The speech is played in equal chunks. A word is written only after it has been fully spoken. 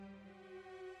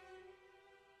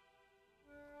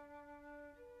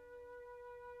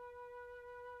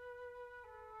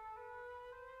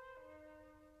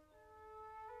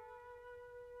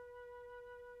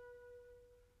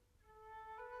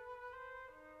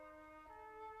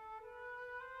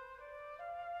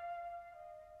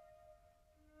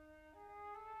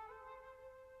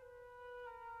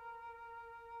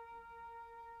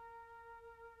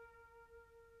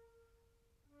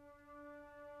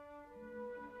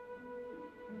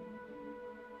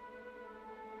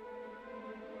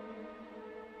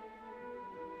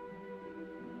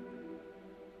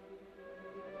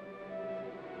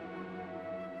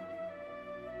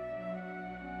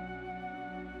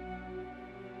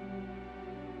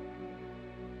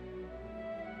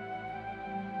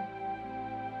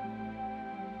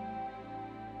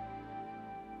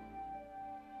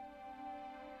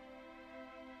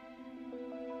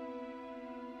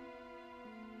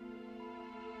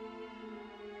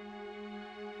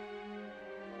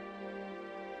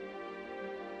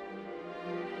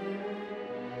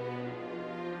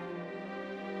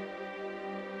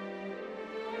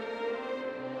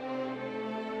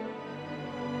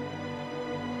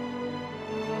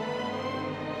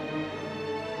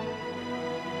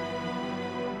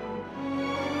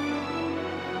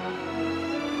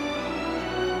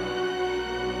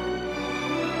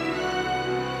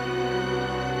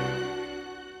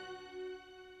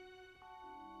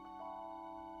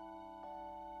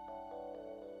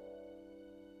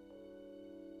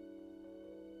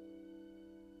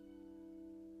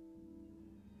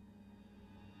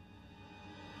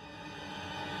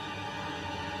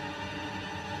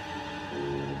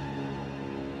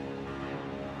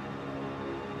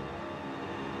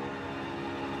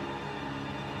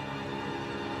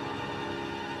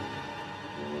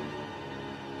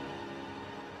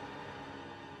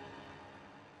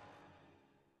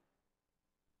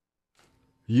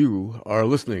You are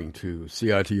listening to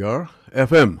CITR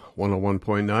FM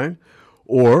 101.9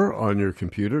 or on your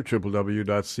computer, www.citr.ca.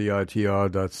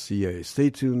 Stay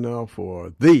tuned now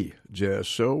for The Jazz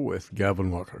Show with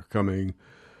Gavin Walker, coming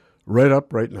right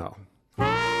up right now.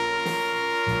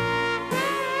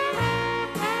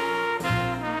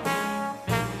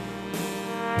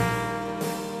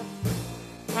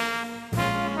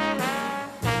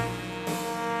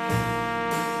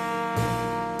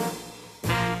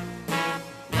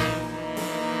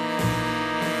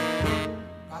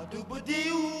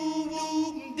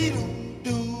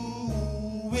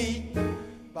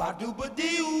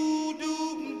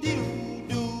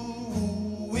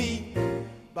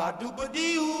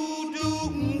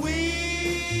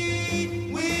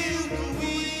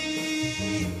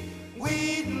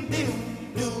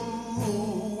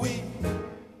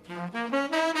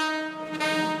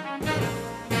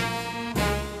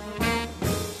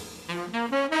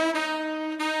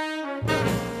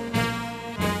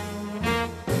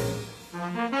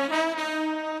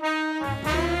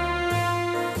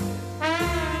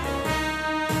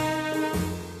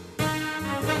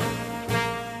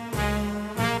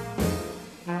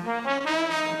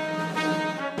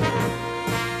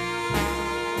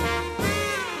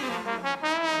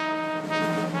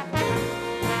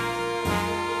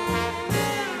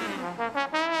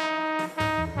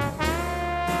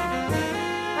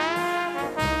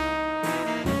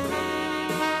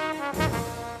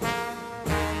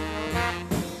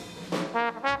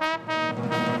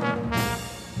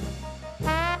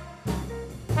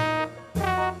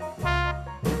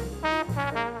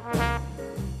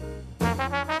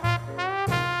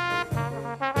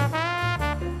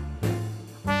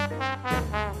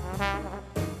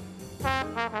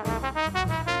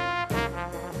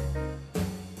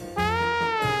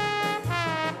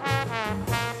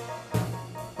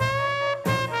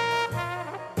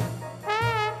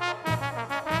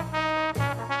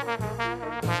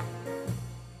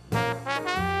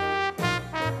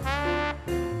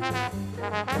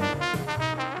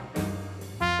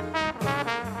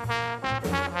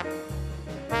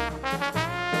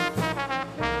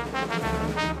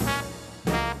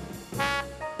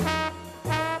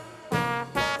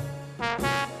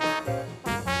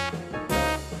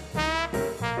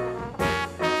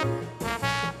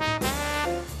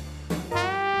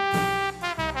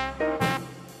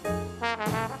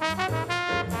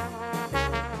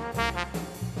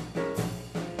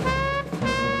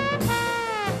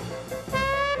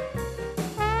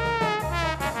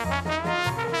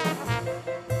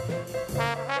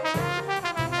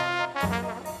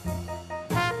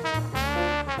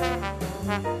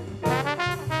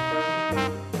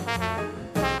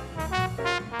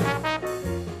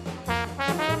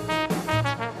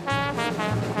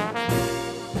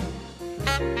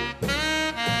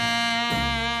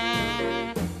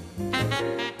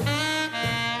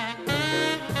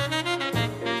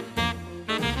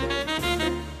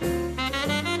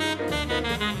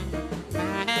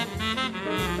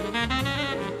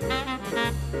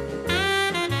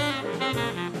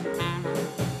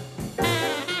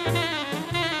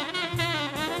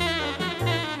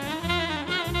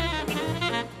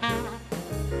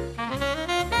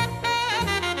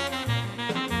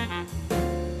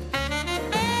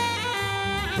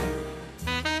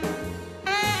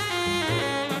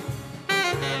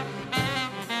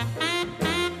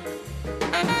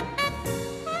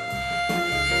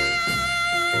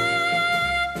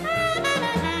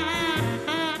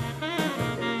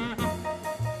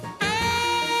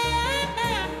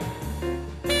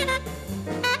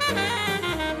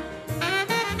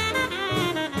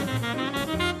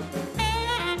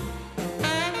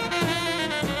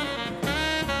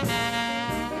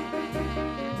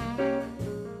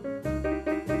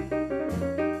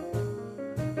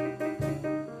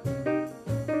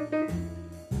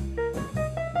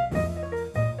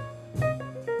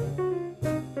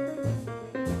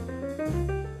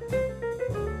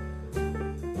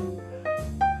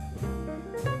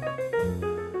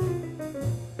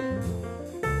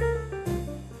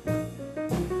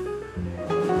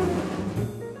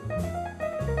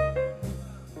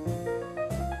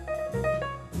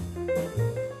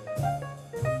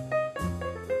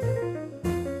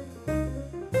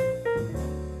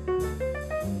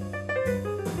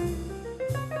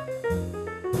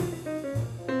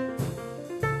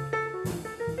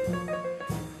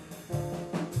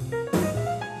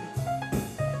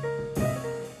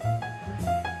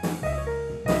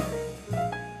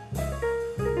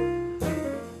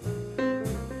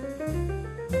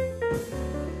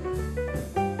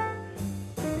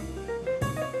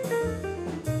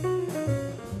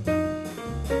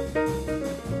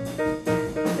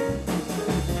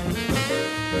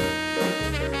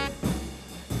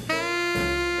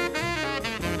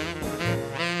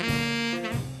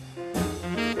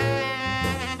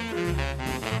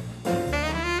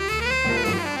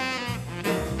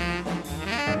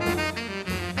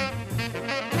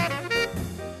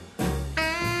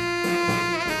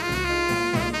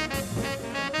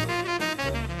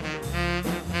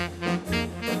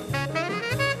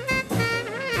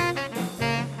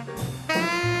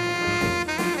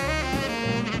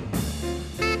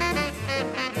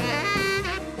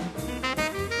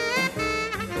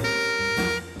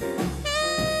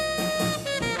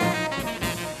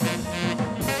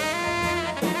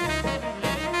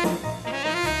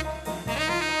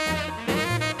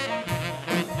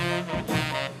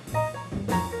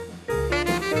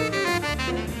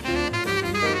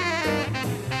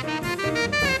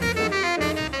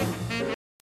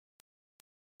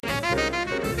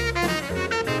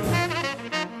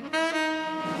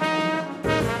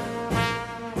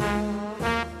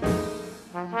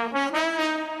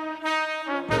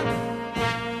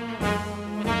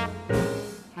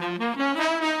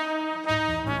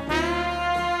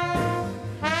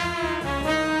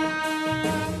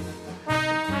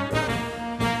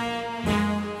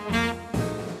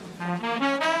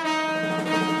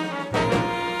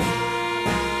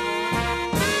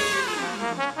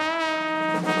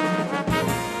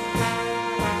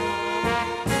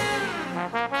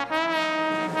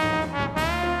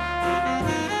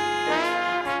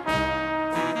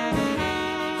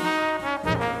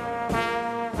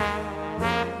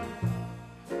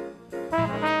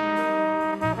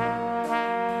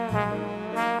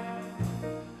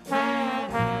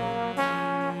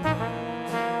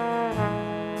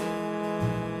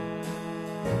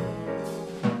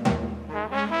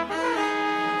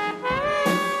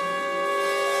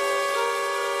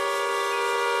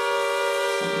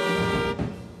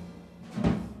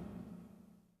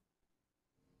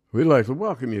 We'd like to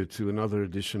welcome you to another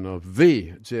edition of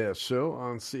The Jazz Show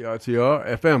on CITR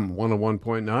FM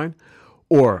 101.9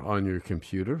 or on your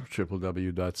computer, www.citr.ca.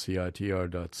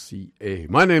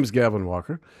 My name's Gavin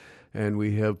Walker, and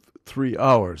we have 3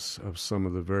 hours of some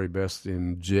of the very best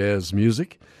in jazz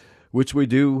music, which we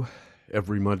do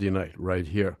every Monday night right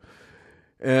here.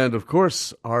 And, of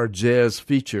course, our jazz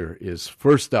feature is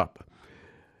first up.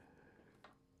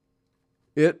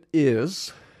 It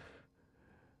is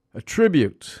a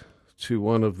tribute to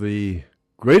one of the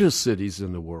greatest cities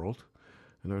in the world,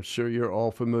 and I'm sure you're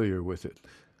all familiar with it.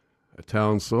 A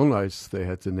town so nice they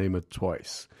had to name it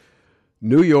twice.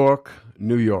 New York,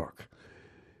 New York.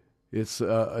 It's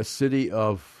a city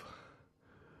of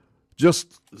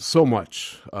just so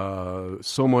much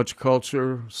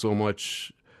culture, so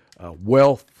much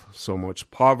wealth, so much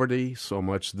poverty, so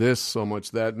much this, so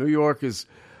much that. New York is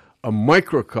a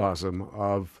microcosm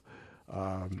of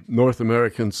North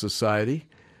American society,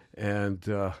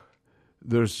 and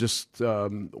there's just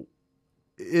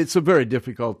it's a very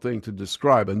difficult thing to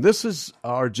describe. And this is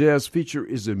our jazz feature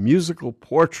is a musical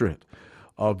portrait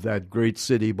of that great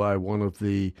city by one of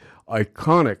the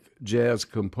iconic jazz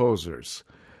composers.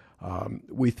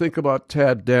 We think about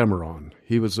Tadd Dameron.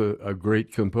 He was a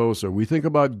great composer. We think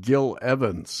about Gil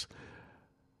Evans.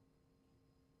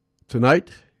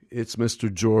 Tonight, it's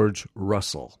Mr. George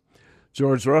Russell.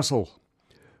 George Russell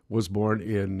was born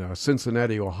in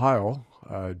Cincinnati, Ohio,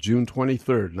 June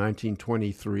 23rd,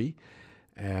 1923,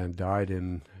 and died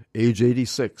in age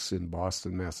 86 in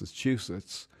Boston,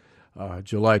 Massachusetts,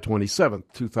 July 27th,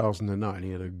 2009.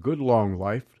 He had a good long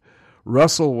life.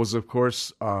 Russell was, of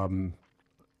course,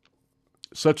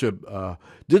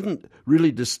 didn't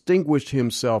really distinguish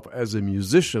himself as a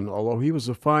musician, although he was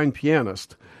a fine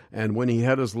pianist. And when he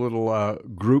had his little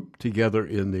group together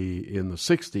in the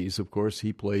 60s, of course,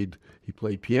 he played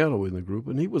piano in the group,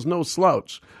 and he was no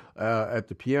slouch at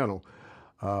the piano.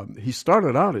 He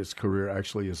started out his career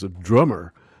actually as a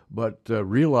drummer, but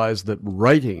realized that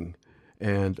writing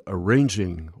and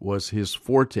arranging was his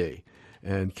forte,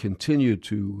 and continued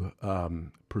to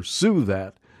pursue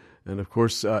that. And, of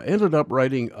course, ended up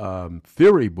writing a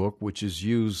theory book, which is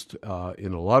used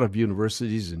in a lot of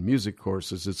universities and music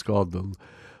courses. It's called the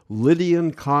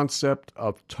Lydian Concept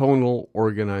of Tonal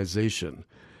Organization.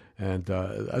 And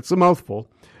that's a mouthful,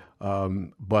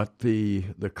 but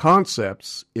the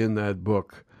concepts in that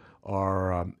book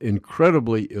are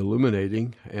incredibly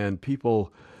illuminating, and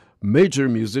major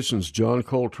musicians, John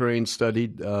Coltrane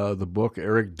studied the book,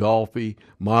 Eric Dolphy,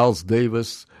 Miles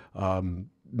Davis,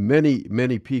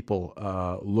 many people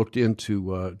looked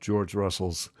into George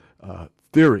Russell's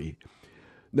theory.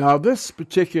 Now, this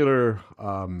particular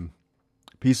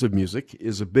piece of music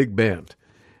is a big band,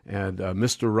 and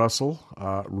Mr. Russell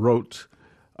wrote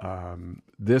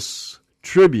this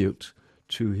tribute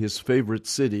to his favorite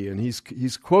city, and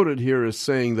he's quoted here as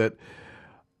saying that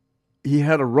he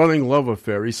had a running love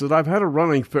affair. He said, "I've had a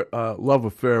running love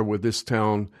affair with this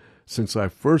town since I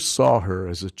first saw her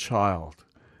as a child."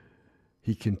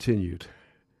 He continued,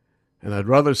 "And I'd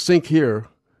rather sink here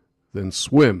than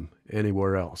swim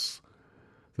anywhere else."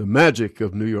 The magic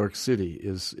of New York City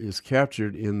is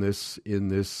captured in this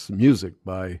music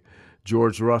by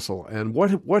George Russell. And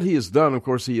what he has done, of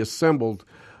course, he assembled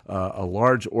a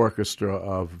large orchestra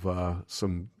of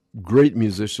some great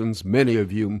musicians, many of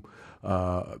whom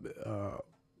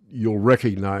you'll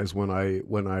recognize when I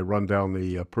run down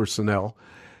the personnel,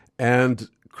 and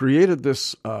created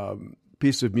this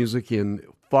piece of music in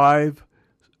 5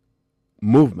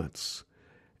 movements.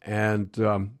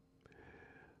 And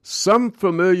some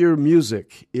familiar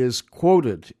music is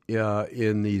quoted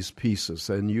in these pieces,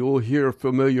 and you'll hear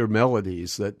familiar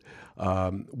melodies that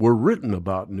were written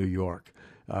about New York.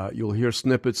 You'll hear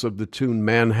snippets of the tune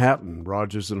Manhattan,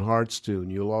 Rodgers and Hart's tune.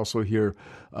 You'll also hear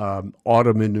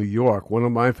Autumn in New York, one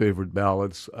of my favorite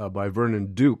ballads by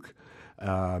Vernon Duke.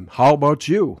 How About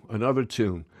You, another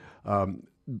tune.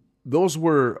 Those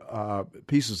were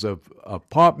pieces of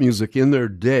pop music in their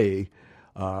day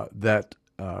that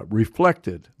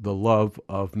reflected the love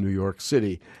of New York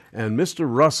City. And Mr.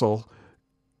 Russell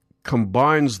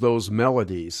combines those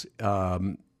melodies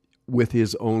with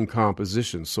his own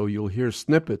composition. So you'll hear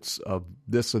snippets of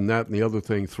this and that and the other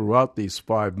thing throughout these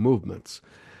 5 movements.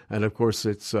 And, of course,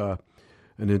 it's an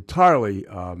entirely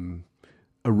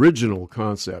original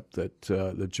concept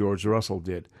that George Russell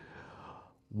did.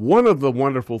 One of the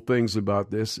wonderful things about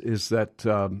this is that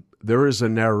there is a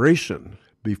narration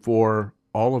before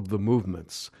all of the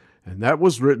movements, and that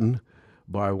was written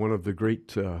by one of the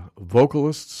great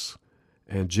vocalists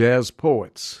and jazz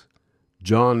poets,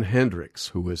 Jon Hendricks,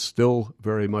 who is still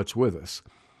very much with us.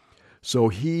 So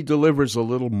he delivers a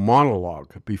little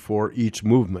monologue before each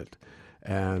movement.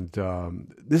 And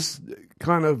this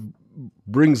kind of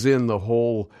brings in the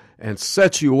whole and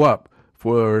sets you up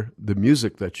for the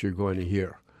music that you're going to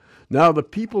hear. Now, the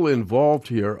people involved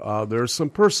here, there are some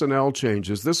personnel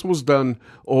changes. This was done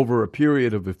over a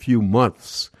period of a few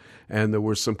months, and there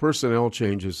were some personnel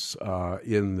changes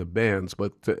in the bands.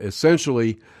 But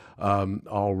essentially,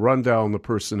 I'll run down the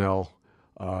personnel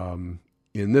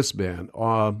in this band.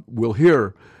 We'll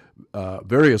hear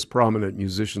various prominent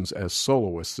musicians as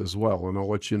soloists as well, and I'll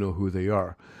let you know who they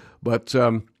are. But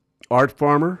Art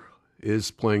Farmer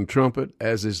is playing trumpet,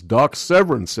 as is Doc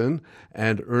Severinsen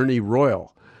and Ernie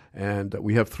Royal. And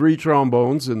we have 3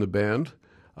 trombones in the band,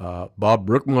 Bob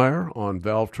Brookmeyer on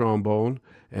valve trombone,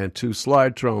 and 2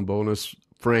 slide trombonists,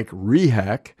 Frank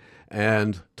Rehack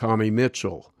and Tommy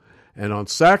Mitchell. And on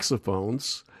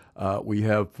saxophones, we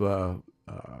have Hal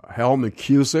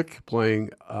McCusick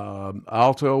playing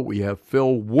alto. We have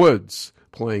Phil Woods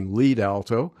playing lead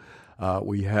alto.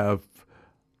 We have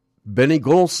Benny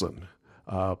Golson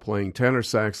playing tenor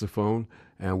saxophone.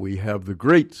 And we have the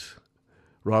great,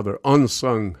 rather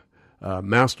unsung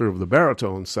master of the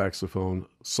baritone saxophone,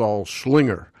 Saul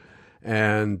Schlinger.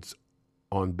 And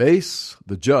on bass,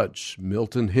 the judge,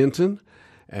 Milton Hinton.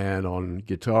 And on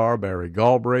guitar, Barry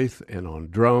Galbraith. And on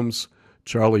drums,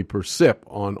 Charlie Persip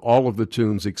on all of the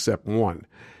tunes except one.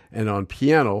 And on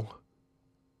piano,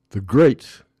 the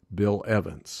great Bill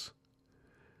Evans.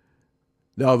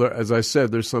 Now, as I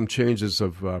said, there's some changes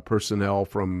of personnel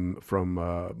from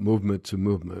movement to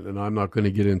movement, and I'm not going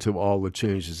to get into all the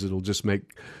changes. It'll just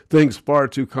make things far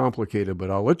too complicated,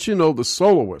 but I'll let you know the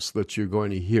soloists that you're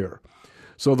going to hear.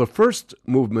 So the first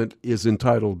movement is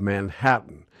entitled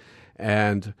Manhattan,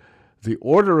 and the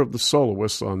order of the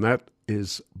soloists on that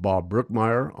is Bob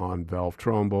Brookmeyer on valve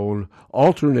trombone,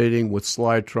 alternating with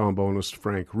slide trombonist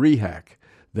Frank Rehack.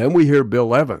 Then we hear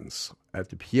Bill Evans at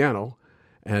the piano,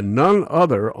 and none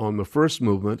other on the first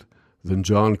movement than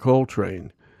John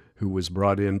Coltrane, who was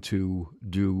brought in to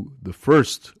do the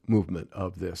first movement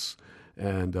of this.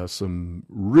 And some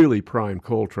really prime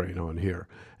Coltrane on here.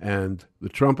 And the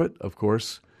trumpet, of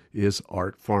course, is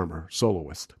Art Farmer,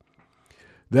 soloist.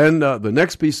 Then the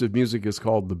next piece of music is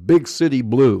called The Big City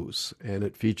Blues, and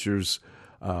it features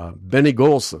Benny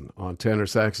Golson on tenor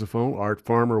saxophone, Art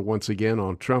Farmer once again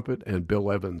on trumpet, and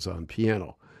Bill Evans on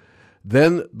piano.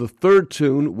 Then the third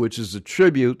tune, which is a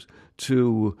tribute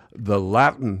to the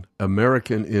Latin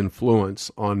American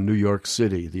influence on New York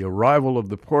City, the arrival of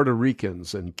the Puerto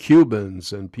Ricans and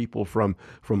Cubans and people from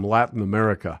Latin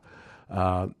America.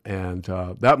 And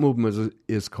that movement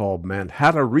is called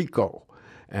Manhattan Rico.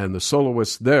 And the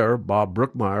soloists there, Bob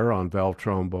Brookmeyer on valve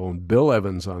trombone, Bill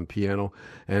Evans on piano,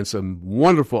 and some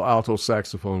wonderful alto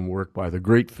saxophone work by the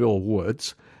great Phil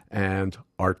Woods and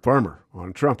Art Farmer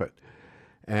on trumpet.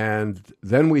 And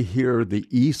then we hear the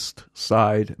East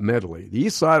Side Medley. The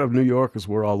East Side of New York is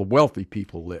where all the wealthy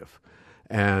people live.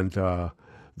 And the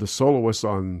soloists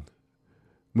on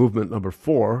movement number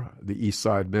 4, the East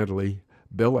Side Medley,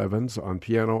 Bill Evans on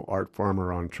piano, Art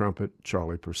Farmer on trumpet,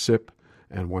 Charlie Persip,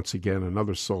 and once again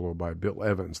another solo by Bill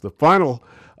Evans. The final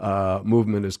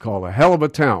movement is called A Hell of a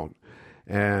Town,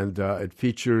 and it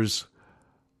features,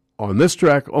 on this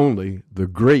track only, the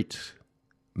great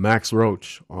Max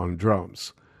Roach on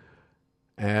drums,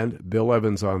 and Bill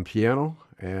Evans on piano,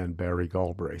 and Barry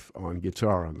Galbraith on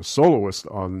guitar. And the soloist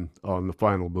on the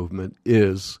final movement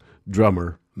is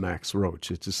drummer Max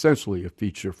Roach. It's essentially a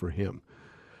feature for him.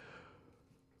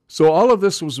 So all of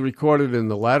this was recorded in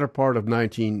the latter part of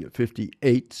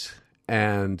 1958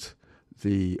 and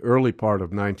the early part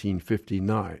of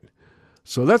 1959.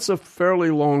 So that's a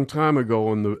fairly long time ago,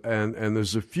 and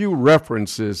there's a few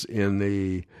references in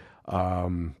the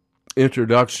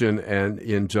introduction and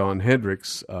in John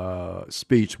Hendricks'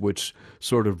 speech, which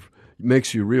sort of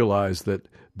makes you realize that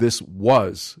this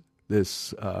was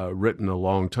written a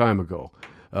long time ago.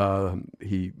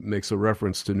 He makes a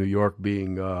reference to New York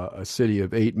being a city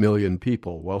of 8 million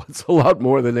people. Well, it's a lot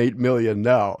more than 8 million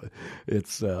now.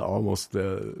 It's almost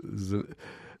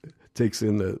takes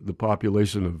in the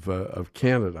population of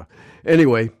Canada.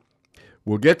 Anyway,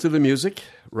 we'll get to the music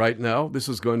right now. This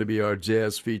is going to be our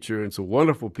jazz feature. It's a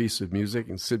wonderful piece of music,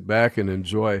 and sit back and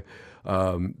enjoy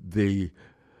the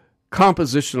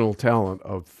compositional talent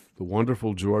of the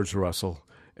wonderful George Russell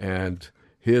and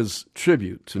his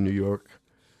tribute to New York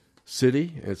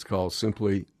City. It's called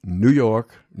simply New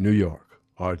York, New York,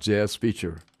 our jazz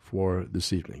feature for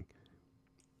this evening.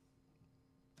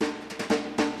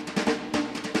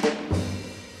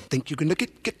 Think you can look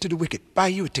it? Get to the wicket, buy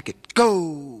you a ticket,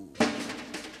 go!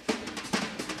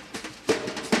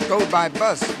 Go by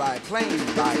bus, by plane,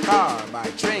 by car, by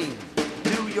train.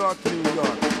 New York,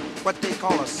 what they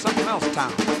call a something else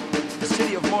town. A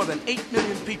city of more than 8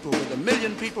 million people with 1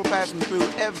 million people passing through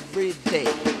every day.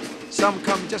 Some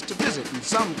come just to visit and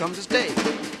some come to stay.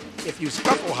 If you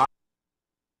scuffle hard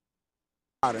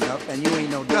enough and you ain't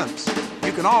no dunce,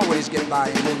 you can always get by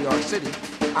in New York City.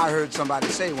 I heard somebody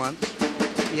say once,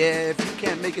 yeah, if you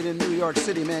can't make it in New York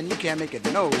City, man, you can't make it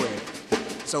nowhere.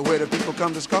 So where do people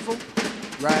come to scuffle?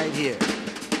 Right here.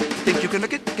 Think you can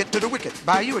look it? Get to the wicket.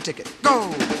 Buy you a ticket. Go!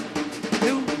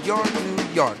 New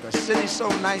York, a city so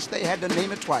nice they had to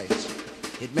name it twice.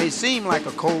 It may seem like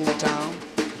a cold town,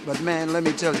 but man, let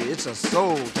me tell you, it's a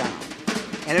soul town.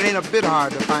 And it ain't a bit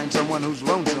hard to find someone who's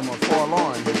lonesome or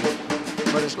forlorn here.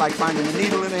 But it's like finding a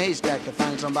needle in a haystack to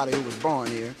find somebody who was born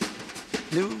here.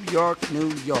 New York.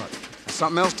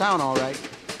 Something else town, all right.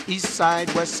 East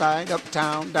side, west side,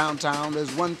 uptown, downtown.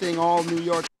 There's one thing all New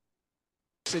York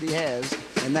City has,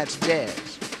 and that's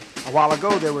jazz. A while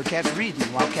ago, there were cats reading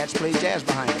while cats played jazz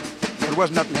behind them. There was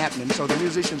nothing happening, so the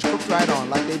musicians cooked right on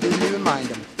like they didn't even mind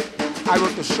them. I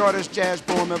wrote the shortest jazz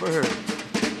poem ever heard.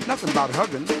 Nothing about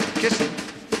hugging or kissing.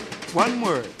 One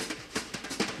word.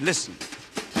 Listen.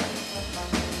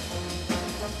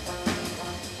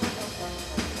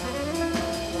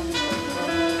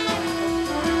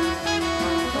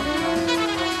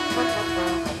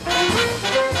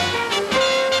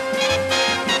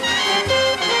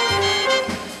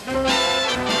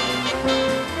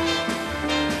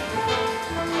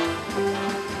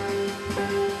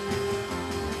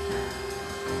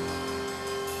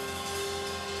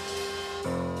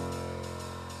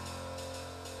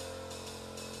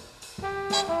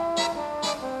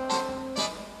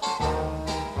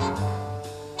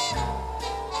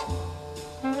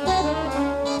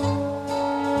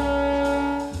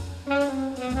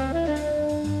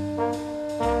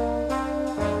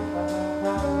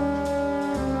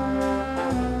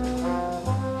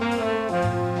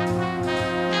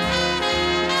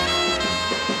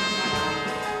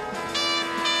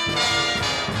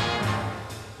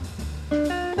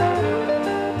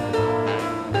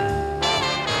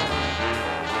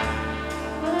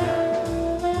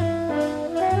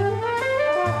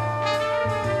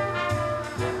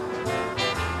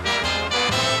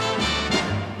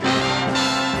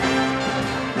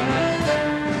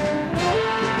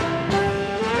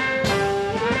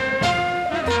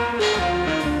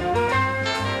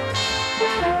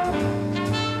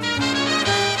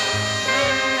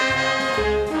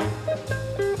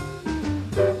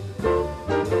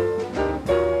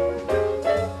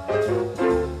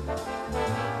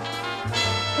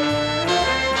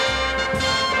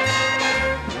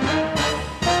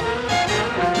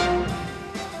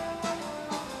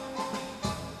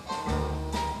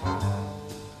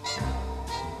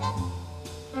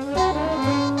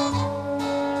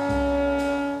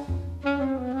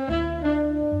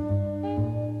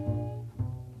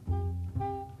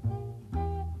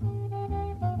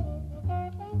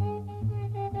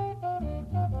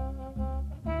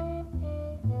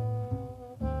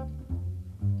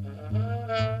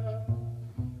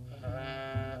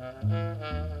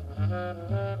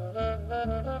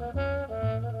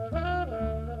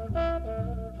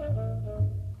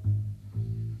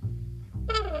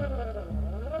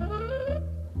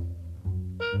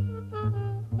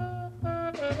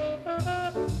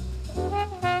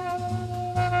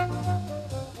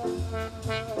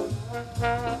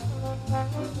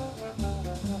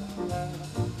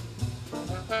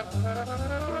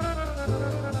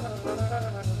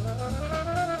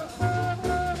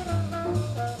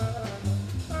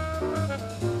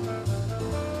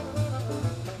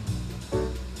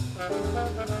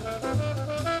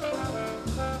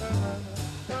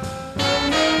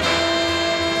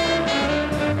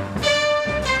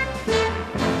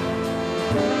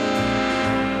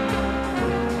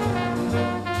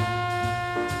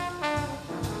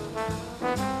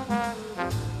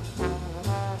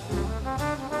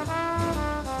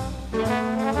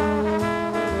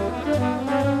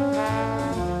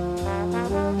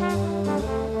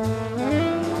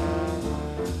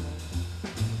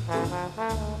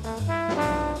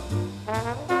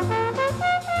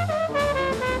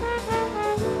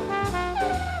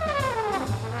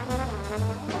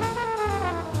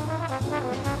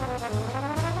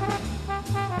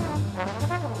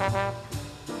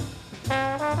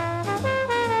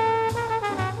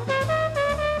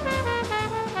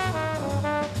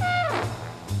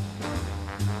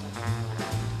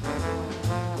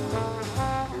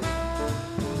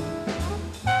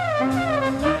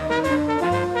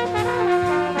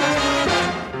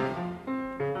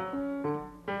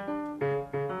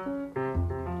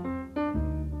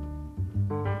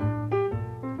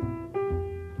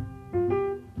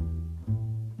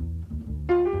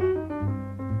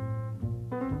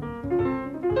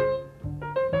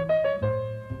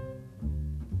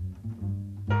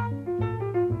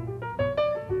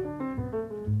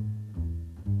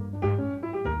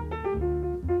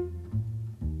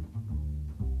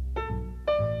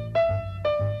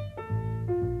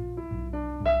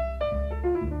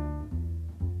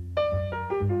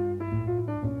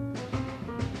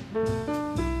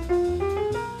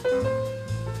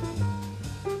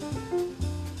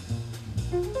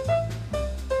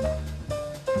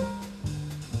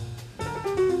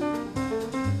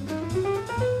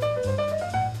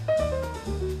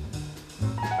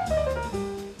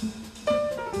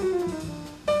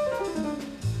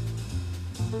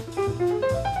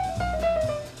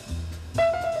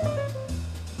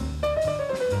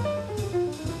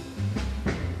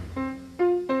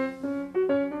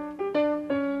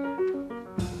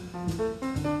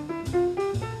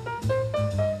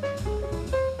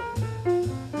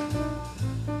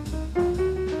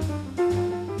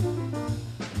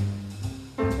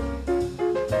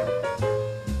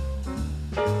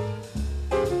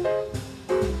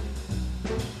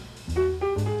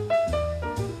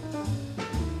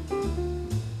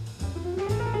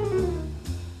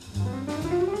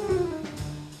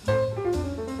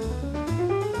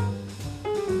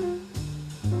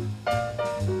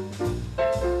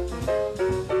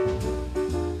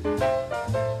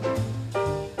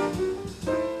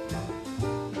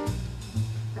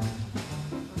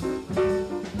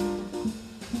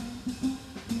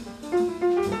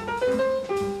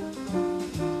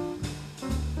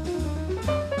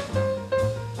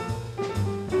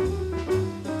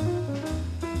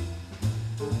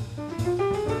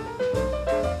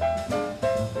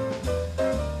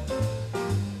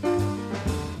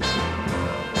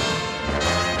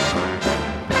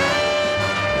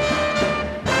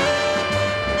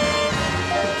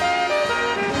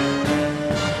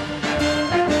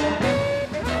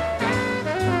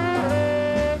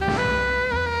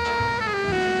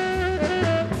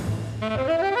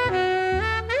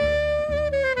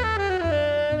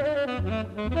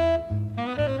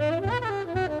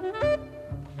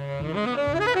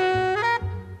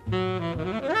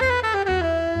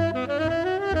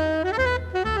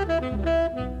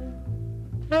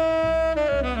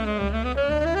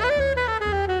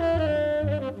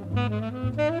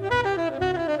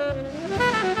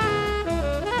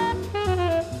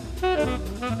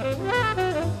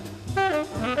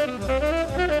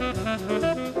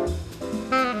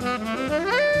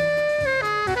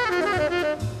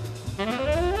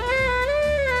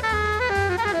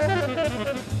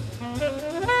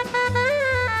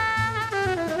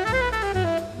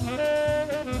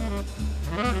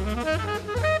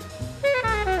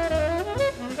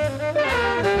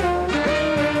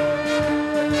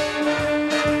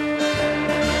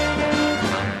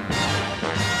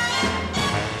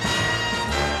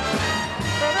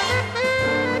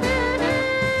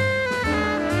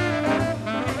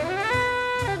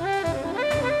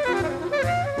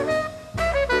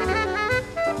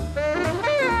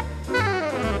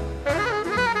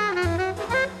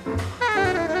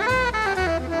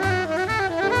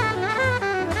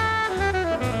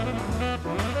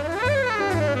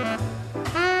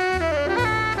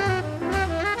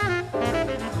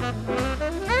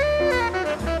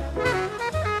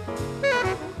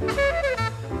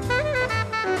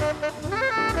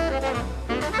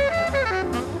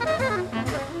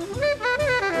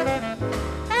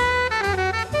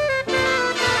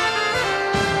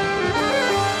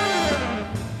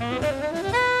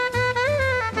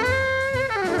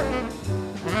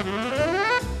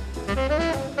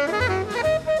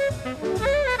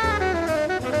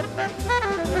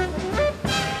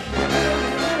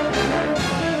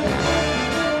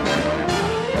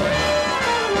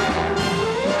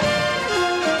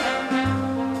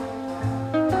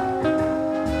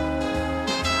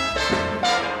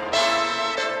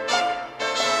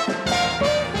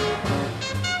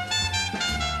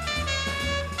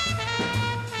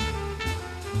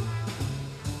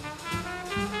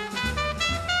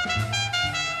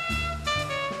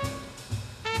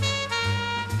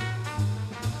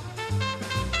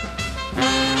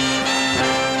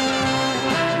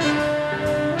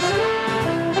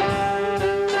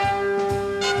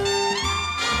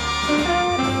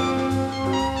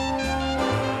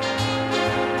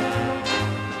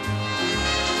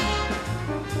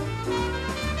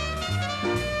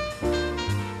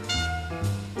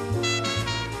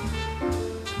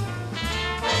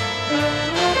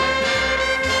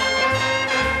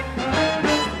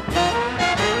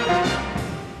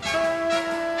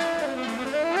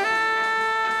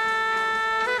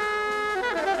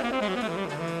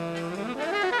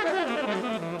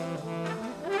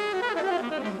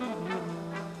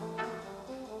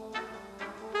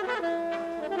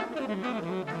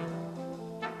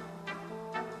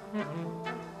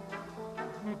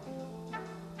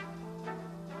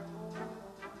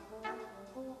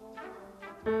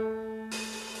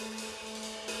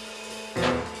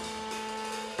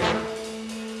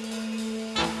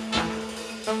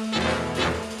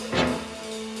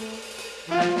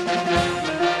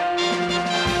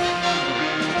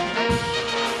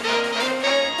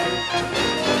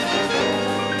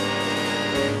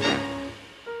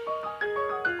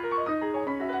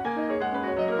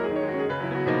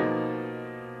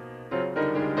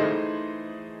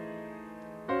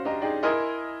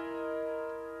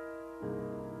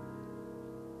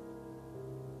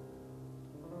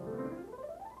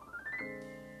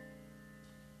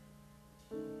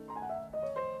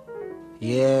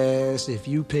 Yes, if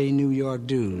you pay New York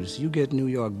dues, you get New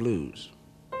York blues.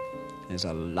 There's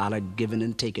a lot of giving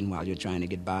and taking while you're trying to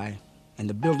get by. And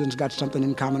the buildings got something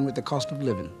in common with the cost of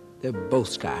living. They're both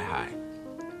sky high.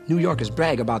 New Yorkers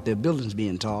brag about their buildings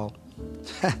being tall.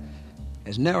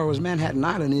 As narrow as Manhattan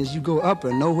Island is, you go up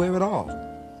or nowhere at all.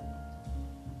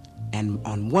 And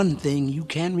on one thing you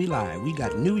can rely, we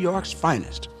got New York's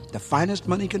finest. The finest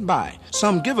money can buy.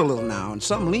 Some give a little now and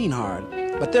some lean hard,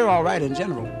 but they're all right in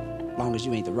general, long as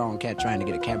you ain't the wrong cat trying to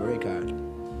get a cabaret card.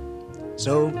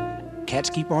 So, cats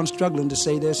keep on struggling to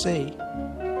say their say.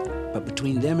 But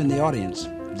between them and the audience,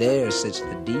 there sits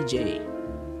the DJ.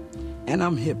 And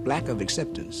I'm hip, lack of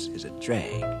acceptance is a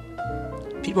drag.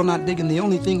 People not digging the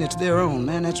only thing that's their own,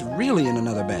 man, that's really in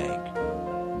another bag.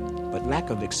 But lack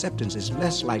of acceptance is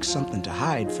less like something to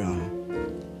hide from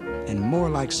and more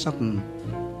like something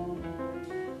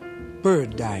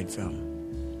Bird died from.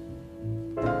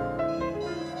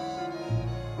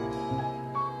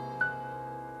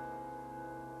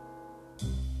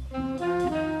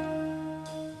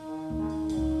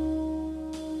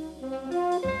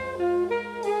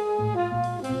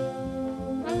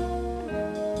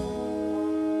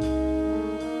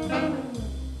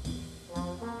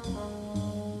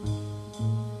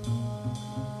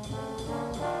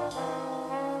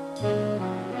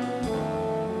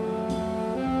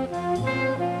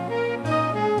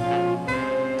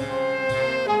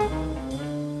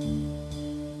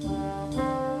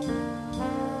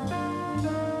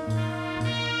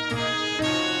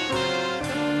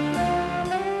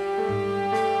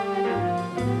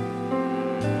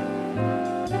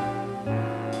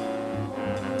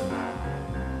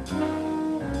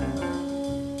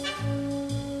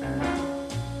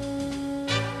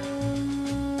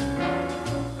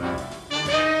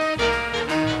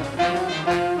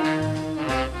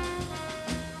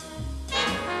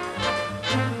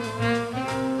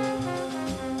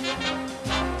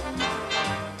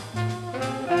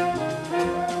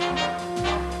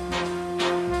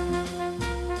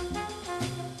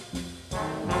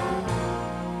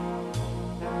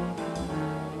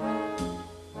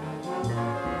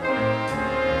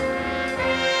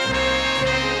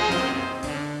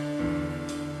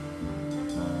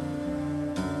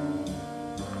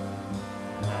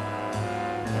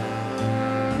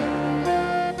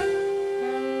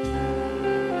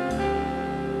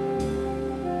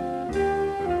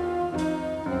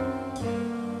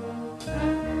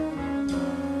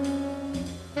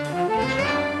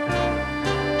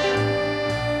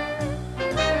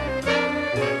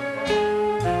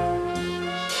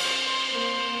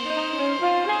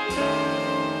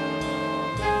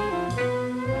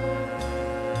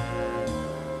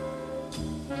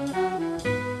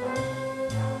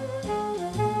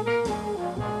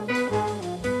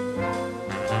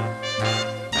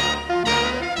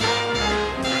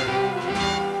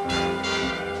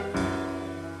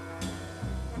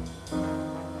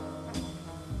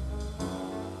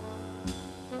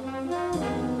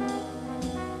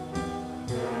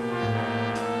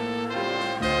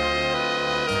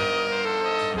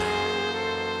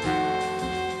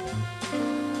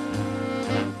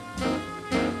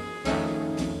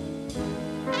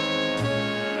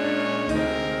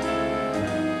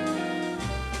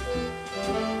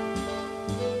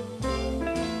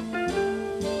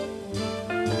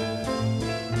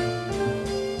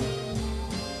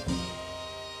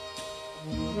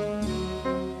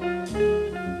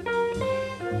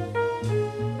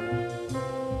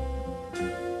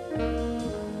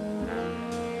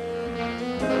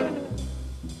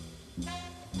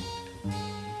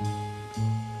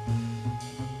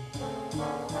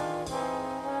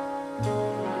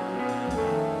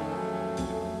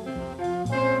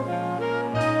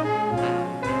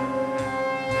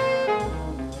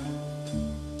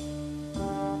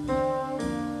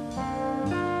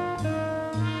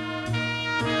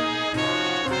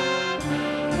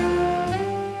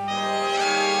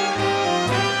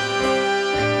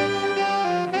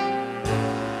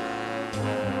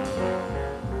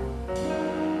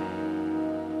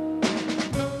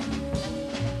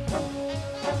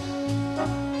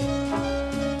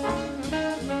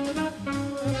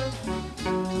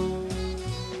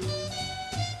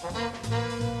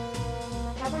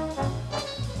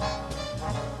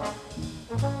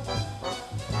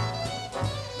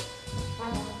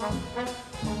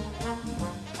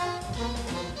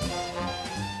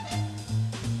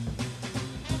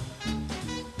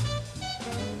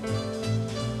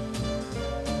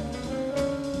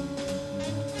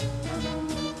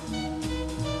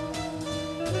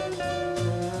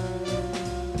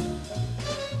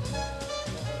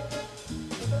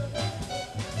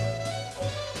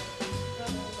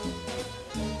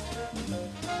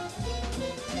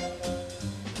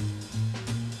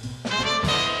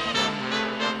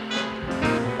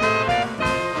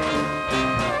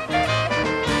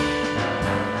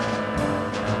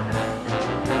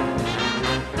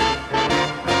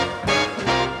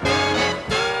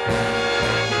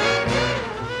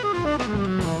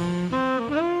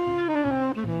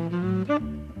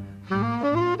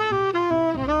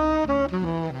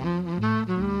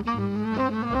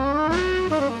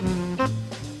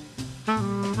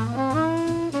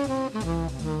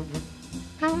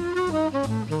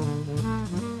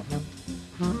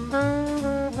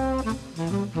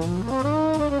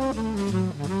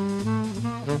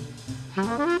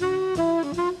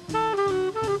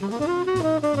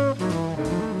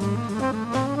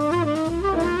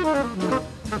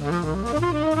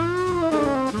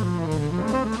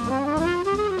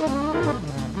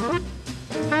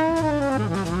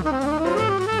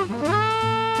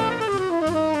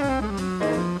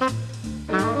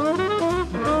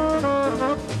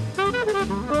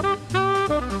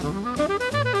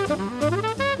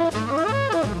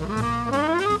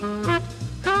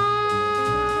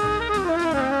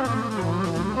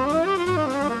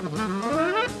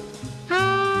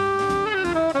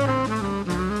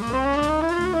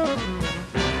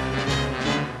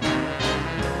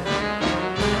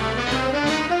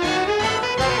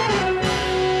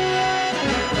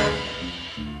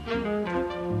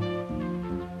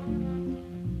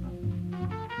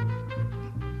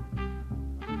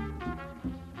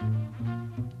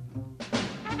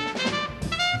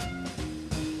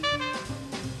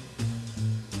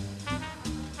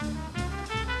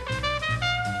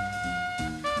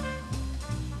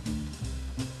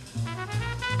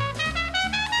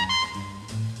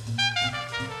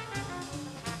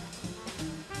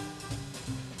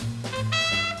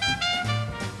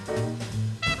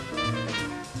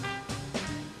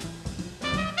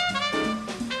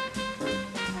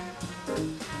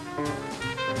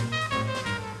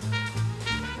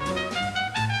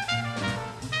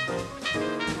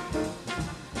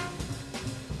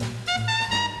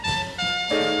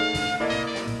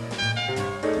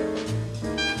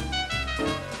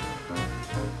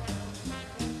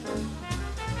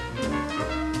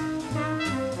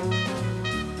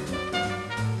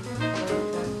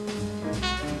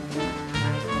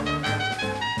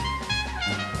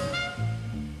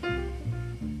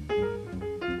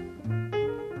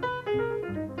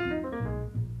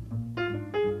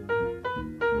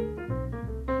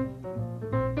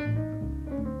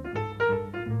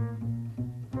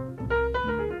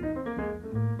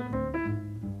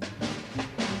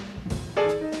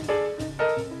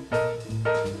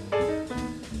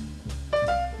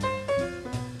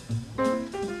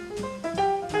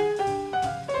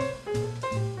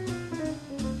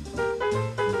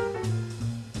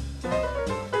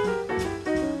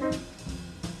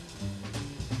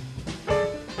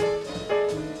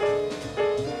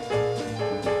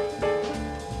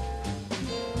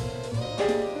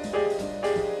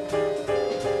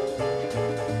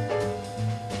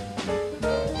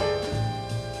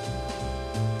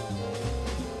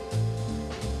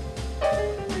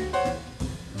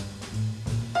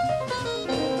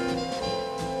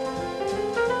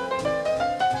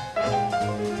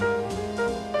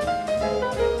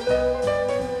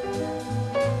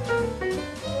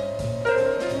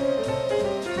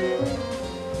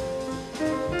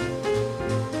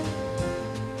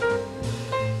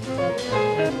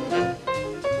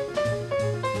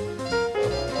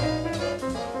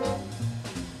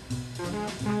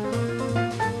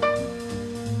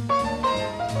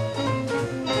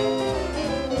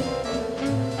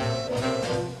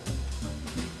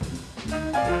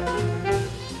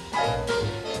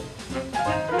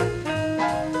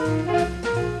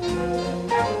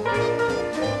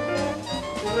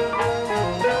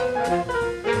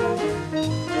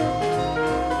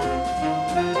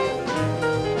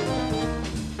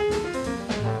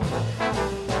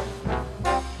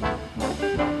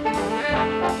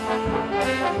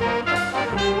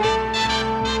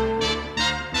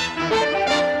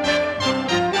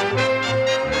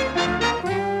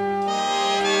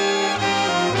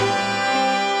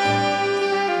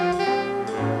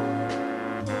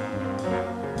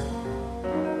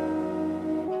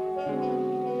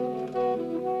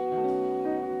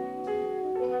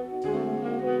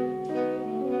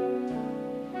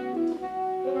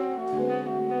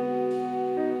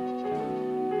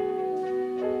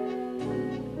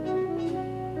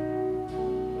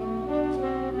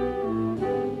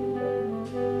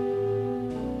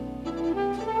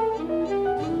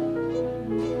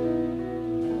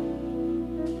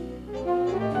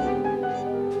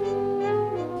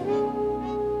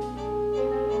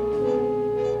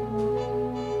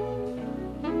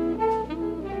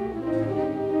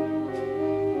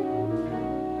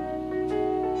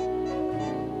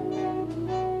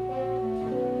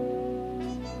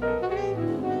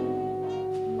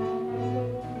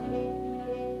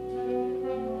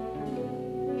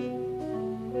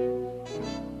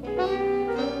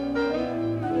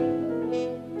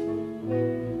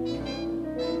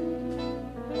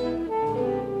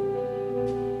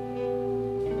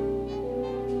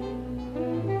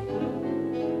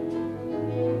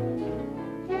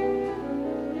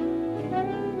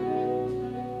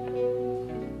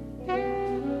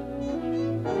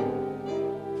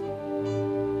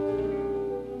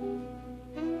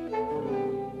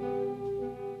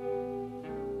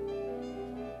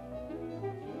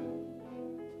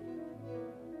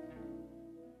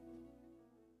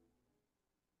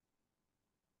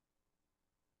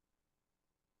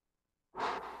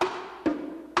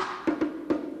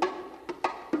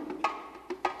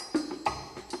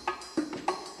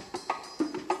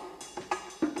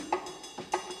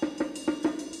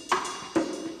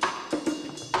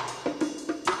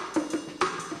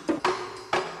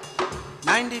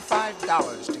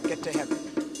 $95 to get to heaven.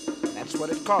 That's what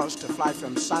it costs to fly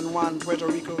from San Juan, Puerto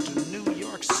Rico to New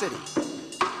York City.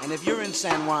 And if you're in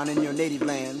San Juan in your native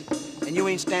land, and you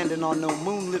ain't standing on no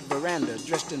moonlit veranda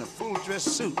dressed in a full dress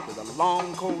suit with a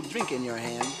long cold drink in your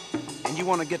hand, and you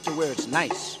want to get to where it's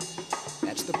nice,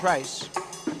 that's the price.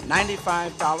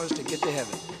 $95 to get to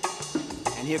heaven.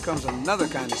 And here comes another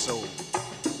kind of soul.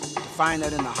 To find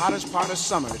that in the hottest part of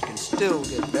summer, it can still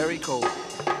get very cold.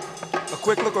 A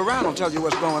quick look around will tell you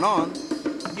what's going on.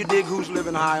 You dig who's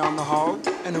living high on the hog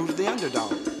and who's the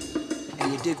underdog.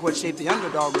 And you dig what shape the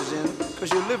underdog is in, because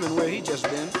you're living where he just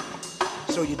been.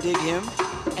 So you dig him,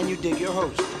 and you dig your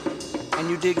host. And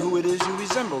you dig who it is you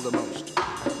resemble the most.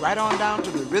 Right on down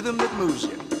to the rhythm that moves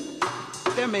you.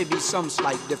 There may be some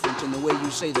slight difference in the way you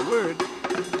say the word,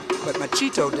 but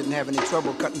Machito didn't have any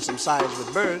trouble cutting some sides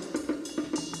with Bird.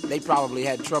 They probably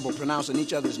had trouble pronouncing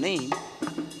each other's name,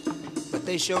 but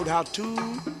they showed how two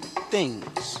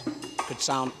things could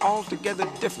sound altogether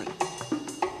different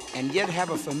and yet have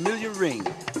a familiar ring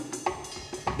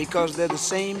because they're the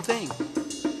same thing.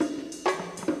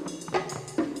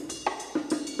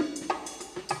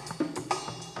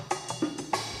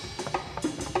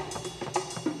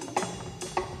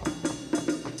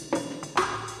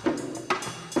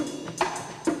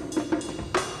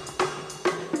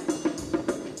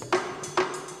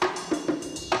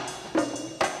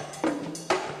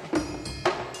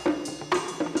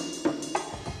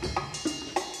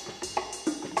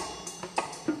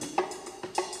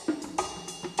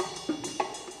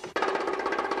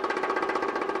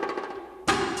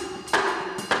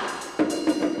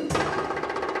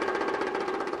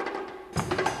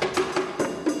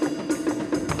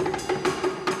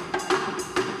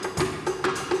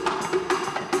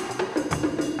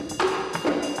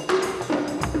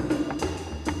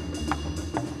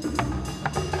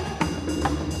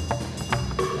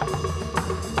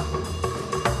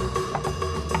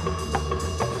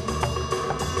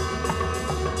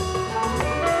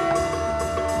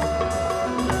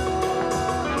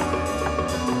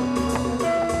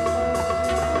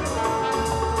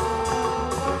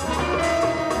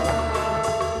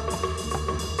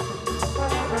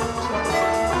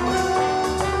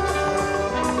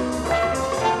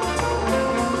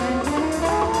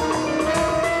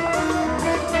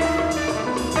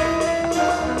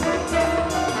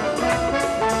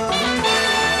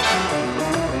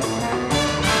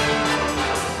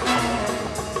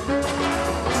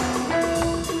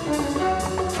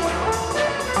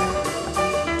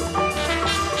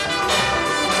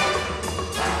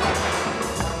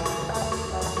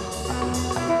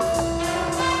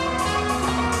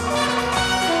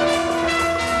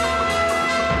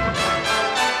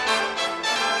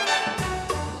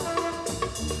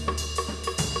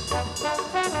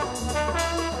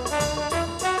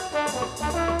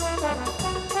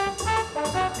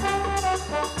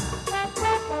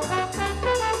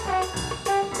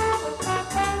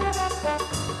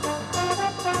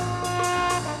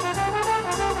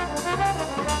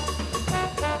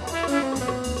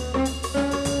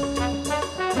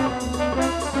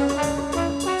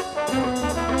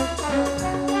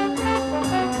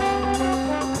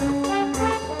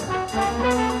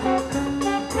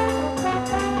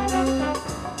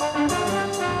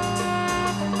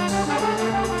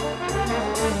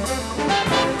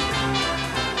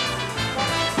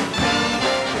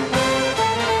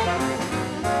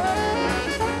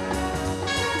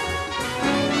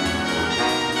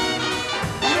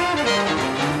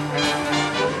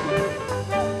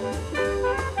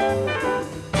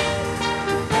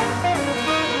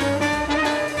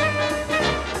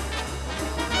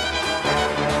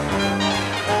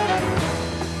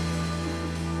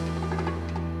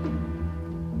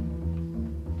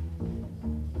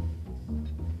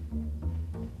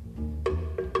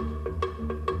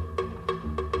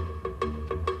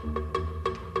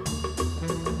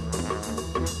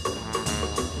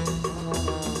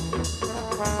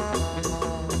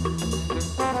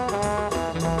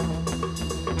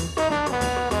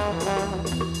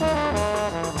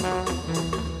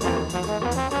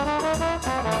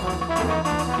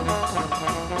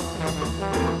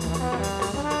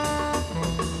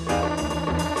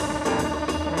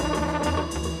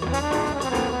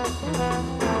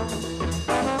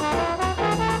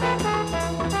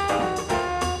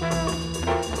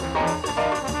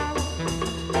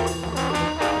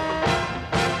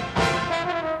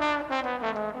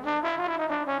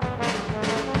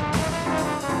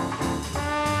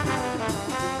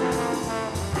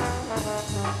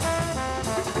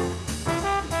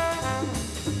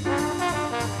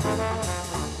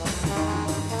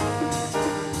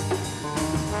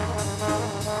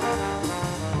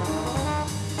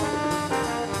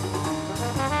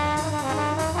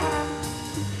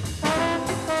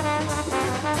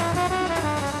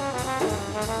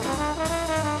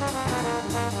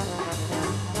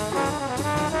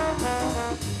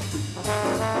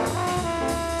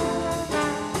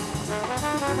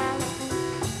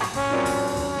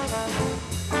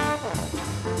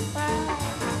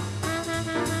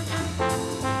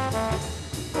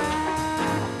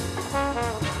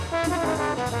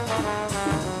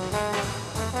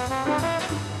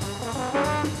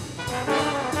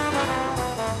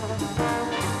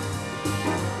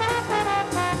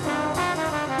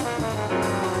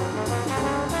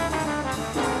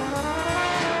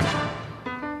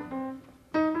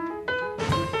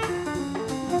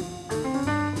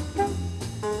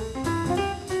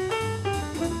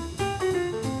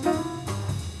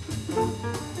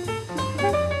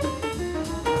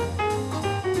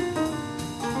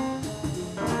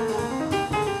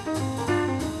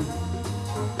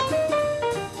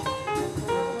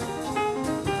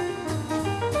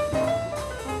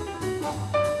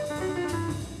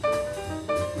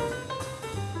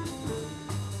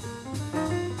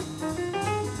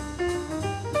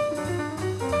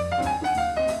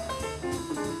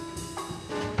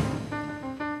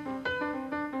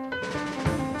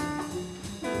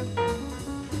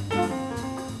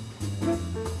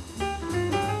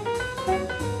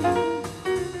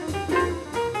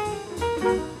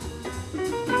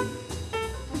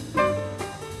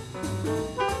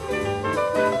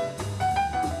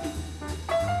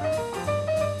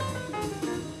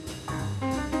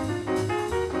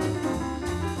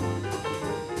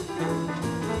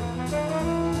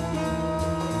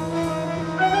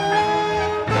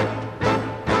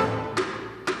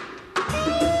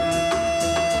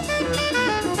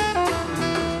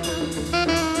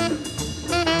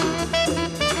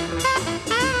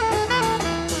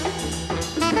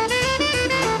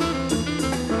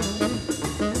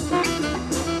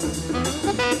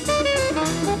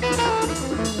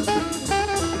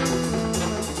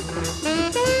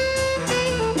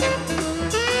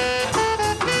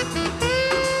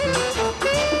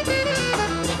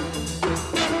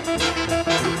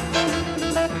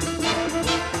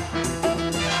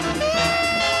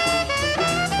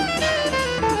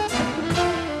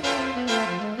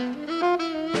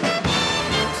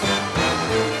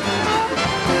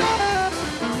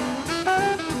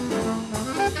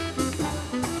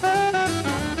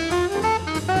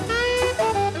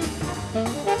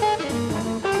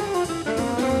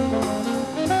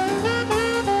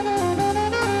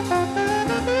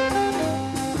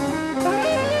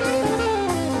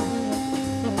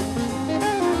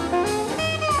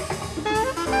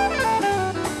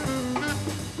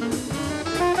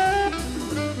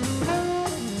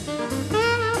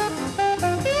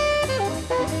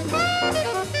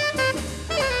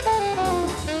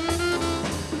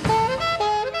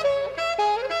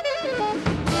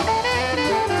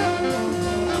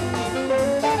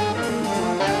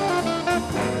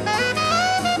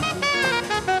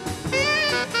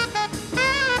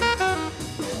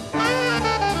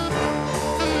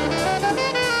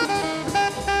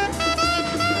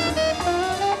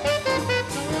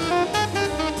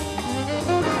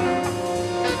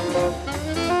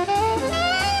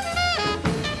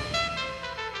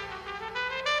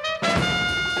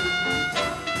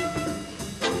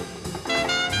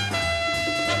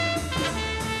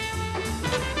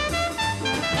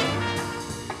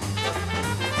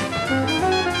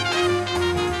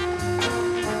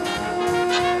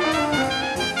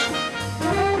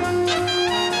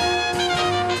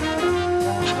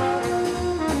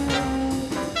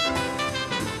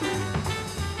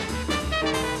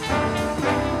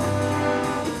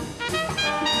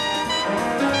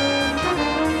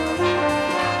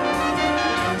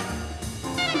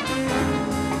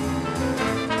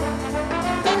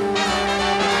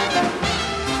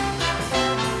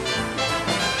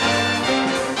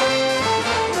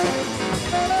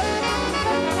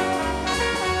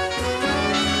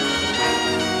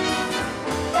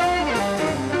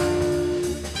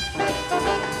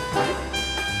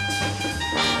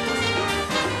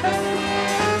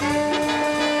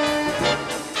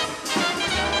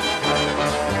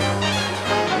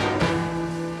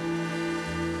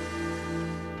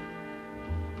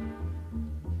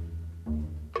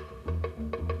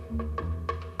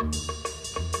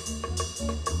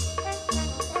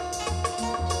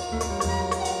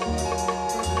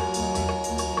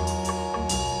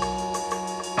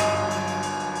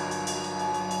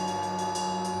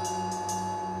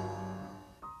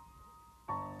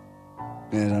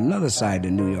 There's another side to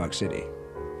New York City,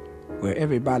 where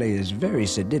everybody is very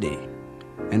sedity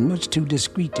and much too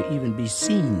discreet to even be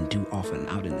seen too often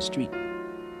out in the street.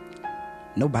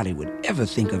 Nobody would ever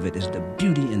think of it as the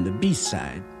Beauty and the Beast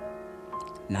side,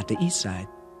 not the East Side.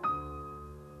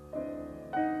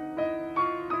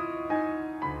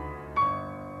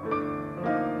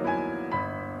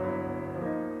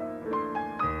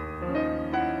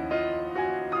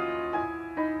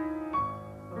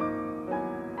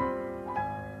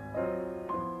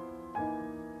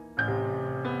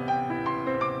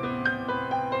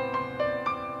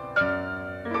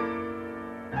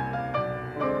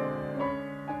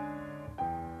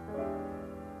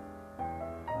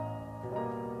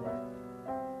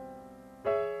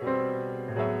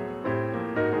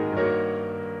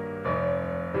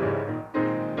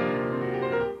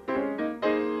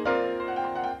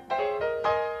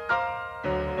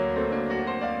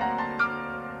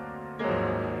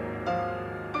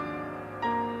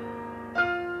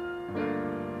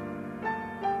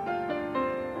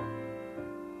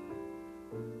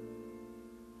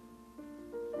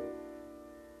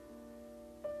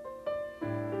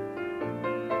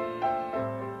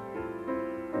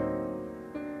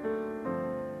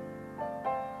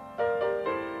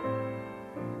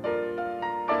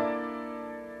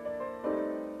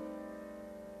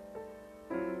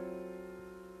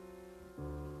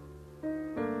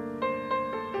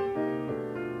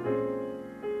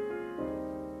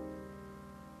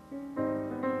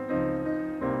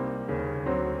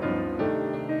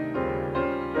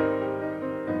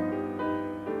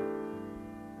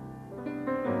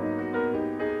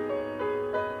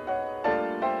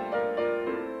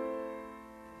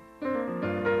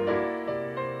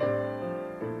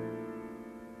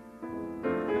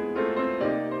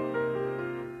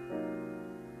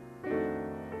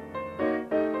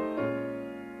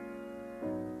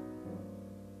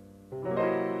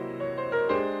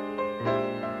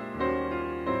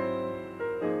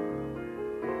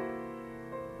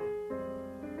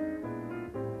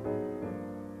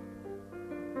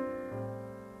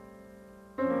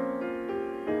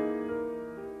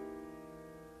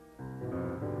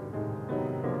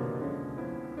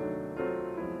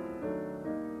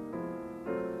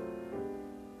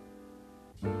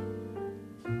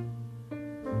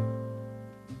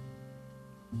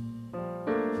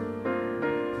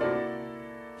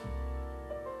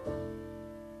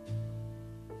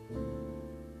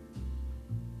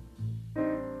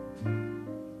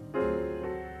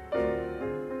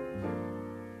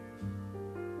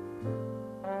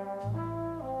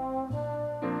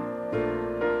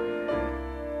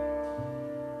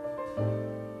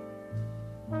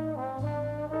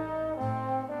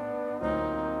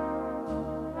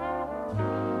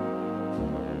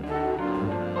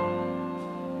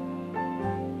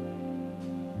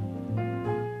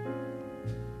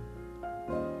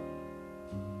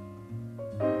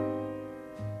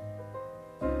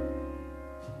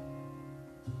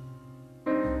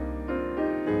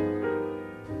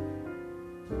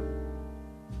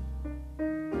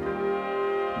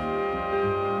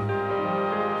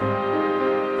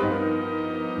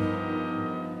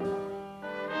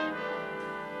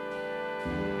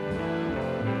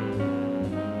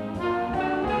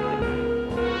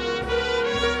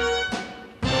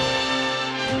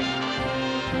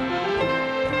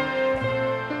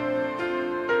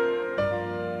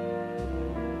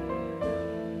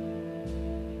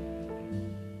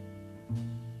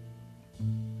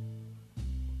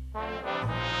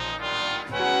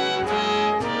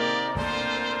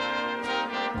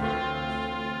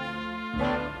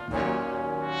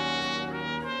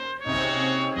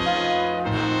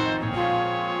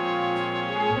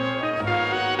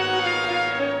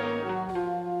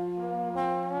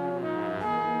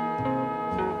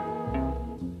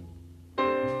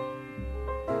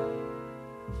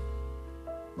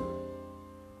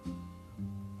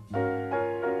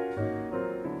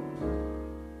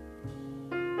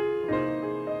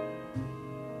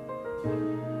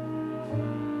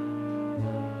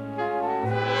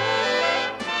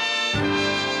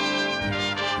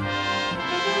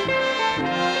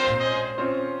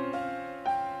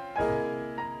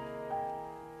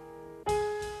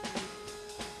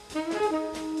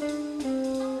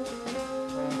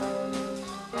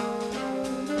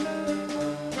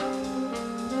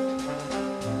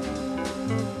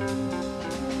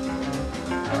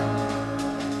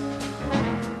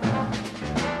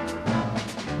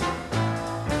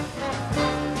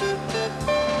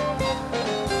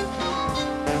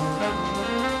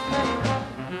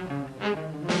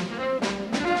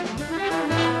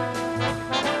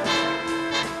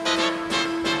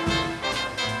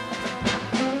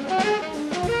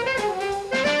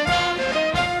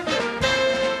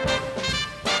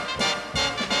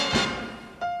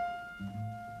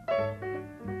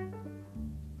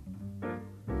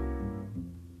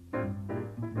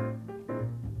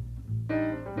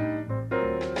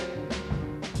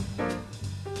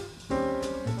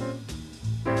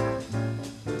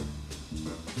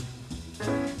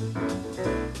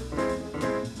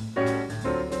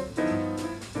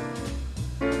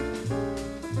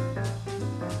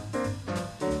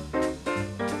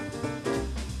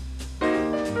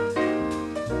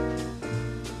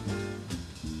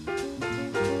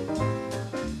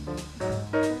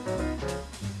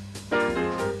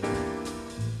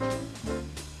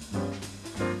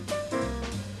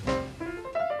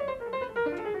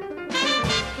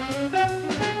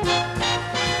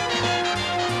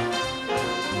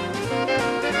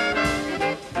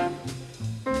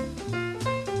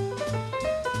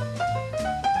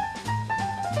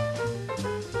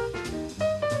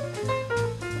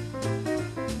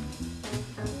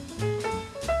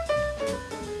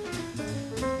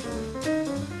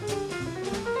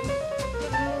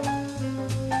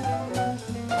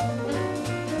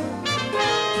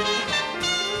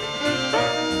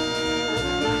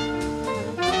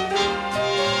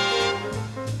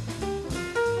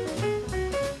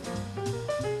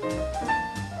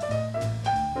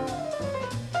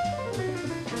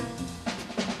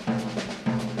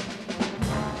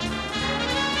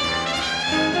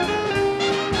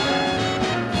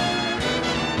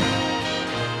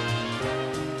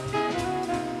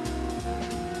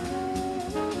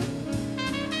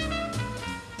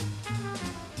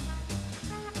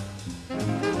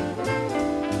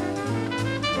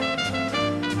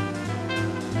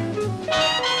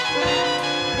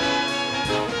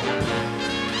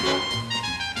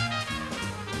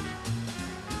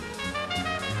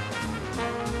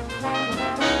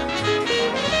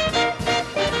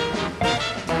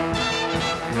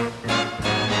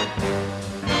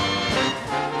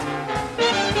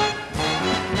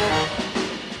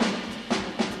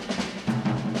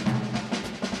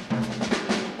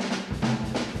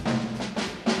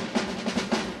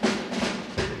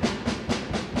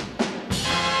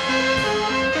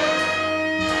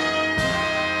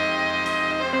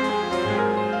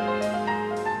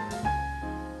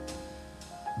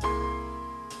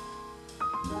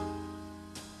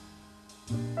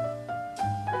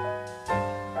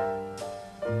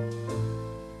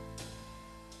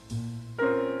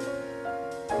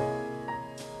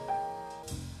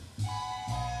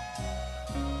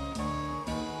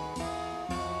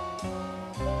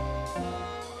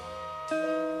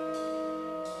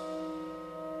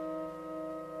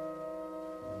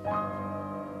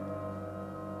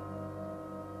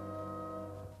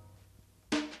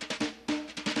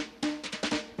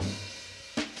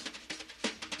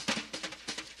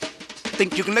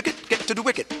 Think you can lick it? Get to the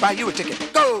wicket. Buy you a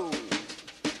ticket. Go!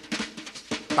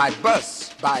 By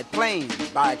bus, by plane,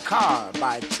 by car,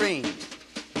 by train.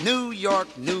 New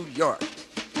York, New York.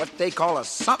 What they call a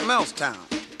something else town.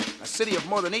 A city of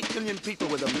more than 8 million people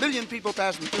with 1 million people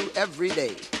passing through every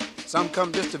day. Some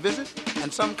come just to visit,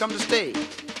 and some come to stay.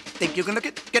 Think you can lick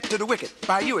it? Get to the wicket.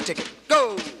 Buy you a ticket.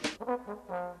 Go!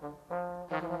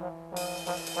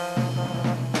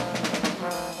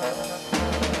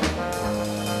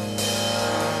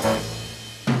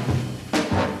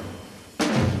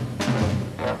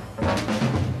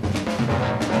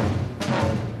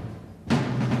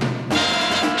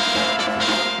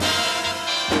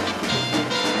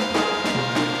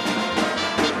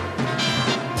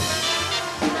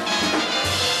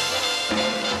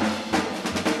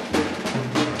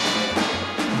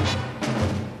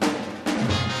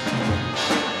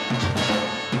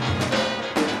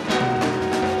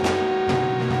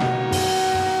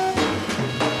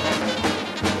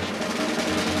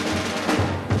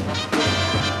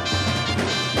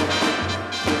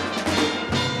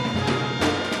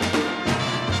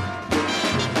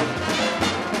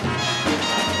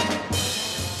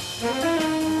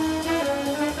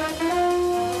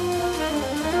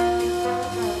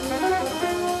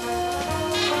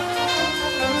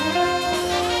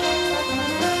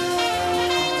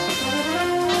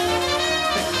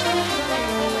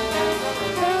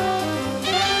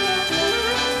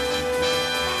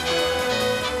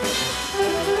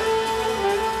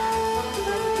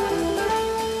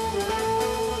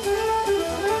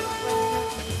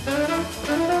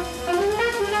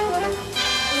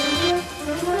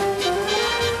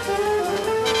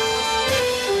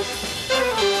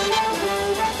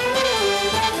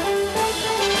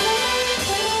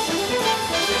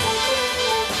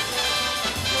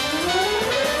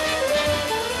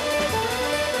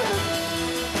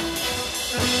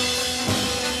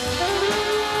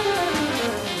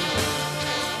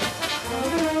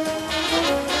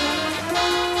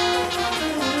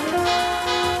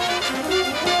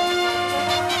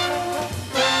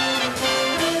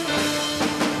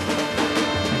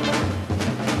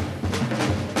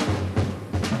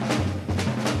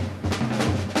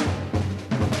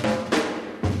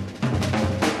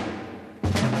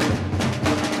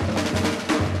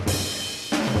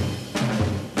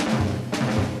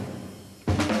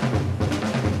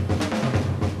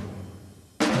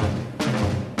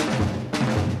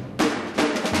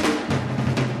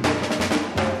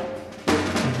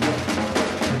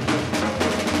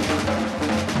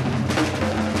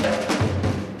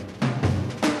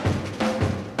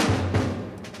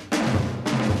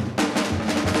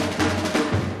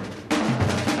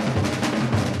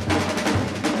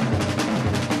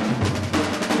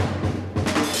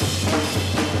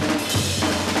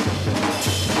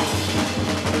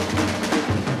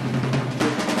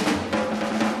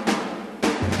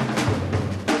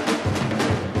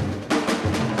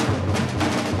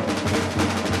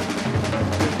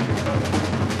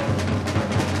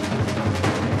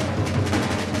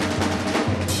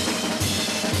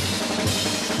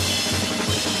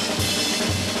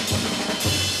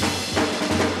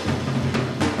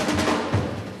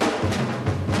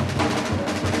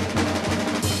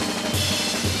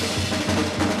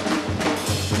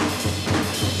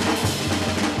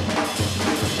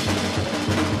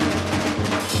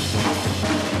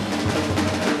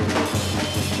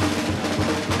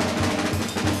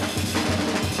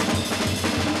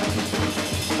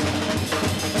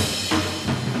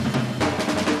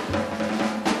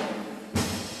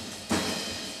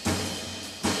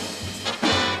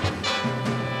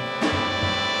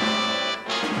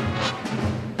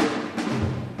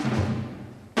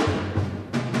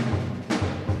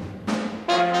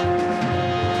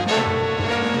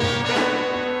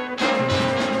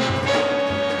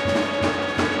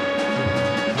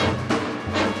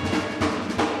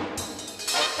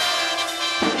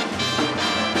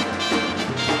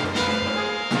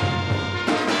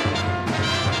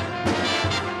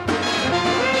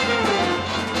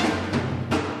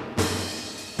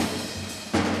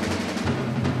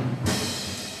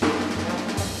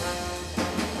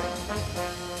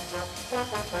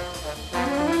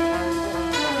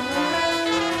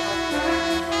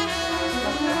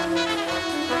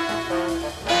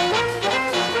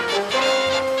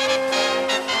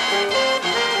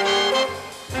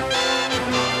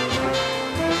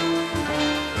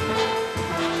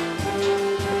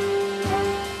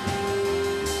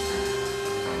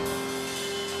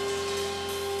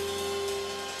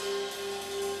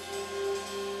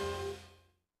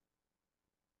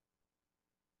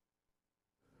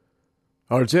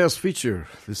 Our jazz feature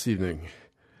this evening,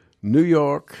 New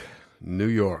York, New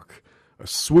York, a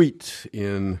suite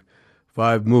in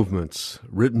 5 movements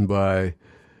written by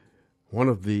one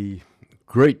of the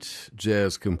great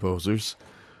jazz composers,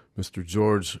 Mr.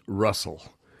 George Russell.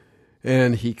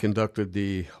 And he conducted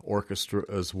the orchestra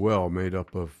as well, made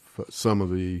up of some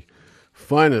of the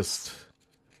finest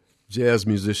jazz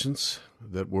musicians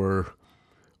that were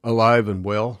alive and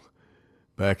well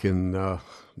back in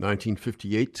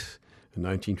 1958 and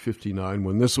 1959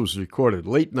 when this was recorded,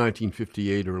 late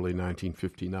 1958, early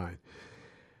 1959.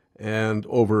 And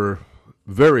over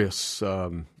various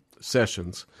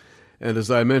sessions. And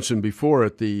as I mentioned before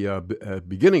at the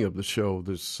beginning of the show,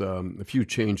 there's a few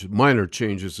minor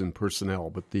changes in personnel,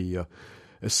 but the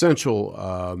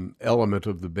essential element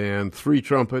of the band, 3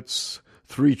 trumpets,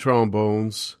 3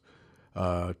 trombones,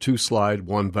 2 slide,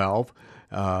 1 valve,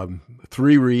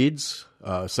 3 reeds,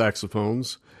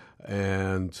 saxophones,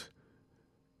 and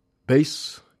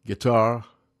bass, guitar,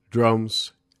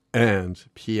 drums, and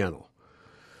piano.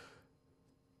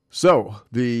 So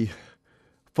the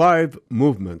 5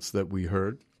 movements that we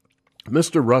heard,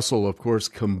 Mr. Russell, of course,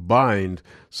 combined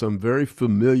some very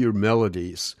familiar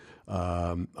melodies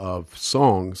of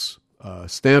songs,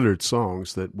 standard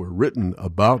songs that were written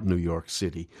about New York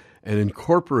City and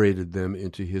incorporated them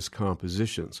into his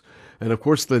compositions. And, of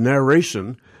course, the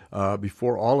narration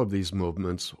before all of these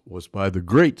movements was by the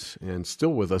great, and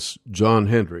still with us, Jon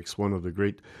Hendricks, one of the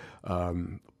great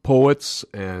poets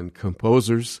and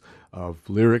composers of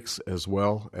lyrics as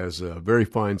well as a very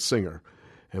fine singer.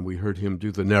 And we heard him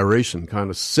do the narration, kind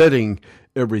of setting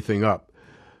everything up.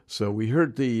 So we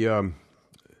heard the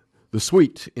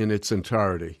suite in its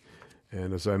entirety.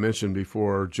 And as I mentioned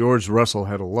before, George Russell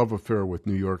had a love affair with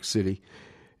New York City.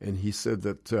 And he said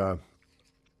that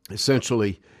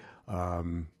essentially,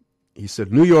 he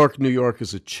said, New York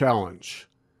is a challenge.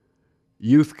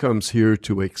 Youth comes here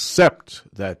to accept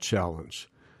that challenge.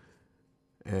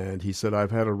 And he said, I've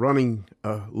had a running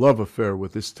love affair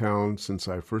with this town since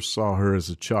I first saw her as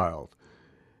a child.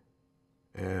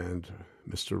 And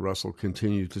Mr. Russell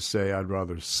continued to say, I'd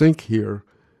rather sink here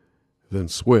than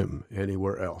swim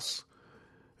anywhere else.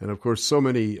 And, of course, so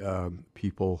many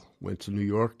people went to New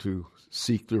York to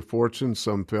seek their fortune.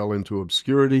 Some fell into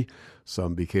obscurity.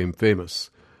 Some became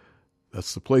famous.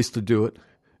 That's the place to do it,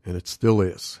 and it still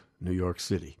is, New York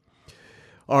City.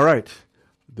 All right.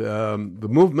 The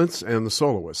movements and the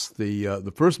soloists.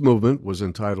 The first movement was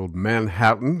entitled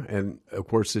Manhattan, and of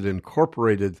course it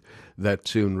incorporated that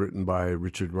tune written by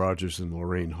Richard Rodgers and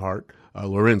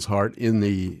Lorenz Hart in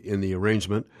the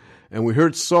arrangement. And we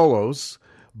heard solos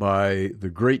by the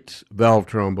great valve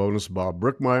trombonist Bob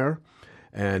Brookmeyer,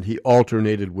 and he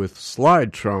alternated with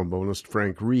slide trombonist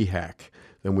Frank Rehack.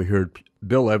 Then we heard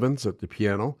Bill Evans at the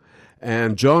piano.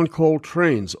 And John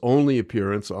Coltrane's only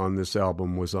appearance on this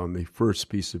album was on the first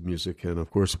piece of music. And, of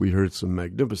course, we heard some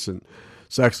magnificent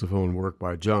saxophone work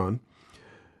by John,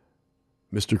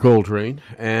 Mr. Coltrane,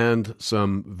 and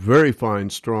some very fine,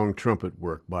 strong trumpet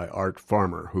work by Art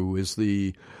Farmer, who is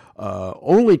the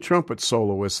only trumpet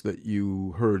soloist that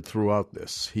you heard throughout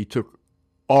this. He took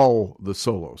all the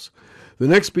solos. The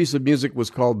next piece of music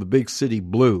was called The Big City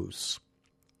Blues.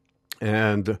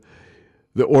 And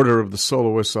the order of the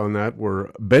soloists on that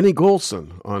were Benny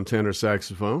Golson on tenor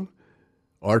saxophone,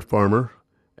 Art Farmer,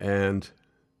 and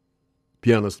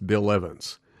pianist Bill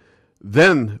Evans.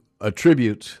 Then a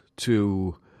tribute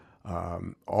to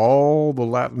all the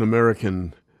Latin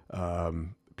American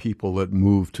people that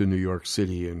moved to New York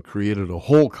City and created a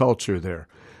whole culture there.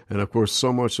 And, of course,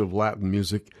 so much of Latin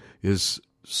music is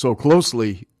so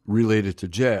closely related to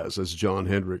jazz, as Jon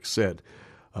Hendricks said.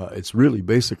 It's really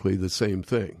basically the same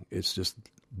thing. It's just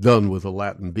done with a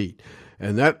Latin beat.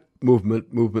 And that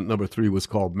movement number 3, was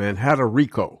called Manhattan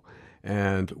Rico.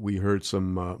 And we heard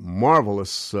some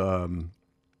marvelous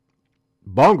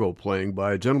bongo playing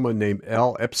by a gentleman named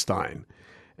Al Epstein.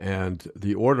 And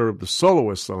the order of the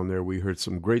soloists on there, we heard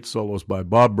some great solos by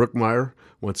Bob Brookmeyer,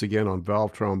 once again on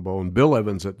valve trombone, Bill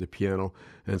Evans at the piano,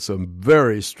 and some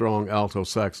very strong alto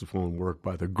saxophone work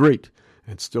by the great,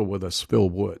 and still with us, Phil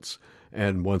Woods.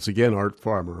 And once again, Art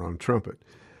Farmer on trumpet.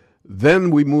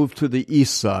 Then we moved to the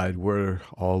east side where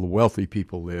all the wealthy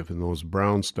people live in those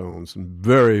brownstones, and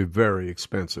very, very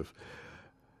expensive.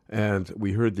 And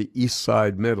we heard the East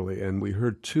Side Medley, and we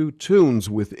heard 2 tunes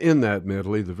within that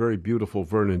medley, the very beautiful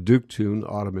Vernon Duke tune,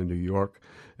 Autumn in New York,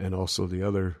 and also the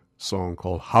other song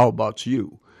called How About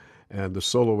You? And the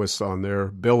soloists on there,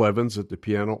 Bill Evans at the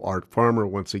piano, Art Farmer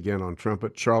once again on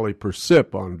trumpet, Charlie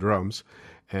Persip on drums,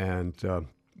 and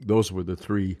those were the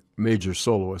 3 major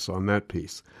soloists on that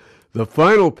piece. The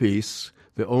final piece,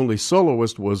 the only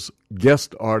soloist, was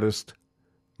guest artist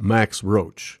Max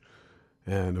Roach.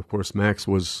 And, of course, Max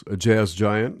was a jazz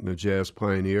giant and a jazz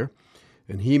pioneer.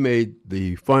 And he made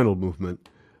the final movement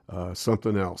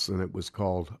something else, and it was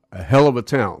called A Hell of a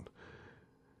Town.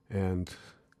 And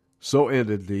so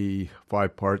ended the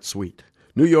 5-part suite.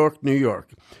 New York, New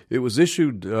York. It was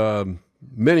issued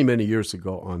many, many years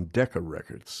ago on Decca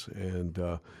Records. And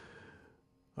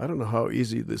I don't know how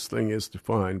easy this thing is to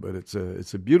find, but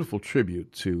it's a beautiful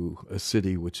tribute to a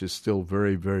city which is still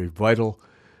very, very vital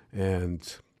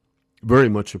and very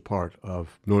much a part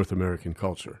of North American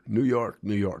culture. New York,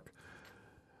 New York.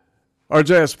 Our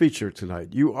jazz feature tonight.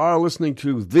 You are listening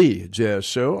to The Jazz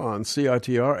Show on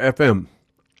CITR FM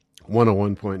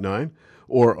 101.9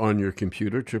 or on your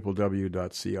computer,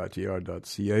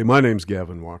 www.citr.ca. My name's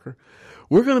Gavin Walker.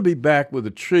 We're going to be back with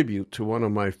a tribute to one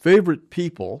of my favorite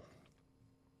people,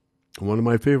 one of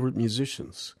my favorite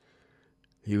musicians.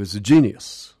 He was a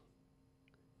genius.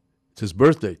 It's his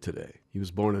birthday today. He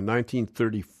was born in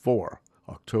 1934,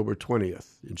 October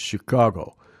 20th, in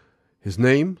Chicago. His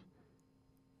name,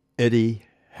 Eddie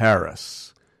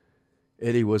Harris.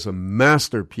 Eddie was a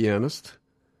master pianist,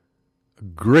 a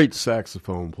great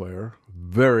saxophone player,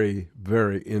 very,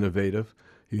 very innovative.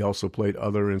 He also played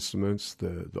other instruments,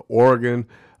 the organ,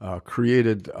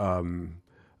 created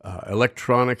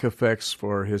electronic effects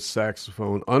for his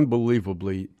saxophone.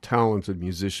 Unbelievably talented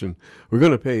musician. We're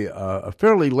going to pay a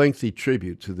fairly lengthy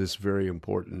tribute to this very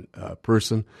important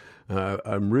person.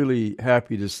 I'm really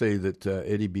happy to say that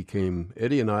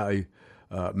Eddie and I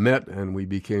met, and we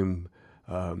became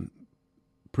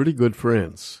pretty good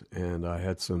friends. And I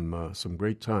had some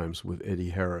great times with Eddie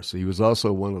Harris. He was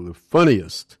also one of the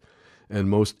funniest and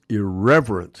most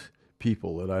irreverent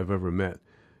people that I've ever met.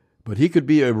 But he could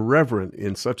be irreverent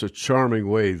in such a charming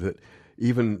way that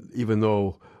even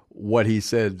though what he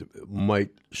said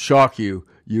might shock you,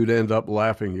 you'd end up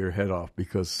laughing your head off,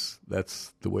 because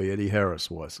that's the way Eddie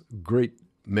Harris was. Great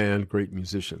man, great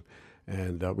musician.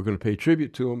 And we're going to pay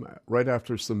tribute to him right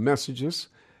after some messages,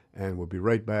 and we'll be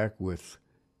right back with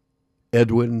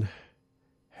Edwin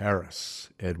Harris,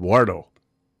 Eduardo.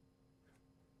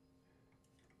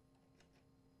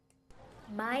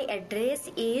 My address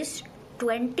is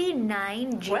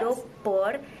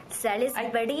 2904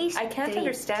 Salisbury Street. I can't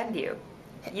understand you.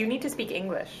 You need to speak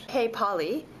English. Hey,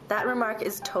 Polly, that remark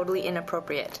is totally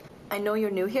inappropriate. I know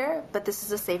you're new here, but this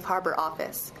is a safe harbor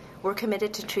office. We're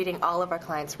committed to treating all of our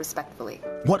clients respectfully.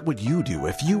 What would you do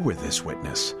if you were this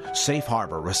witness? Safe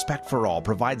Harbor Respect for All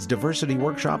provides diversity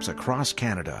workshops across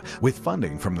Canada with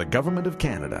funding from the Government of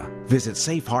Canada. Visit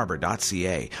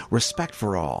safeharbor.ca. Respect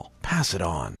for all. Pass it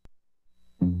on.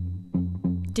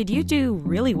 Did you do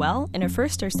really well in a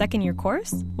first or second year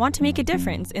course? Want to make a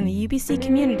difference in the UBC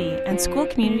community and school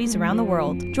communities around the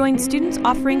world? Join Students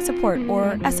Offering Support,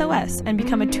 or SOS, and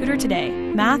become a tutor today.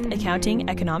 Math, accounting,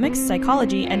 economics,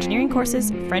 psychology, engineering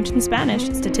courses, French and Spanish,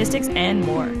 statistics, and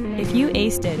more. If you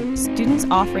aced it, Students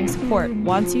Offering Support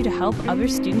wants you to help other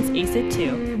students ace it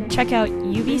too. Check out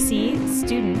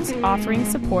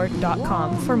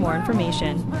ubcstudentsofferingssupport.com for more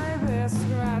information.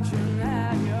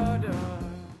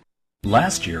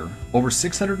 Last year, over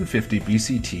 650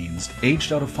 BC teens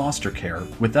aged out of foster care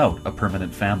without a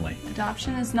permanent family.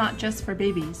 Adoption is not just for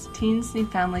babies. Teens need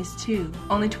families too.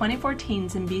 Only 24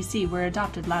 teens in BC were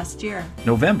adopted last year.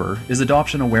 November is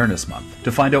Adoption Awareness Month.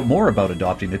 To find out more about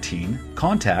adopting a teen,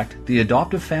 contact the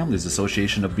Adoptive Families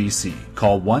Association of BC.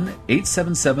 Call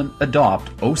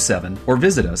 1-877-ADOPT-07 or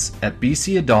visit us at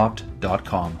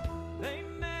bcadopt.com.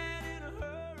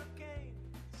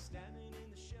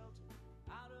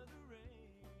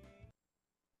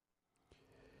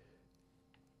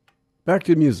 Back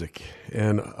to music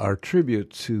and our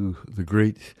tribute to the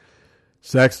great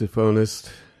saxophonist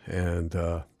and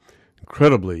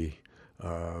incredibly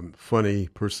funny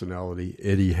personality,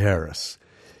 Eddie Harris.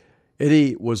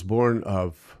 Eddie was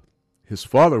his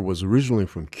father was originally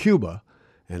from Cuba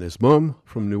and his mom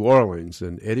from New Orleans,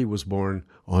 and Eddie was born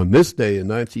on this day in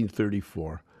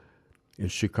 1934 in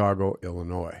Chicago,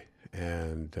 Illinois.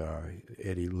 And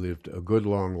Eddie lived a good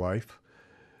long life.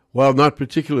 Well, not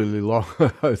particularly long.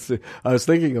 I was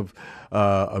thinking of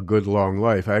a good long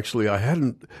life. Actually, I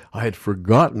had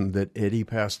forgotten that Eddie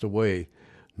passed away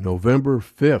November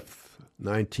 5th,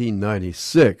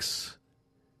 1996,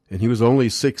 and he was only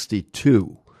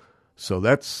 62. So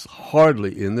that's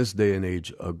hardly, in this day and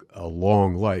age, a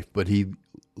long life, but he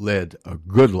led a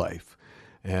good life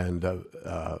and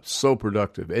so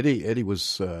productive. Eddie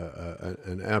was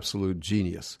an absolute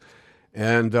genius.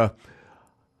 And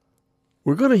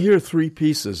we're going to hear three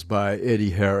pieces by Eddie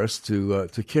Harris to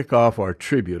kick off our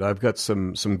tribute. I've got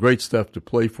some great stuff to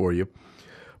play for you,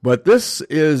 but this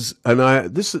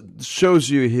shows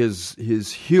you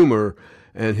his humor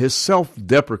and his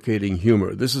self-deprecating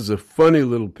humor. This is a funny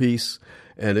little piece,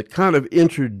 and it kind of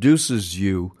introduces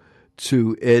you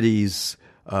to Eddie's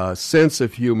sense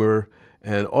of humor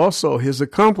and also his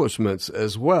accomplishments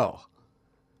as well,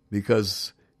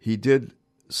 because he did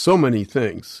so many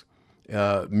things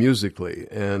musically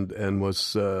and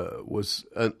was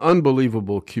an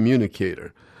unbelievable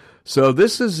communicator. So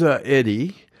this is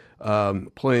Eddie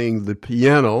playing the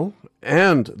piano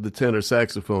and the tenor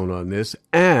saxophone on this,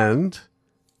 and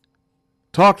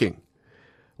talking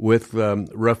with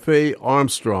Raffaele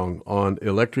Armstrong on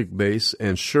electric bass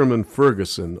and Sherman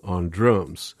Ferguson on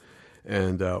drums.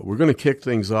 And we're going to kick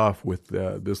things off with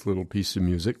this little piece of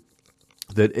music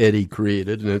that Eddie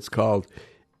created, and it's called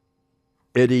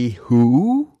Eddie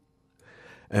Who?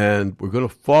 And we're going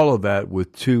to follow that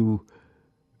with two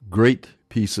great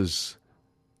pieces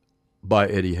by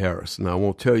Eddie Harris. And I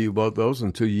won't tell you about those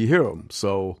until you hear them.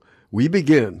 So we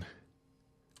begin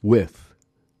with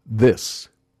this.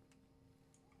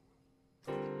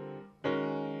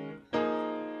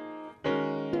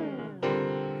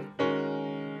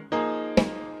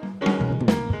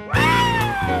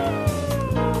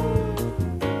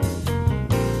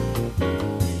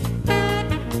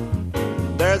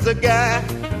 There's a guy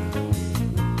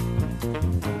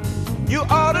you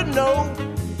ought to know.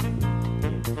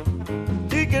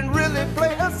 He can really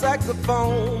play a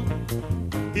saxophone.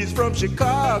 He's from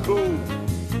Chicago.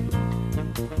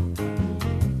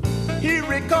 He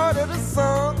recorded a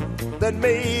song that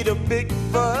made a big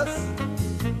fuss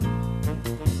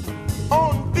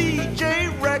on VJ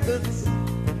Records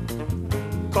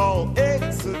called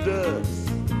Exodus.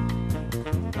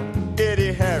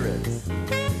 Eddie Harris.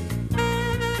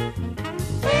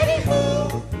 Eddie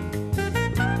who?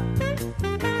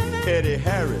 Eddie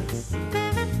Harris.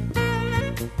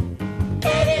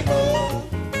 Eddie who?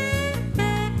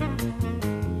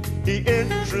 He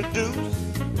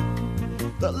introduced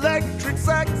the electric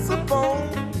saxophone.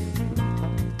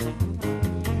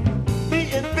 He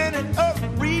invented a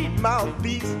reed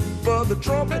mouthpiece for the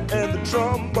trumpet and the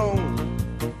trombone.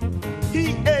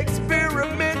 He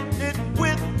experimented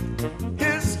with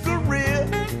his career.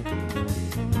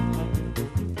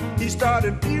 He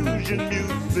started fusion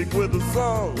music with a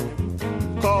song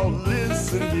called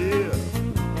Listen Here.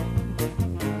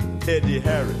 Eddie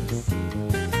Harris.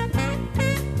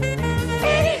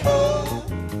 Eddie who?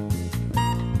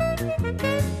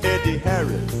 Eddie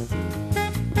Harris.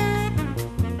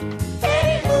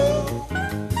 Eddie who?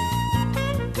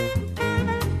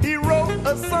 He wrote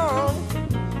a song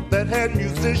that had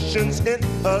musicians in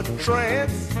a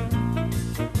trance.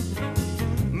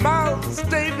 Miles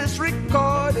Davis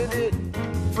recorded it,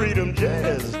 Freedom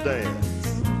Jazz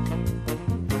Dance.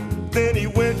 Then he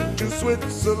went to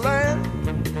Switzerland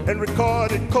and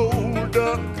recorded Cold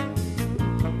Duck,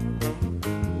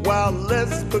 while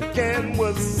Les McCann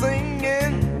was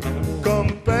singing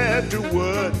Compared to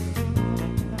What?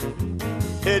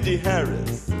 Eddie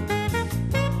Harris.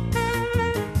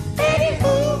 Eddie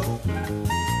who?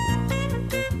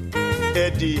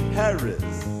 Eddie Harris.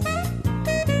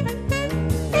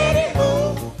 Eddie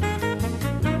who?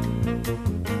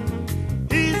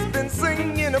 He's been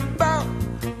singing about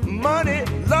money,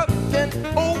 luck, and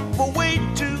overweight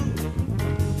too.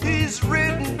 He's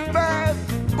written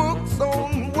 5 books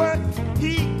on what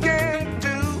he can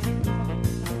do.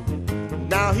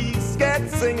 Now he's scat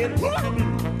singing.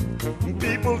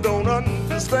 People don't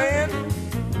understand.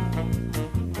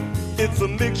 It's a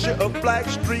mixture of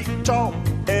Blackstreet talk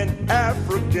and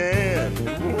African.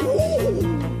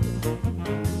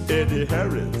 Eddie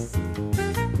Harris.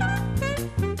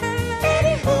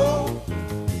 Eddie who?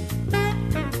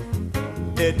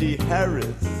 Eddie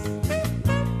Harris.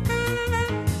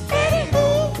 Eddie who?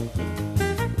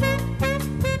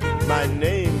 My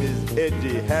name is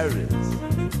Eddie Harris.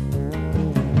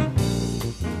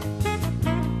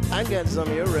 I got some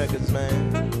of your records,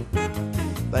 man.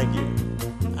 Thank you.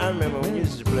 I remember when you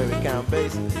used to play with Count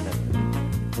Basie.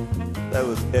 That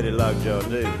was Eddie Lockjaw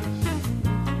Davis.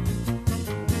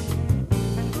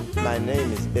 My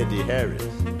name is Eddie Harris.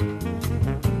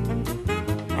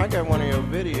 I got one of your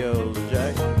videos,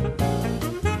 Jack.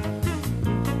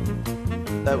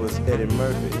 That was Eddie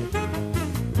Murphy.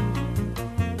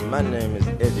 My name is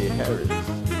Eddie Harris.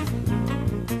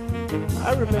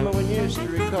 I remember when you used to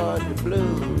record the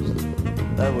blues.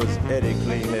 That was Eddie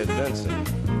Cleanhead Benson.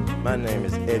 My name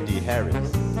is Eddie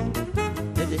Harris.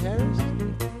 Eddie Harris?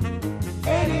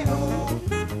 Eddie who?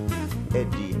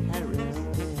 Eddie Harris.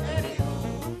 Eddie who?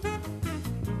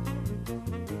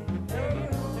 Eddie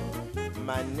who?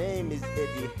 My name is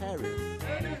Eddie Harris.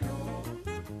 Eddie who?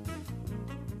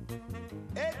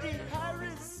 Eddie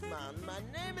Harris, man. My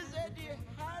name is Eddie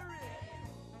Harris.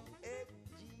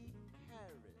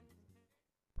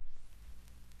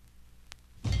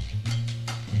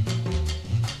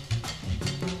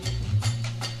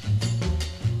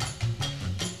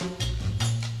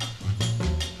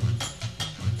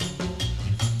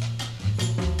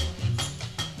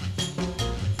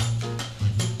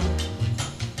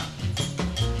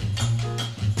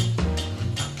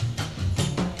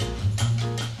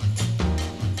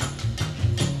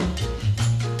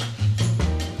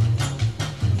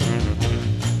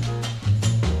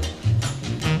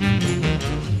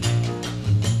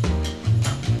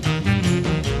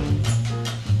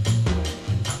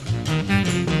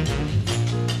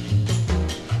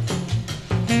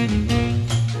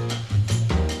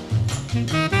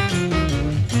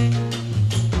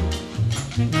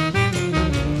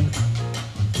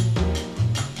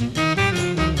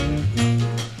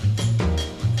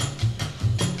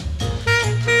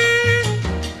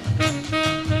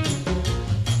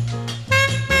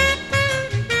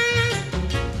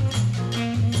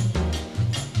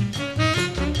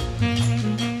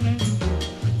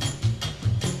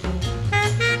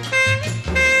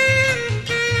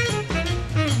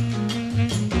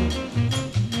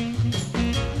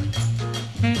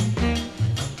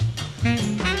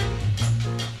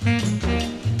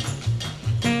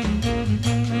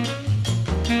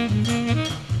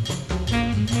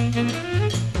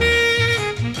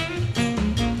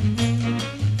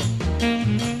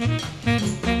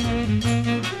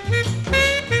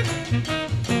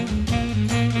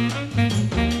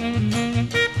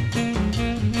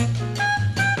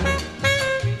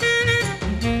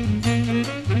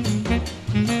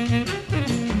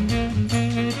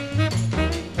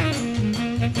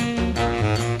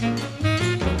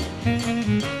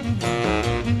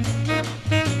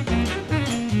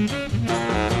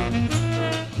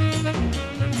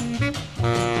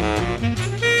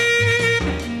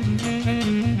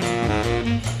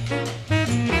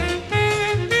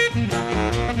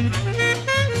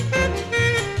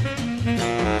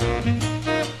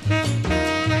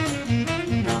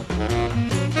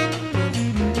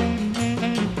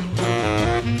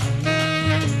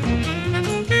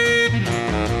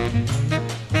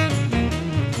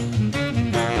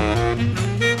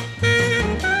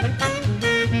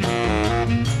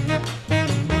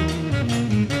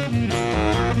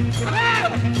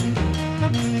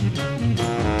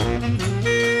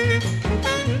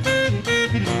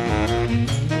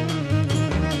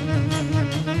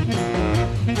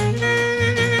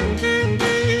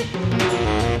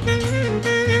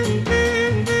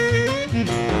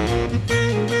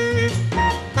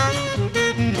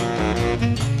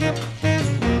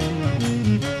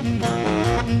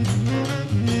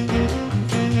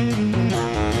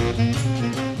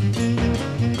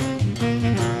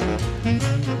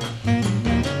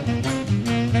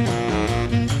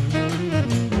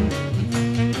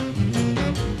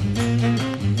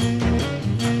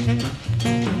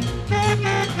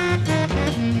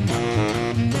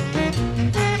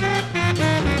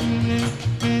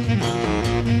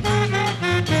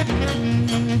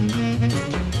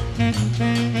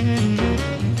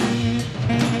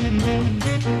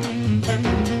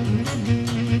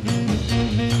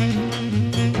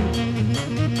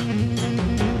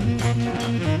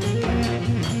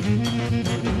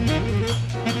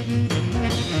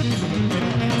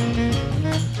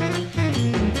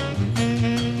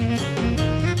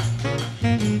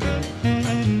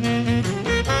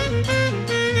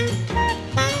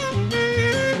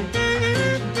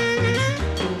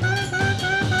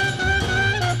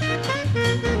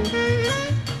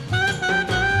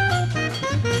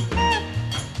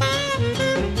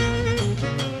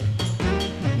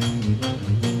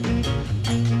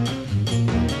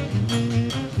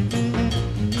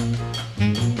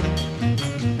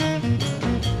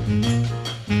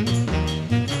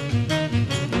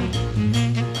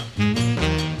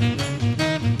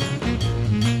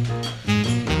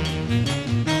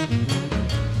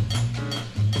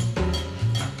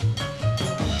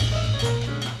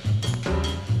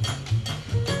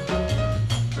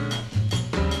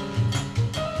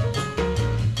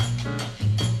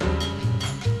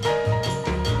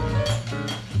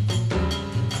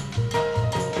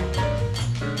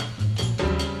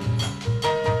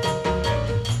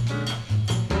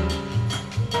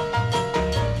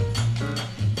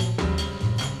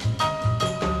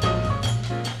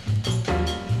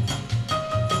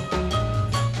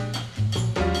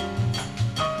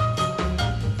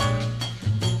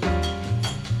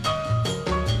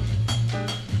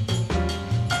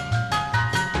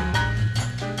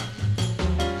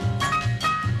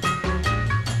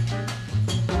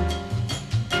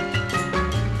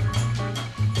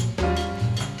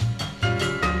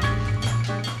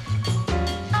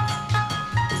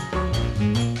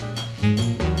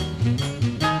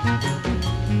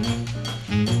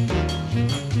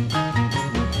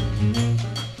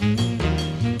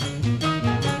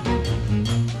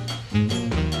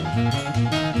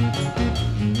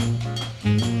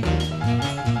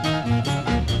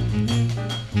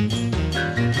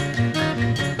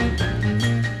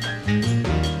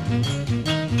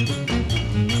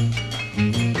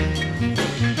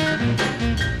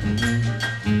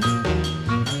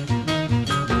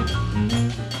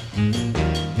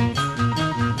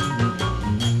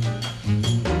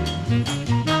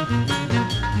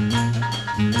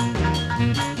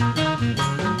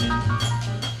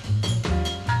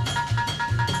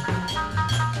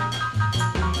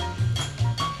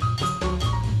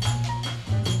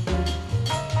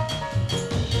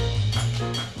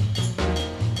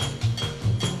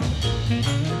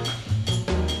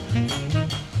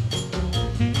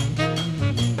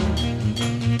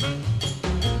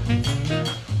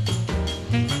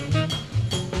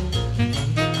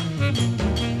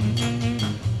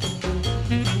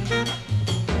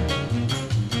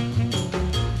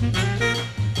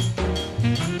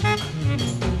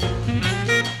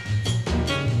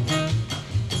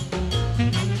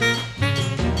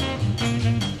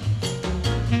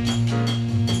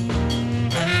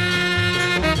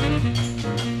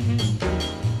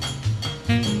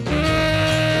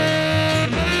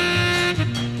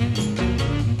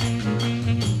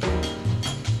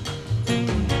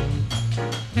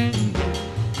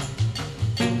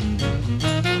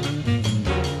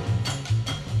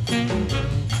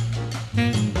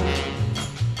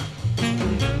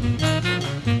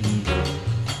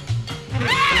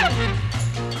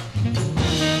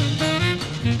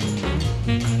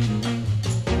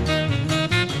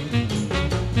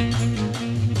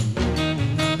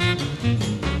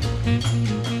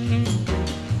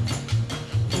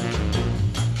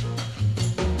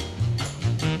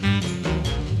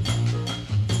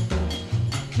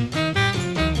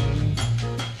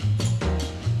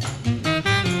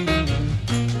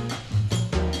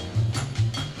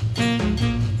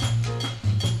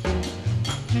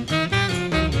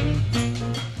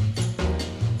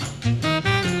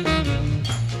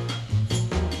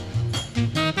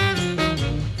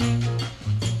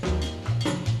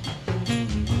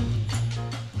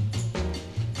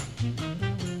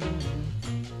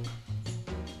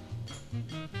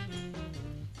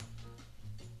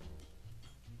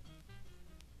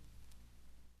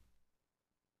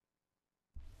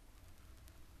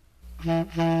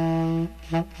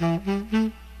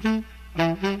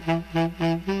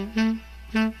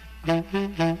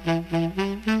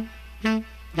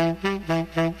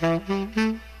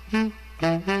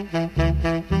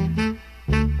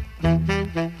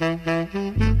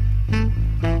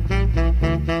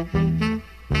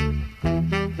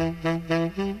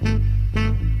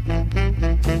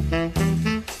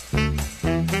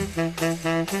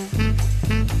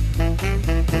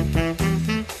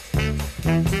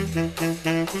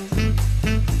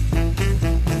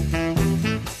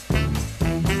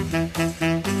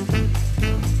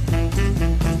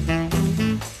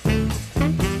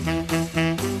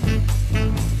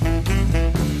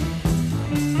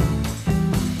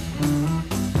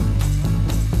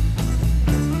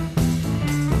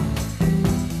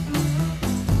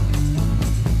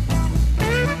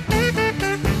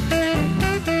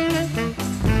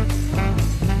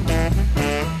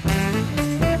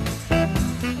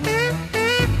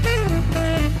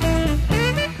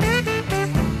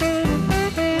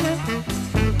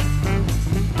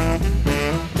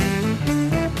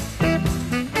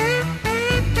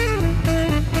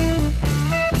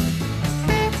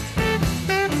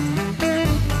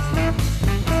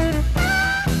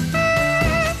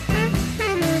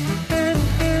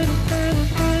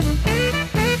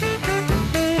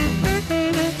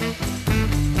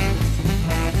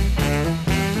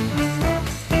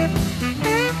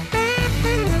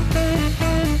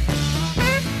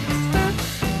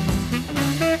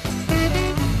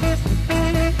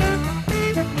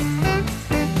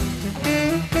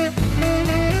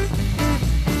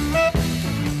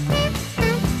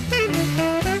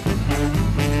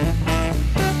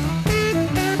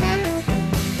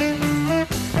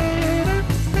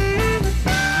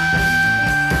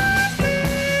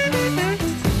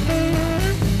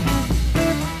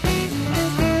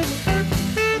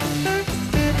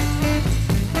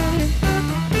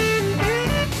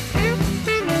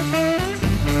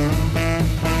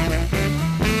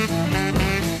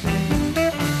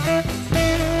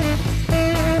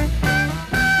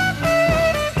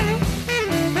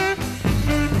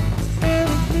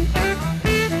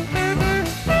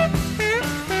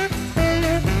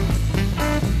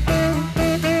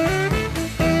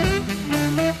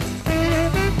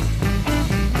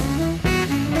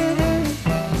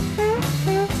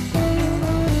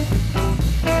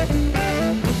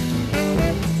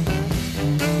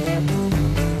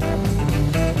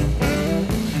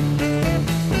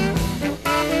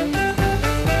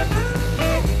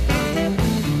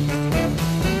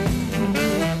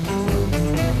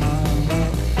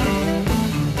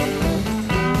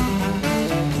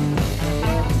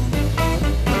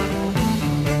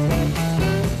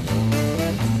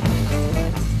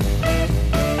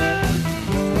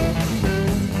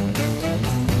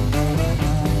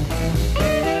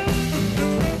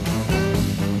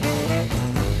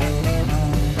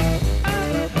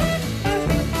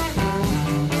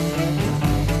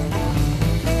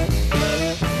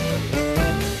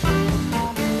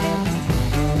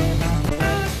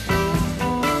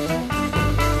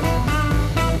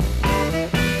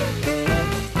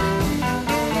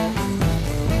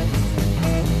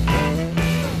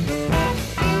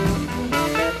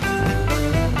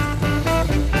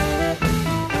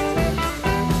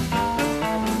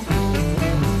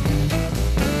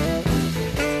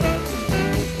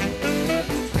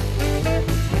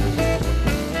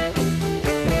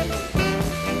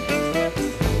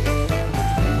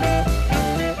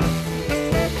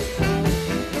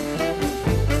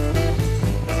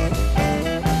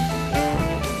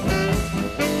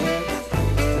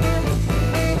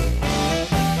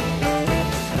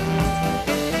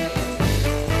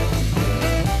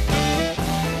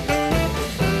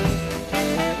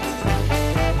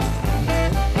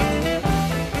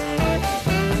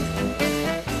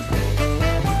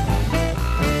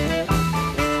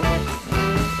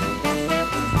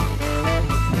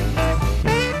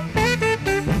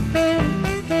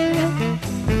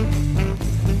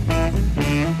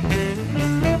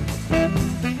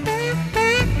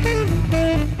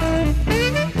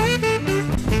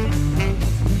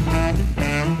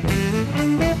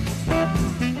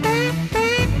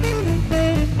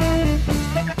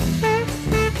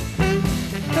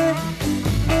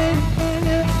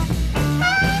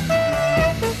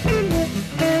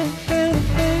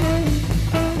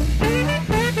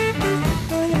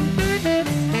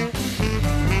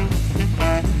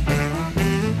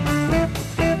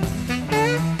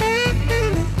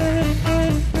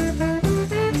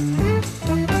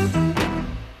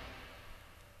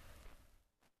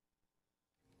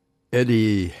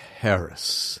 Eddie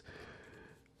Harris.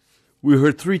 We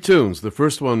heard three tunes. The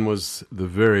first one was the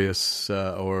very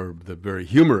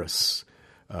humorous,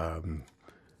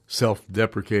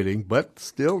 self-deprecating, but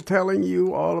still telling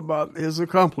you all about his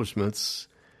accomplishments.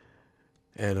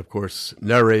 And, of course,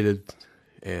 narrated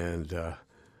and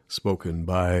spoken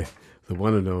by the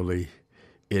one and only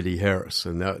Eddie Harris.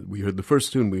 And the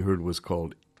first tune we heard was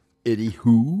called Eddie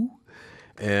Who,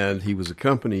 and he was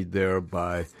accompanied there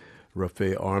by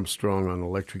Raffaele Armstrong on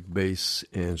electric bass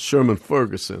and Sherman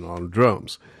Ferguson on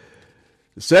drums.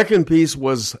 The second piece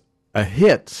was a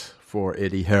hit for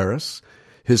Eddie Harris.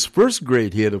 His first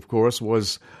great hit, of course,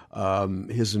 was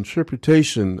his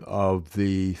interpretation of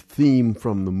the theme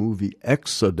from the movie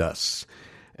Exodus.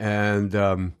 And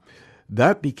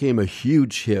that became a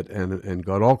huge hit and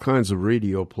got all kinds of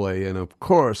radio play. And, of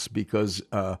course, because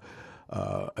a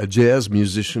jazz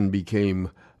musician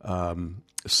became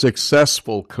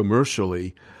successful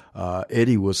commercially,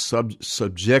 Eddie was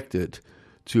subjected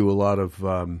to a lot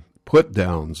of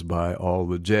put-downs by all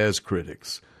the jazz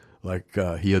critics. Like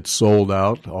he had sold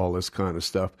out, all this kind of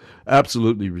stuff.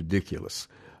 Absolutely ridiculous.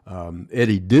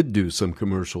 Eddie did do some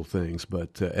commercial things,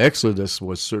 but Exodus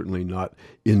was certainly not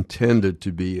intended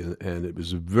to be, and it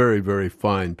was a very, very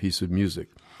fine piece of music.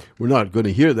 We're not going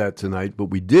to hear that tonight, but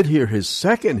we did hear his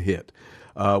second hit,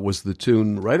 was the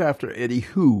tune right after Eddie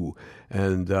Who,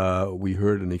 and we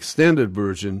heard an extended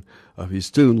version of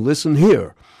his tune, Listen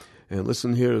Here. And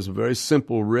Listen Here is a very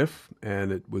simple riff,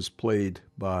 and it was played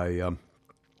by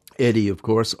Eddie, of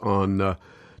course, on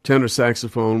tenor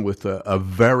saxophone with a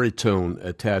baritone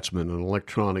attachment, an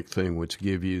electronic thing, which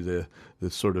gave you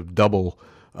the sort of double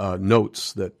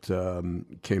notes that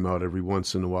came out every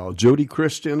once in a while. Jody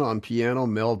Christian on piano,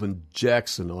 Melvin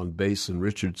Jackson on bass, and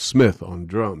Richard Smith on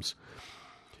drums.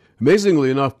 Amazingly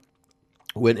enough,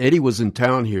 when Eddie was in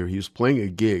town here, he was playing a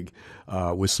gig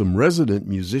with some resident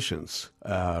musicians.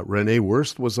 Rene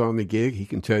Wurst was on the gig. He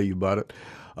can tell you about it.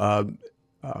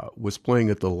 Was playing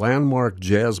at the Landmark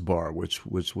Jazz Bar, which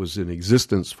was in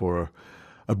existence for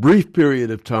a brief period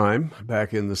of time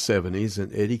back in the 70s.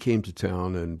 And Eddie came to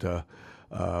town, and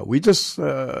we just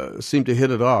seemed to hit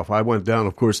it off. I went down,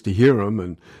 of course, to hear him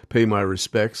and pay my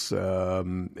respects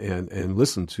and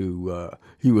listen to.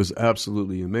 He was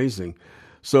absolutely amazing.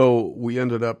 So we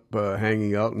ended up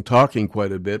hanging out and talking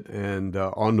quite a bit. And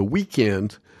on the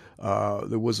weekend,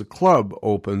 there was a club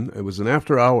open. It was an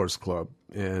after-hours club,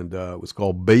 and it was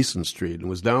called Basin Street. And it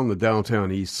was down the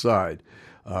downtown east side.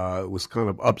 It was kind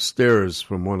of upstairs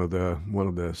from one of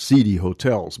the seedy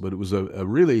hotels, but it was a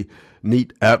really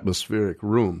neat atmospheric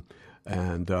room.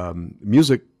 And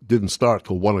music didn't start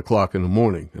till 1 o'clock in the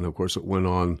morning, and of course it went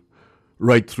on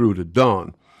right through to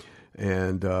dawn.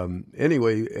 And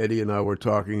anyway, Eddie and I were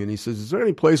talking, and he says, "Is there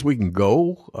any place we can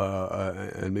go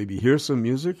and maybe hear some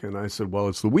music?" And I said, "Well,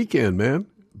 it's the weekend, man,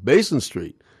 Basin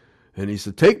Street." And he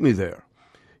said, "Take me there."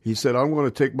 He said, "I'm going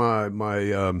to take my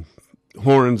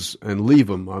horns and leave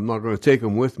them. I'm not going to take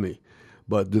them with me.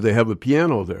 But do they have a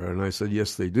piano there?" And I said,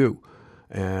 "Yes, they do."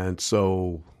 And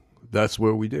so that's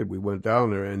where we did. We went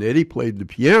down there, and Eddie played the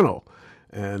piano,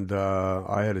 and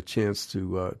I had a chance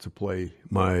to play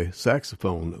my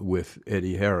saxophone with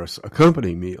Eddie Harris,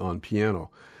 accompanying me on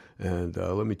piano. And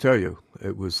let me tell you,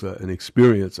 it was an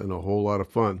experience and a whole lot of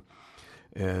fun.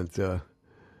 And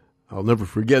I'll never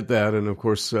forget that. And, of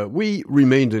course, we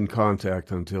remained in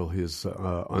contact until his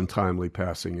untimely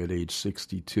passing at age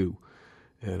 62.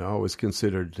 And I always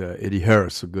considered Eddie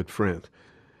Harris a good friend.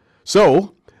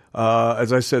 So,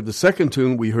 as I said, the second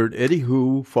tune, we heard Eddie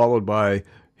Who, followed by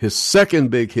his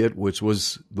second big hit, which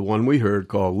was the one we heard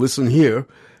called Listen Here.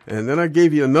 And then I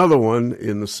gave you another one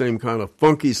in the same kind of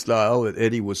funky style that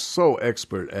Eddie was so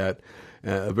expert at.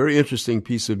 A very interesting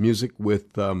piece of music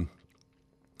with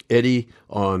Eddie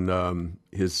on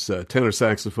his tenor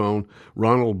saxophone,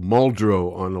 Ronald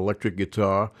Muldrow on electric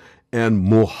guitar, and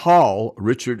Mohal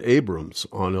Richard Abrams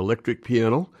on electric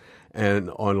piano, and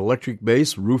on electric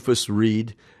bass, Rufus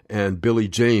Reed and Billy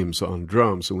James on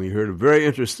drums. And we heard a very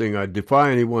interesting, I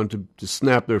defy anyone to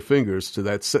snap their fingers to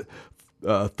that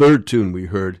third tune we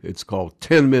heard. It's called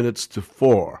 10 Minutes to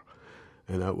 4,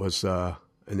 and that was an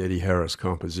Eddie Harris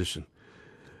composition.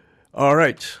 All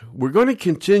right, we're going to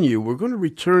continue. We're going to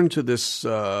return to this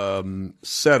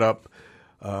setup,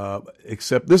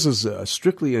 except this is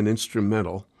strictly an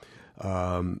instrumental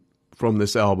from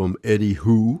this album, Eddie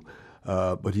Who,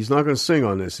 but he's not going to sing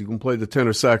on this. He can play the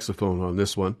tenor saxophone on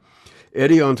this one.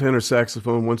 Eddie on tenor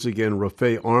saxophone, once again,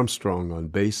 Raffaele Armstrong on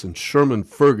bass, and Sherman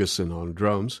Ferguson on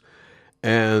drums.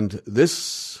 And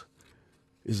this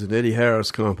is an Eddie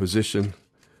Harris composition,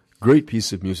 great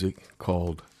piece of music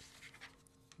called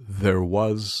There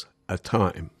Was a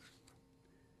Time.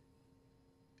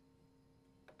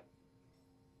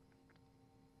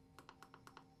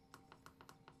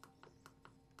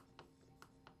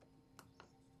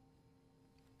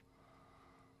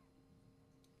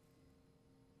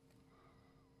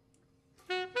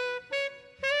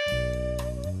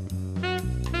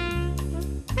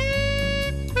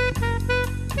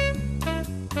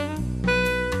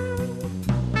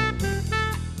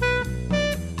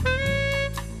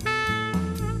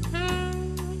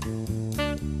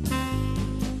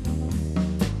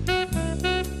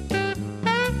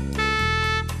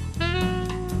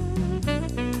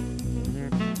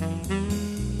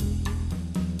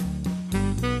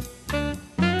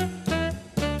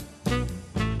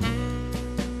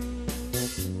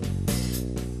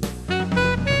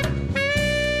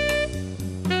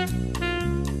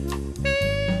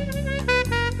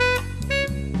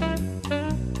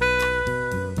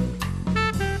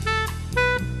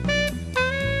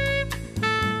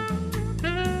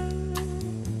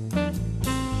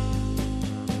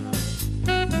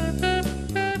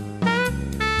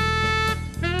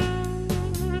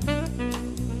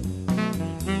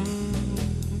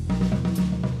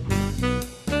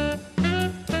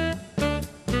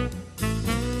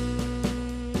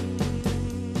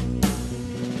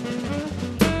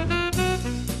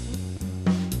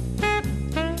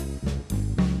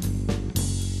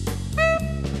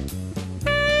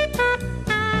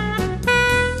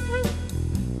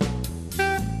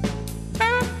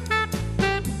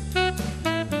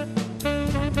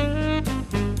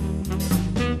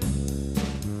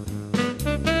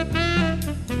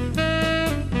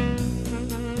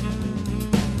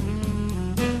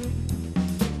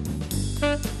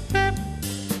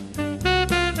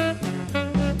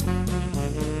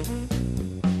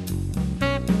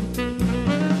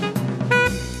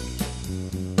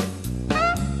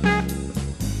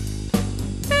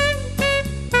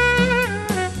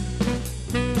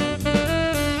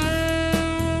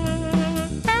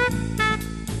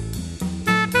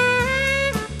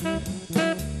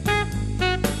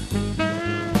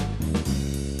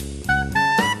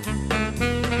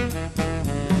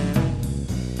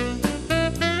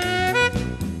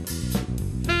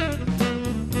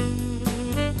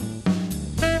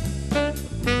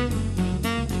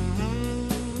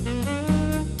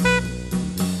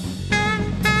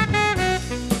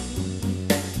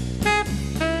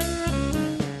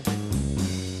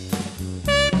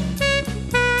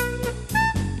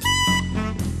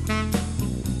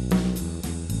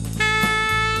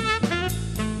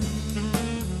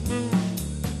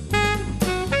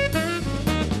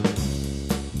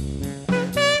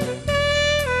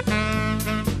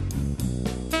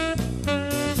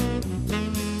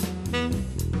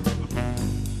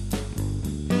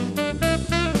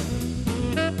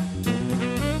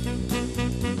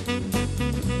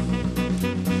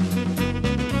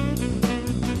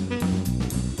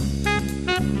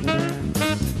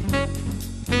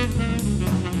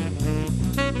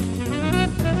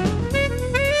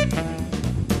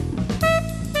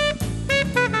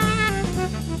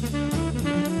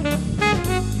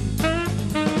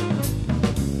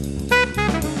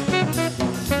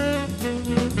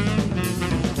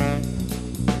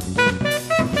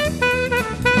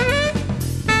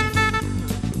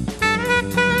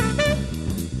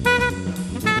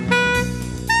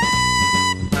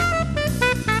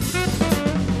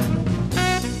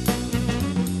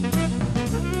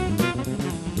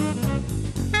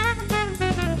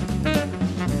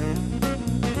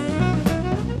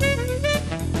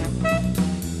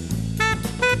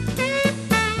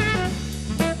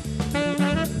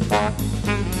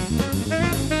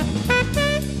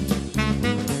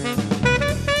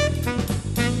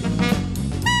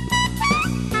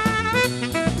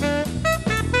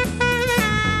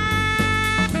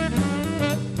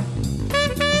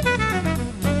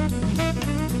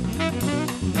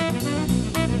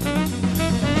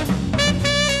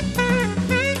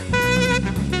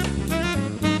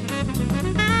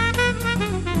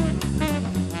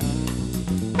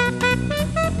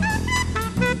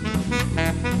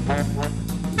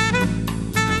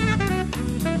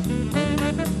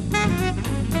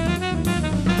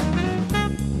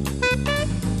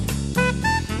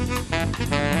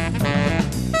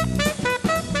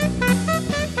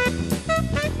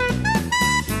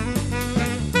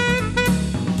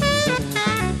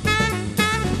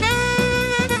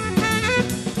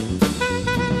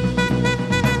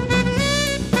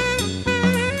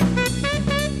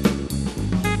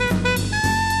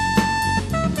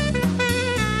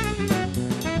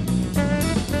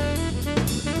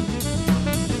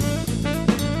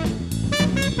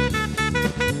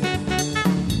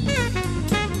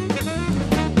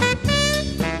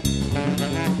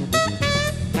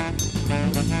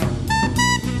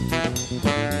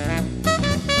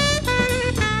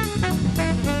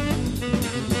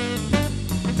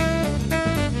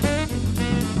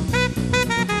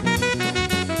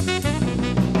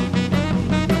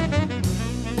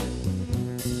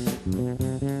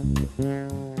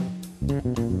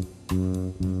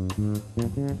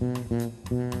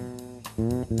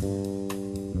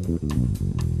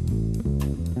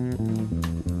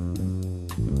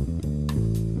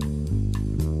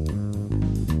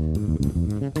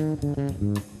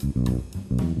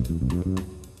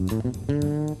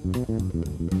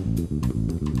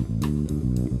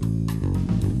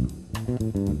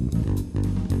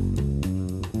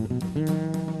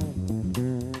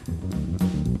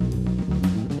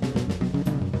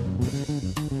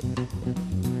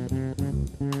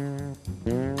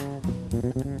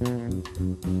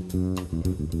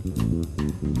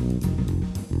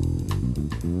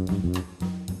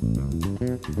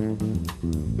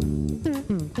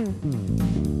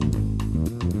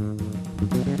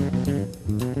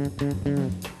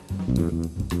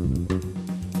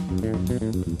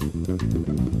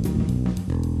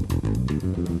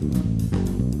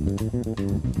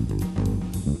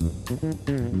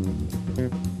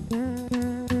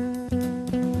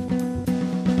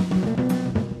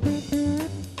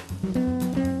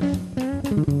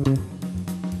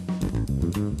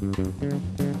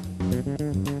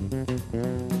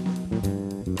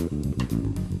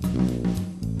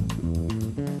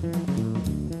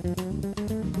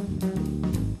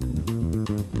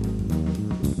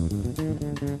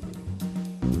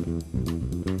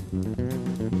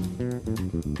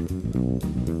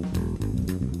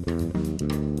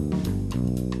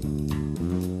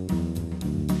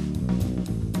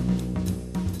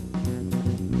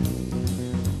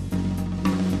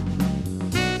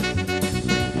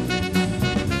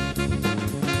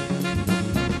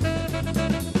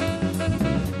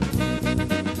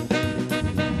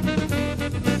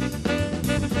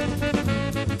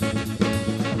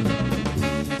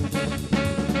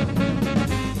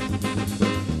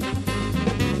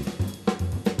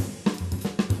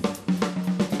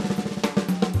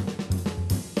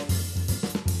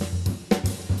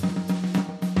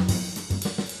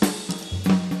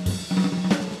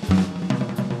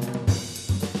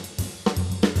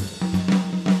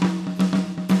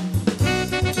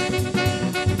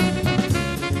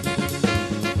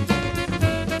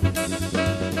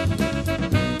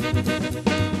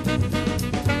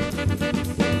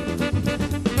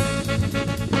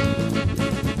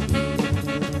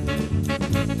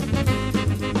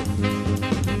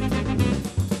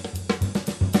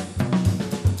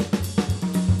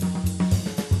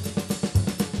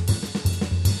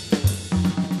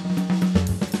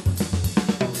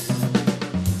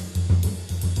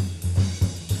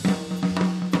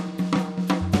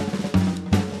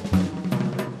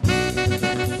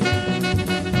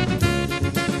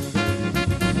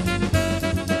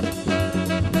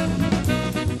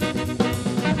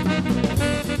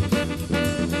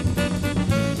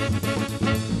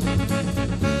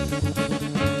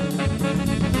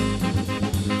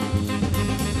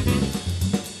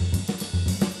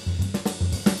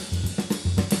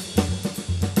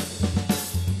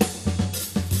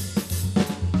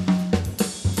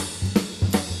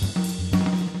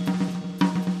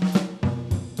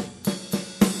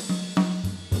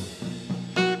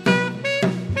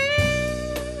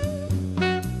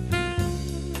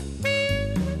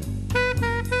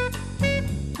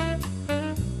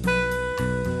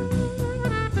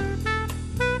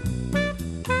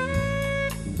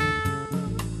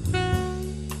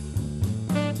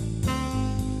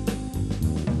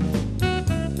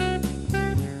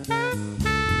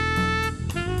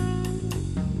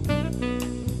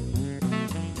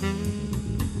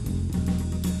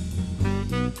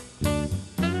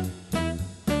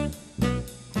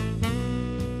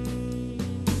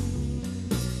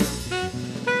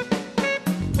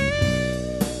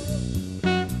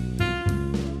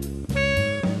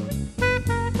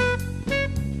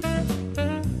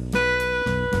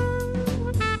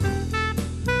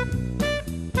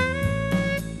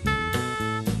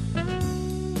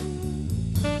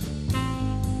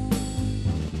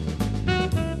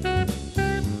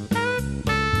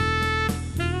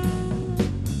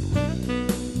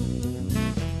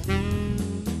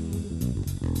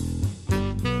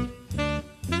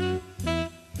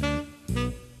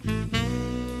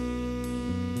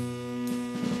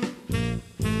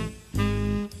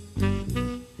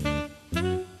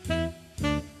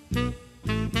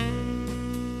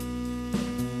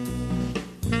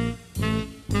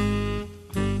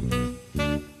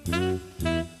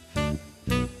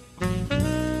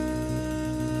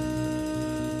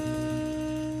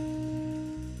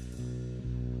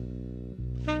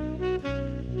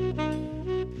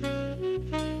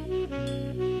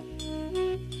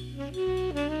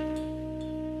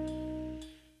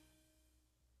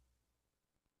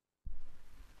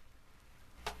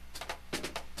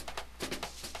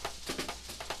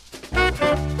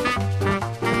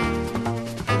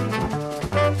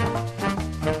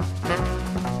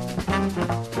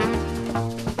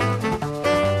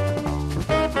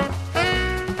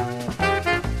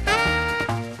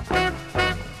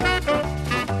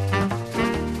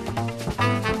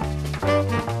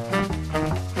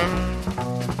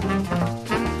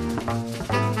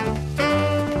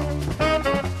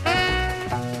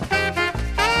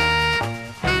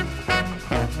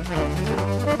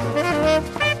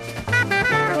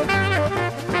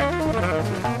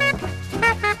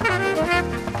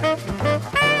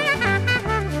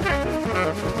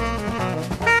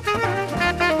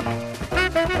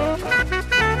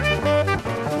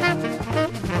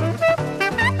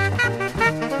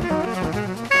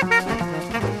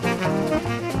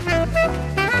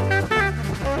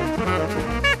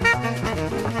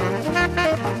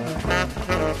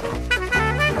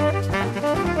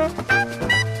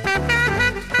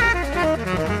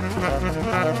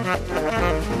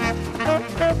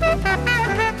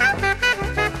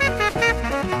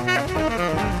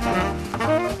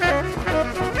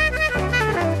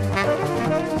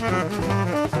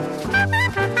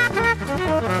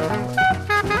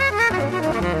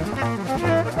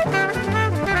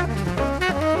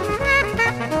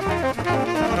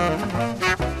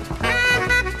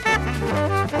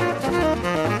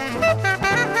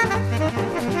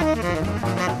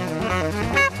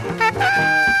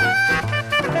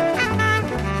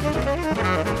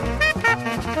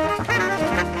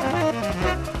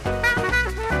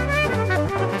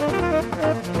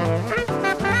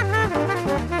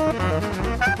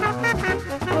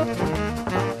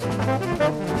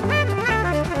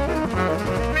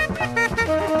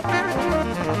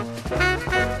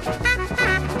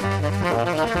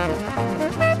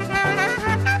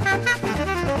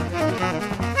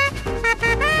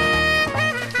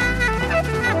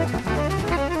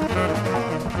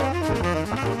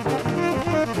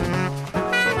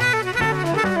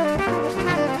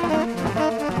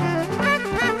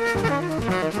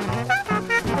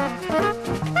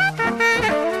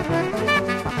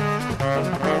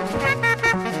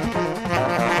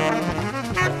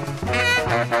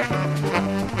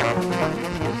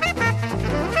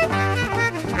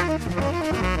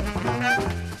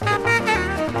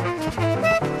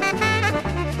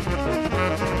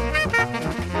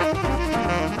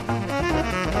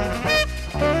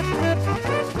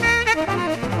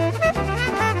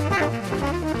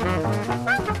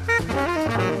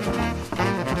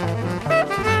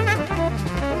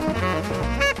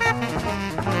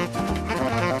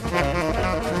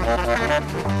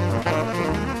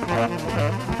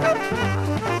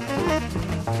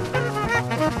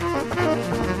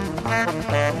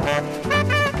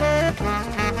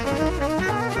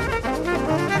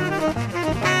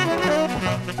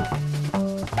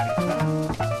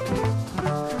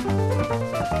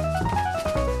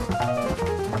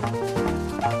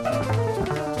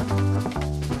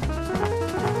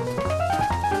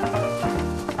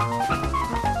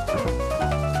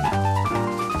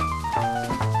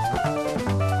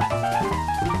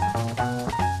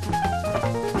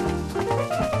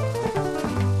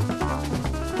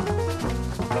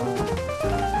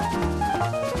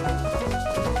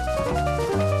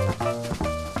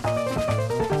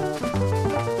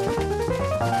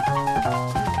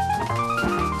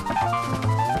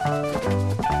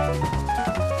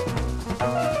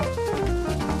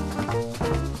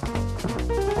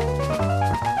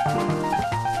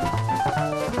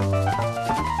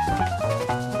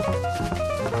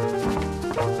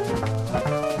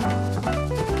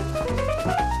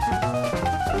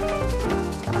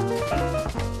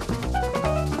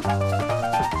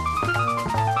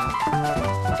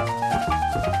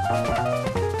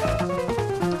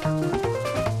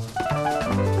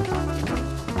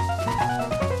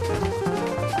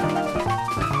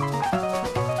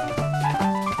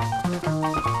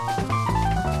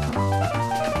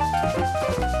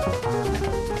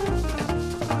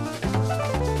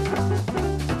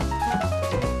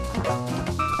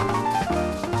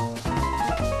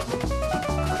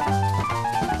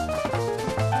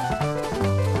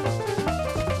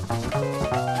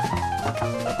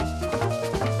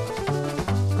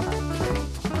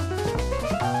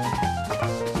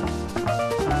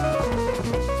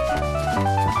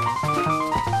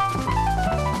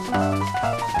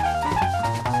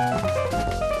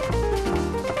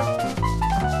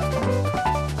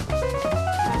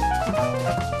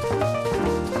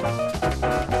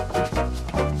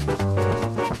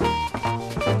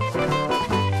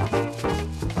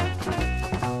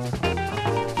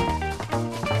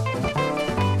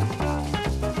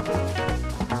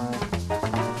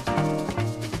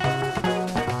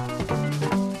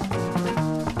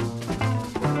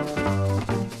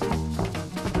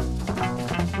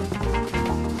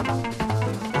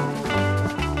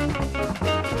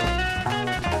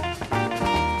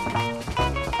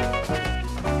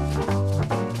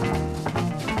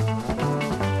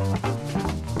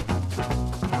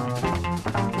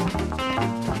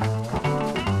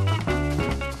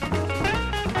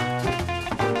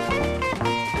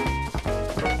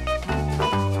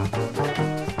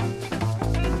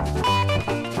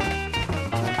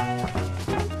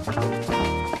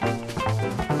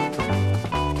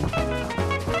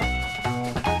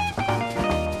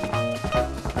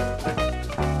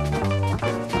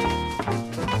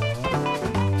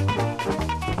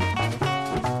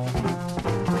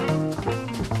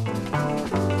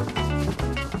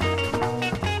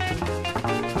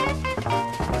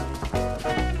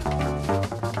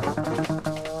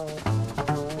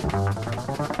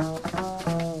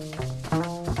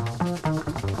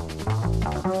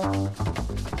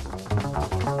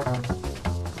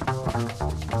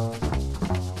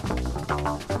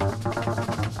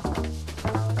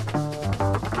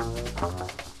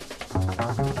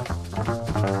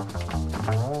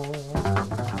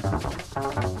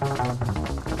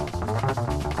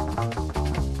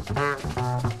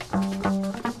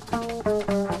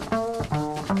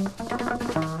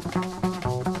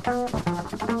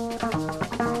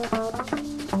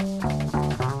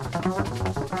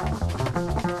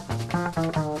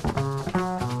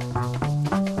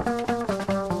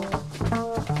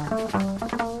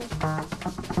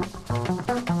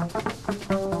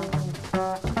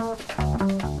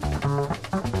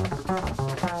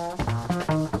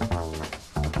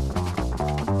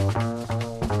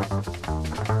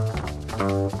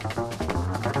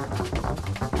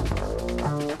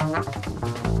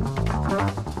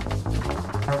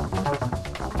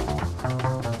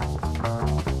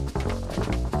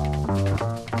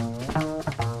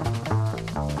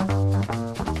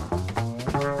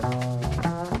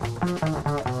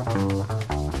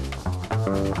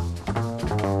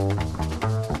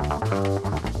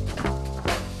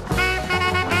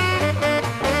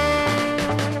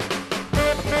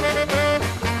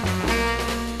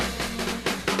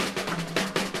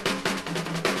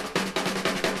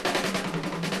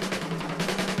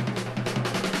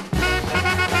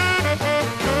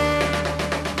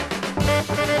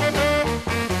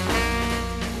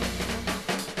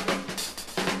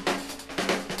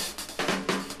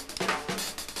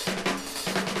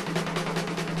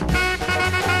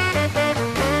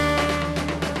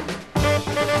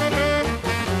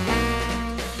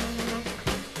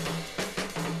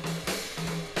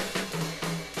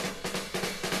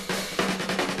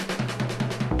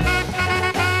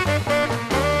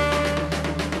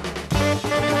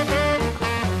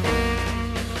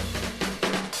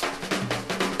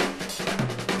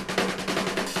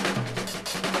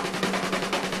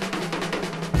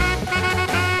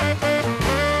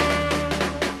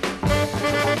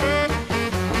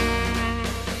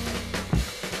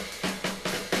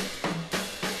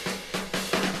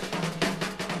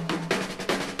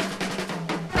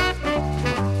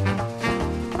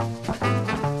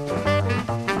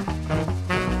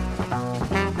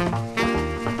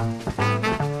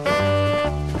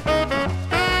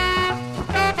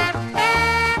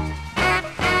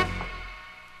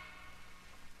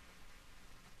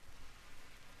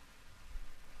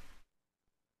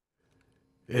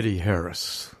 Eddie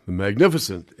Harris, the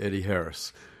magnificent Eddie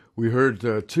Harris. We heard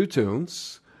two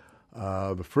tunes.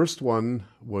 The first one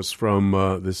was from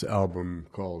this album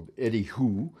called Eddie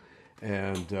Who,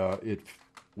 and it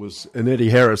was an Eddie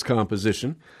Harris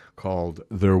composition called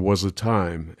There Was a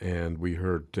Time. And we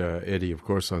heard Eddie, of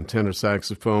course, on tenor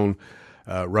saxophone,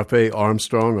 Raffaele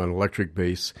Armstrong on electric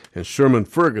bass, and Sherman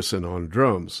Ferguson on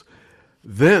drums.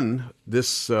 Then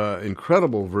this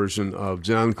incredible version of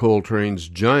John Coltrane's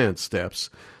Giant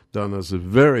Steps, done as a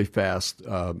very fast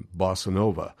bossa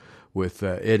nova, with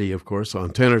Eddie, of course, on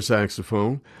tenor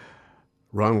saxophone,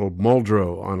 Ronald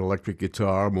Muldrow on electric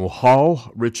guitar,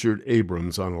 Mohal Richard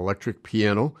Abrams on electric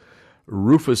piano,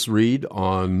 Rufus Reid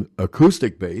on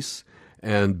acoustic bass,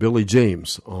 and Billy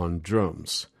James on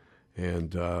drums.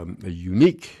 And a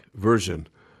unique version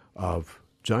of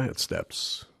Giant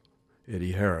Steps.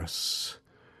 Eddie Harris.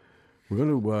 We're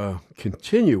going to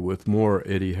continue with more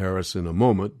Eddie Harris in a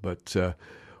moment, but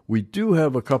we do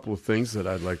have a couple of things that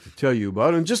I'd like to tell you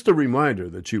about. And just a reminder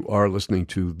that you are listening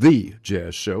to The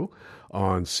Jazz Show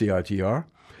on CITR,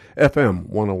 FM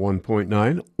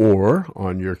 101.9, or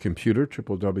on your computer,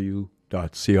 www.citr.ca.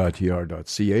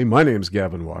 My name's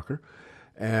Gavin Walker,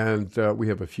 and we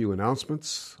have a few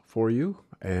announcements for you,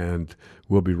 and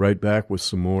we'll be right back with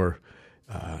some more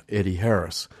Eddie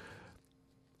Harris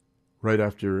right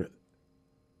after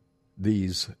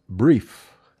these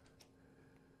brief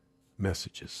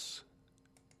messages.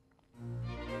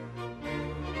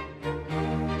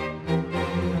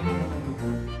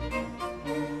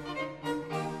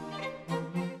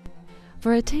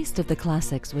 For a taste of the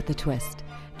classics with a twist,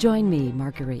 join me,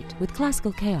 Marguerite, with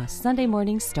Classical Chaos Sunday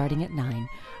mornings starting at 9,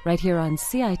 right here on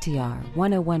CITR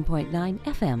 101.9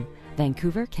 FM,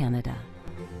 Vancouver, Canada.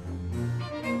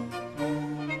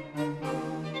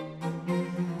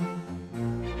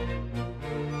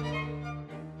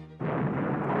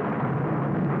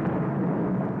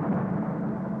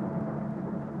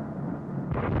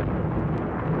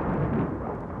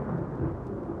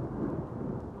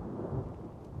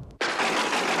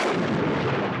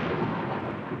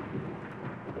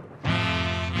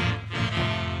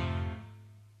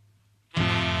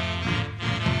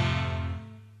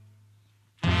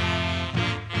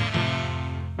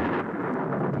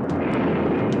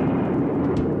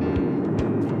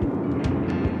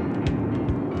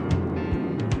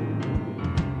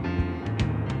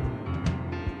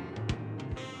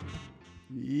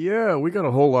 Yeah, we got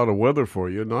a whole lot of weather for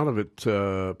you. None of it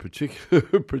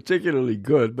particularly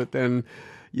good, but then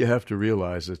you have to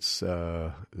realize it's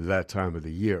that time of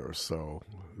the year, so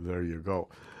there you go.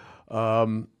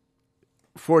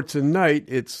 For tonight,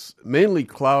 it's mainly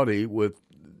cloudy with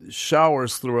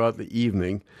showers throughout the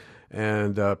evening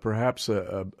and perhaps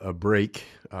a break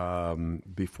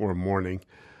before morning.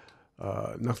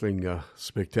 Nothing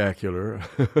spectacular.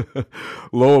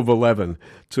 Low of 11.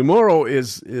 Tomorrow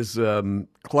is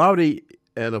cloudy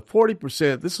and a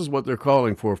 40%. This is what they're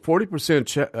calling for: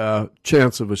 40%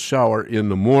 chance of a shower in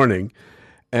the morning,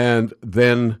 and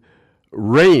then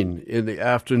rain in the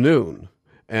afternoon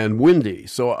and windy.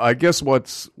 So I guess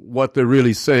what they're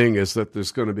really saying is that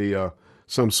there's going to be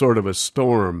some sort of a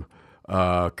storm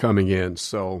coming in.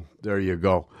 So there you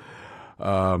go.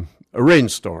 A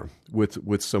rainstorm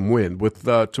with some wind. With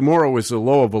tomorrow is a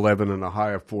low of 11 and a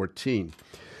high of 14.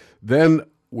 Then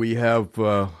we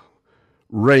have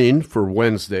rain for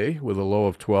Wednesday with a low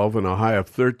of 12 and a high of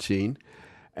 13.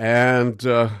 And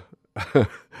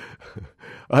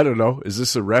I don't know, is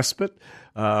this a respite?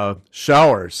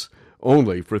 Showers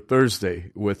only for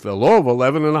Thursday with a low of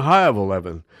 11 and a high of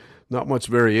 11. Not much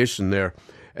variation there.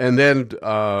 And then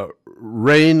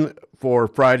rain for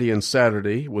Friday and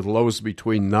Saturday with lows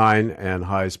between 9 and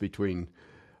highs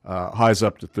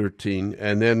up to 13.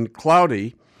 And then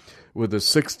cloudy with a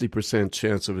 60%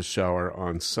 chance of a shower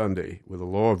on Sunday with a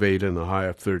low of 8 and a high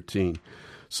of 13.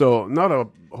 So not a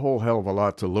whole hell of a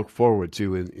lot to look forward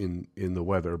to in the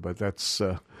weather, but that's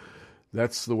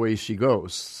the way she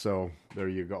goes. So there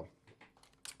you go.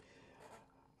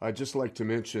 I'd just like to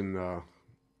mention a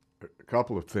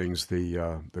couple of things.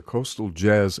 The Coastal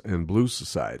Jazz and Blues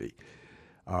Society.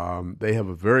 They have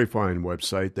a very fine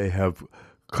website. They have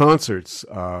concerts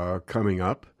coming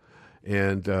up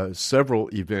and several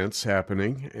events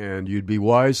happening, and you'd be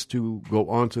wise to go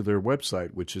onto their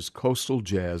website, which is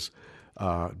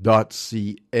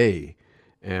coastaljazz.ca,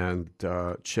 and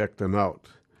check them out.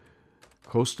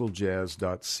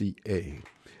 coastaljazz.ca.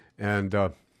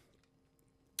 And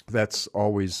that's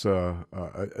always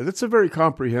it's a very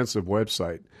comprehensive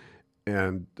website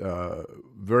and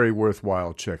very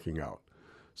worthwhile checking out.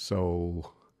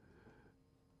 So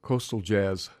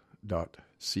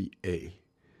coastaljazz.ca.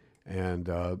 And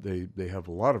they have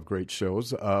a lot of great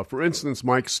shows. For instance,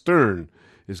 Mike Stern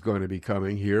is going to be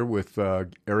coming here with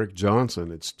Eric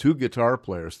Johnson. It's two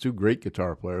great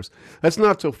guitar players. That's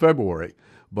not till February,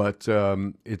 but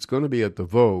it's going to be at the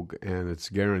Vogue, and it's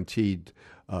guaranteed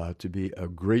to be a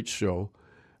great show.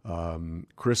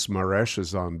 Chris Maresh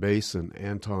is on bass, and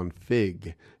Anton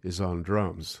Fig is on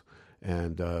drums.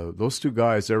 And those two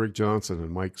guys, Eric Johnson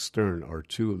and Mike Stern, are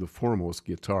two of the foremost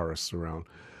guitarists around.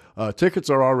 Tickets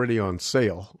are already on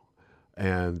sale,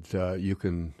 and you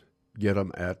can get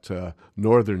them at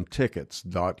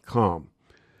northerntickets.com.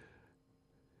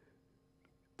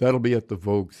 That'll be at the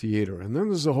Vogue Theater. And then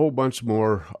there's a whole bunch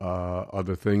more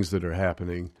other things that are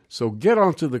happening. So get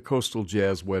onto the Coastal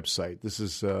Jazz website. This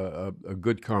is a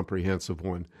good comprehensive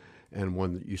one and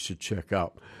one that you should check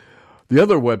out. The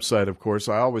other website, of course,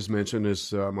 I always mention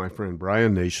is my friend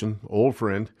Brian Nation, old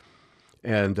friend.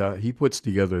 And he puts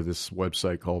together this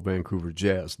website called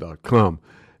vancouverjazz.com.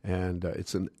 And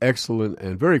it's an excellent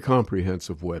and very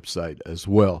comprehensive website as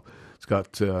well. It's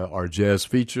got our jazz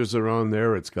features are on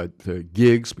there. It's got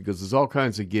gigs, because there's all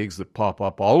kinds of gigs that pop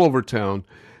up all over town.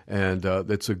 And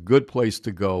that's a good place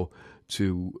to go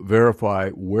to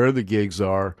verify where the gigs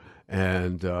are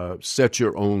and set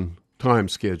your own time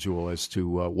schedule as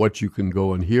to what you can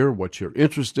go and hear, what you're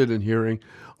interested in hearing,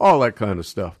 all that kind of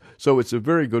stuff. So it's a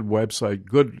very good website,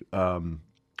 good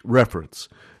reference,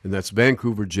 and that's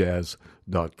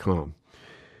vancouverjazz.com.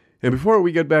 And before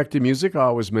we get back to music, I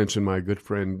always mention my good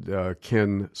friend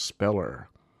Ken Speller,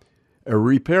 a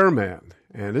repairman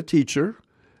and a teacher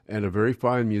and a very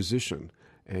fine musician.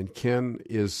 And Ken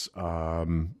is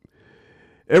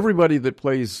everybody that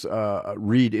plays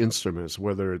reed instruments,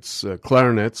 whether it's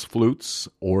clarinets, flutes,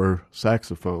 or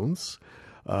saxophones.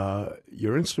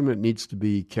 Your instrument needs to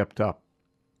be kept up.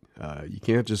 You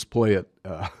can't just play it.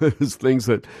 There's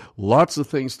lots of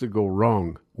things to go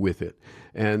wrong with it.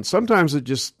 And sometimes it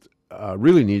just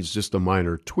really needs just a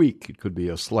minor tweak. It could be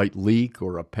a slight leak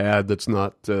or a pad that's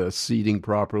not seating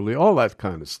properly, all that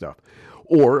kind of stuff.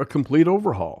 Or a complete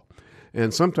overhaul.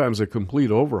 And sometimes a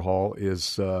complete overhaul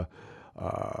is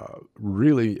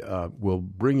really will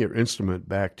bring your instrument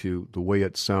back to the way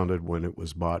it sounded when it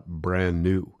was bought brand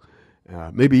new.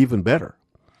 Maybe even better.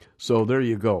 So there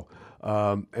you go.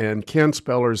 And Ken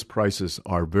Speller's prices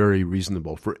are very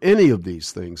reasonable for any of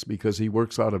these things because he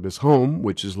works out of his home,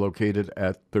 which is located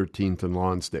at 13th and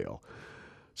Lonsdale.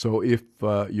 So if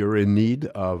you're in need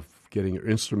of getting your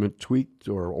instrument tweaked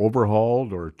or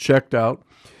overhauled or checked out,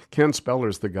 Ken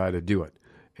Speller's the guy to do it.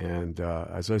 And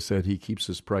as I said, he keeps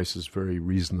his prices very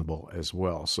reasonable as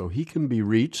well. So he can be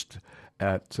reached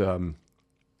at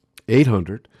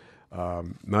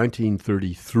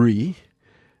 800-1933.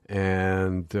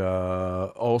 And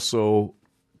also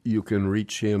you can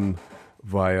reach him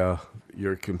via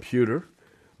your computer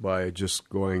by just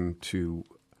going to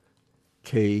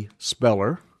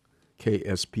kspeller,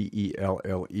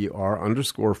 KSPELLER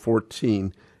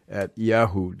 _14 at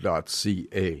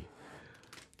yahoo.ca.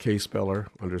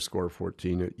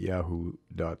 kspeller_14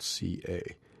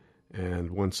 @yahoo.ca.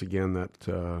 And once again,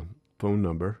 that phone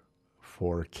number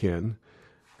for Ken,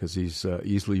 because he's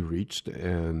easily reached,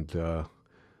 and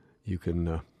you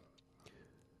can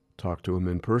talk to him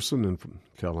in person and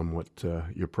tell him what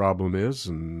your problem is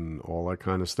and all that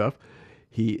kind of stuff.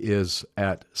 He is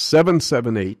at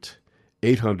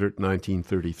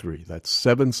 778-800-1933. That's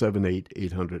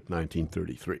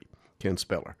 778-800-1933. Ken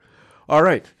Speller. All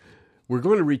right. We're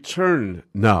going to return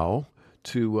now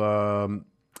to an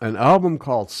album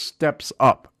called Steps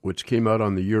Up, which came out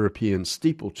on the European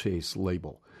Steeplechase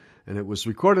label. And it was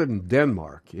recorded in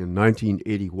Denmark in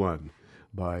 1981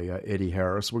 by Eddie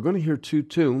Harris. We're going to hear two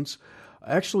tunes,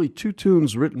 actually two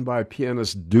tunes written by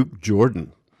pianist Duke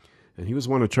Jordan. And he was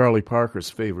one of Charlie Parker's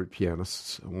favorite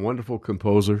pianists, a wonderful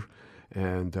composer,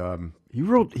 and he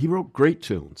wrote great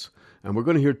tunes. And we're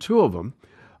going to hear two of them,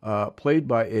 played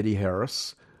by Eddie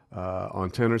Harris on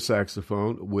tenor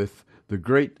saxophone with the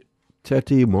great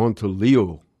Teti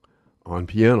Montoliu on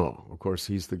piano. Of course,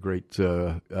 he's the great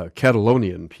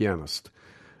Catalonian pianist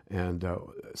and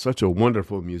such a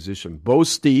wonderful musician. Bo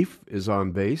Stief is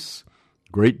on bass,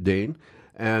 Great Dane,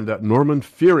 and Norman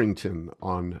Fearington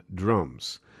on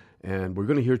drums. And we're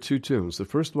going to hear two tunes. The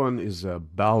first one is a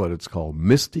ballad. It's called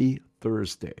Misty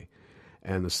Thursday.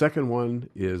 And the second one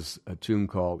is a tune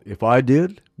called If I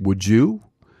Did, Would You?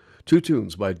 Two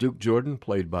tunes by Duke Jordan,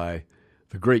 played by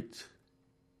the great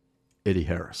Eddie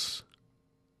Harris.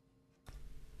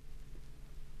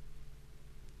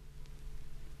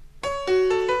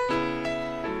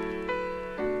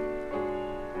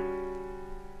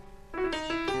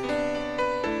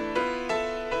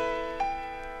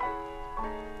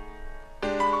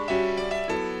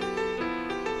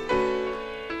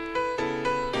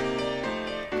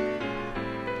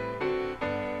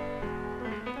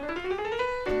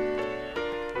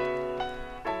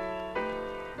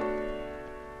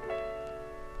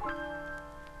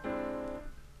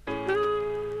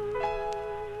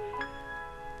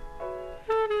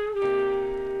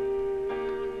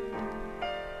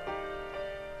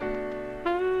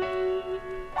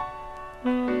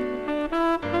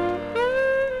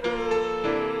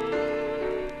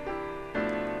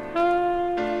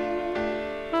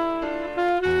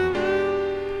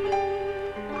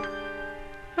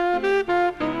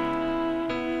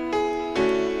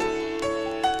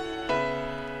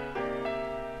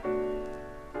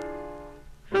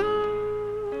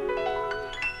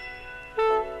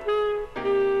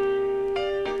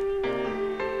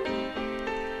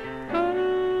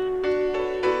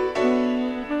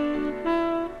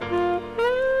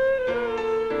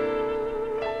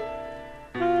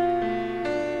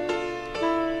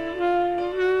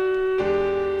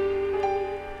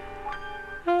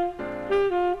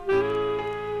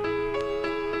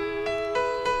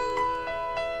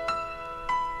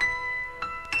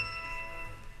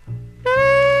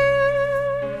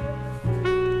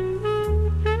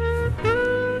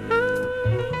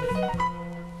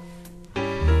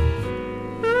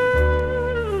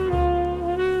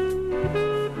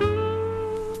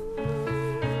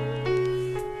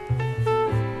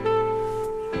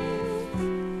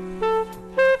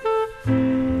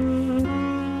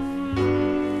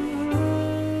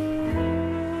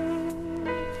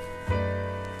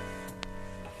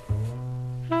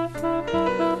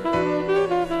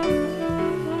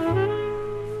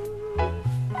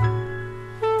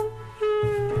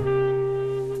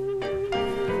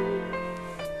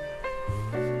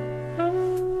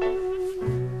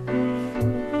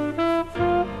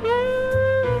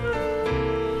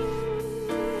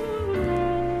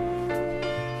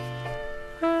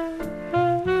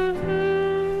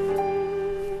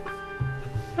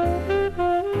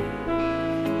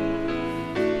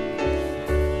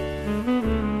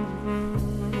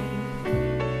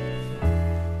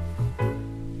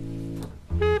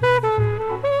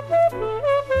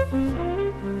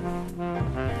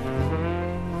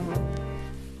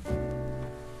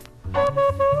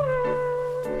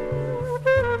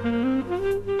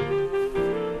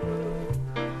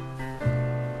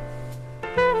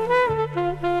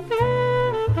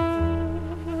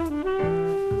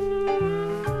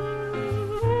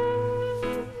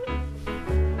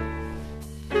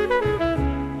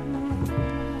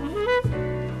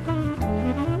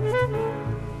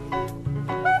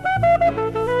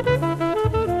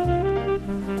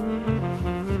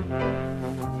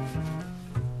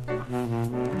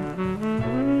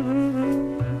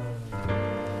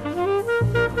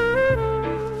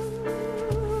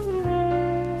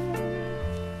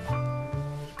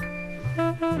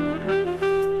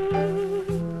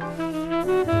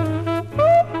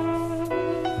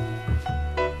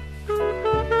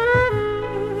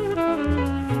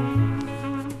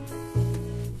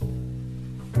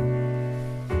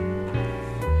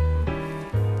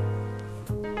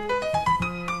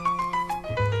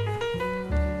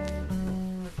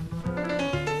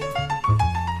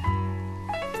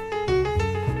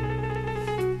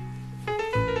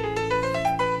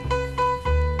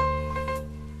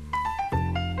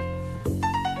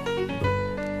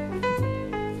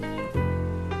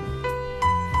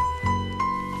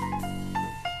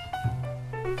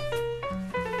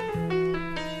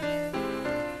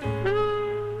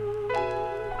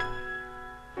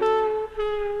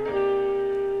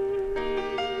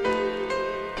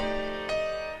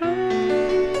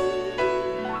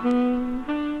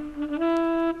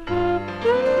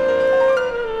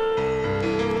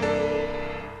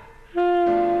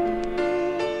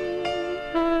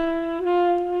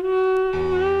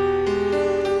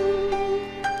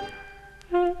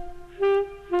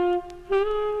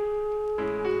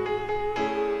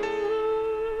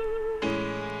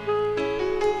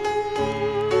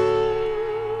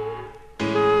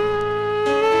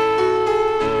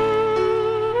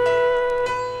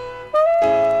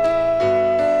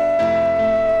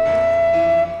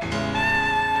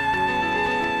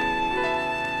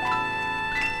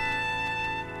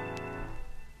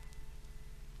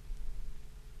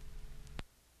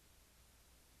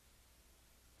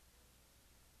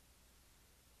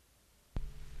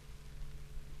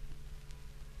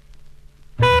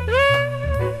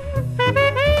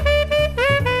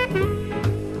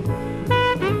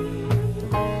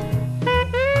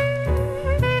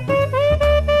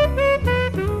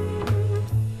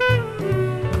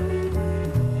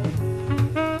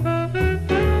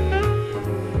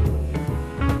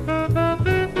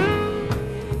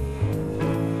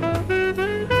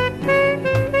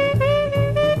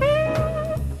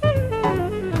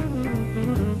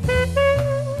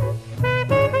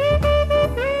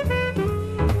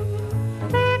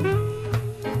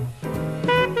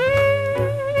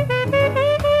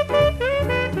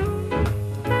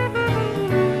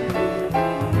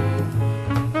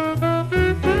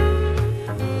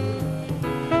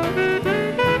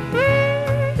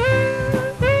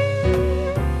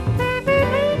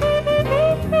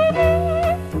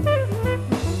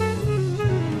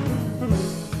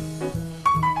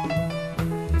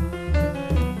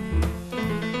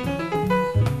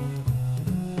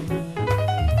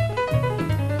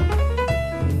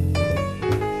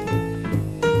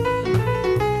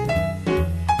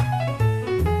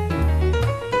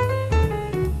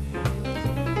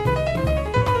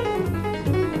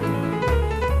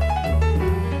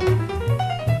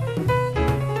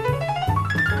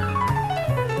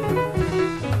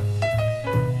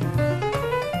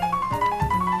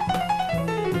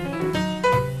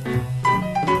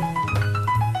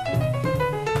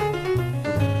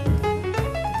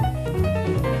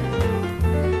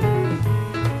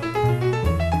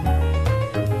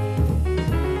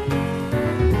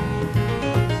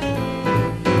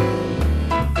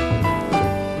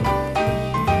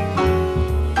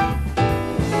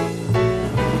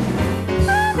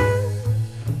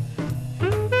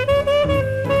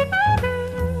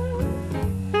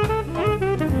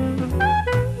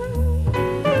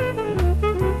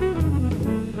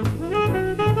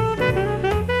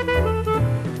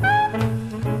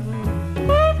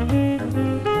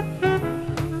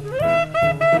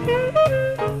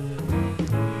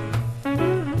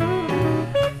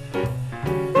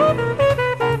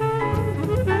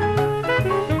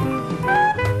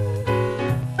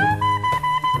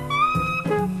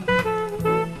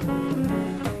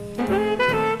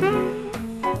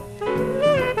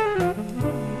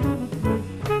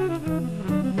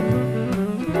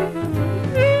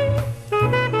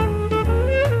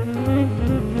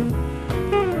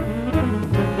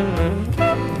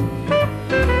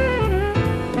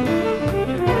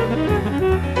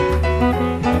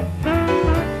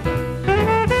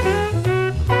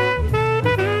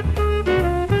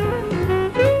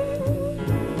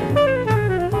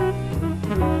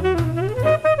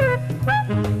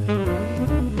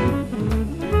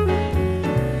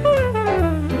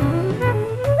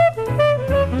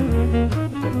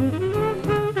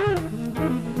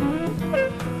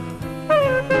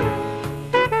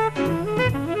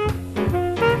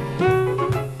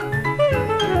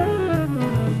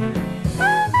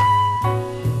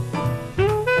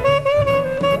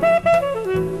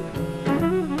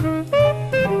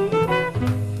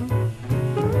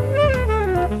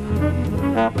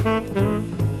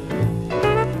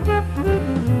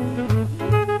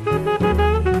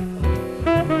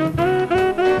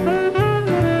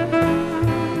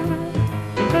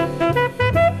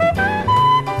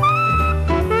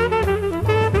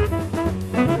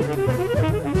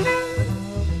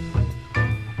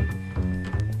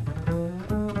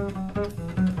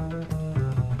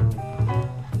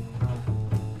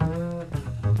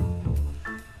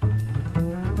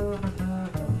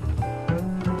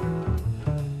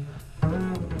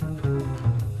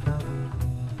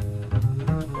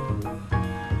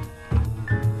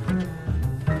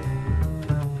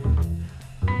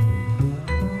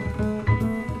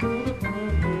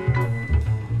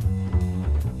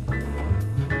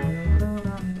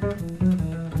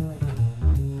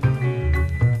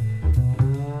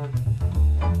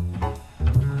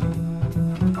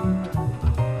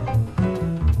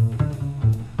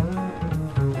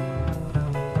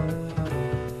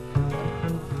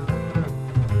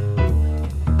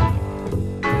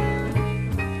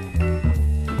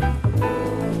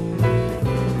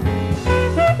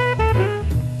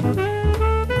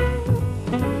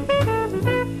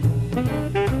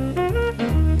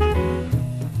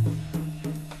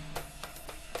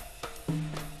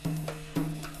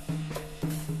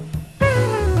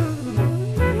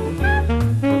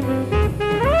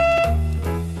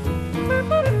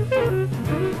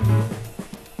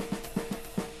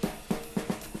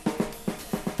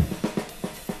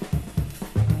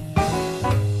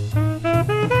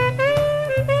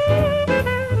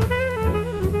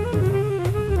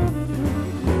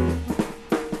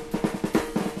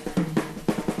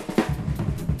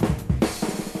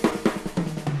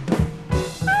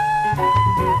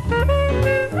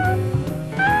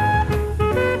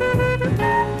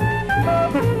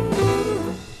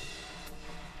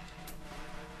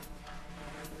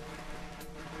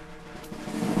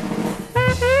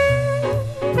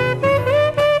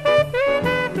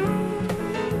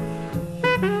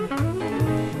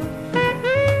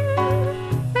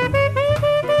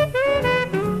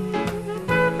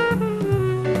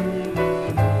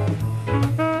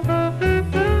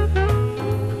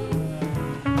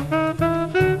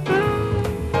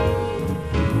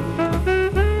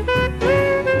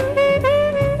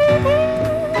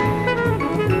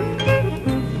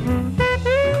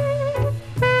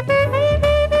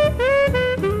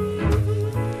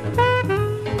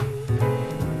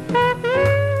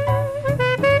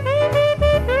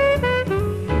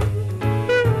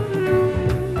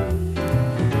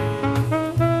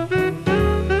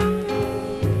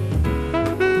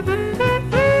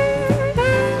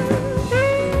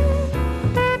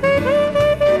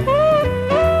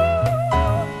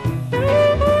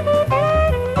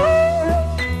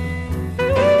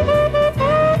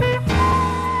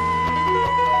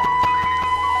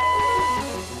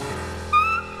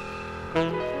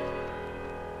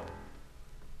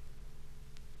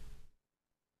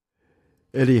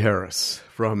 Eddie Harris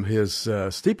from his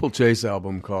Steeplechase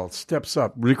album called Steps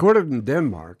Up, recorded in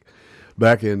Denmark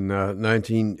back in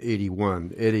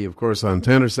 1981. Eddie, of course, on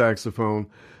tenor saxophone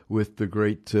with the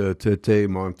great Tete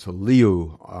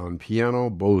Montoliu on piano,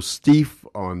 Bo Stief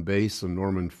on bass, and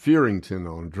Norman Fearington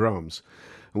on drums.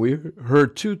 And we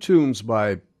heard two tunes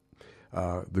by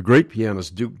the great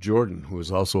pianist Duke Jordan, who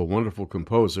is also a wonderful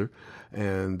composer.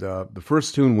 And the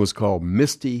first tune was called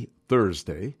Misty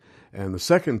Thursday, and the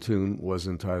second tune was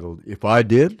entitled If I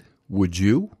Did, Would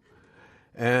You?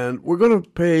 And we're going to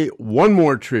pay one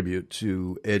more tribute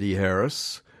to Eddie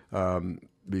Harris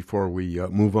before we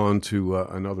move on to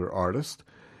another artist.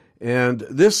 And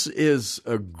this is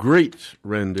a great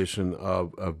rendition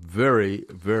of a very,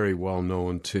 very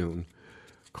well-known tune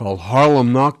called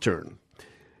Harlem Nocturne.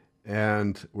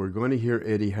 And we're going to hear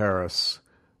Eddie Harris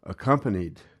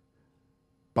accompanied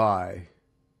by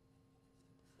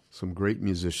some great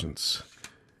musicians,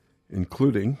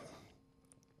 including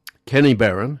Kenny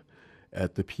Barron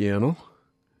at the piano,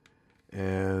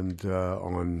 and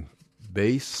on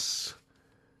bass,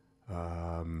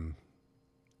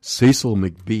 Cecil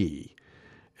McBee,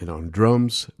 and on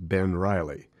drums, Ben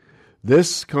Riley.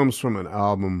 This comes from an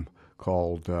album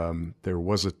called There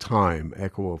Was a Time,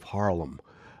 Echo of Harlem,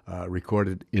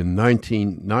 recorded in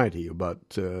 1990,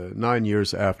 about 9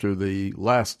 years after the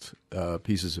last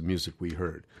pieces of music we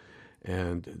heard.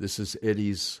 And this is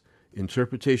Eddie's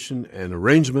interpretation and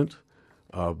arrangement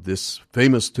of this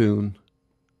famous tune,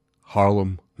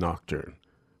 Harlem Nocturne,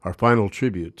 our final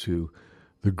tribute to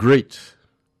the great,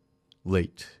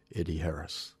 late Eddie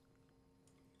Harris.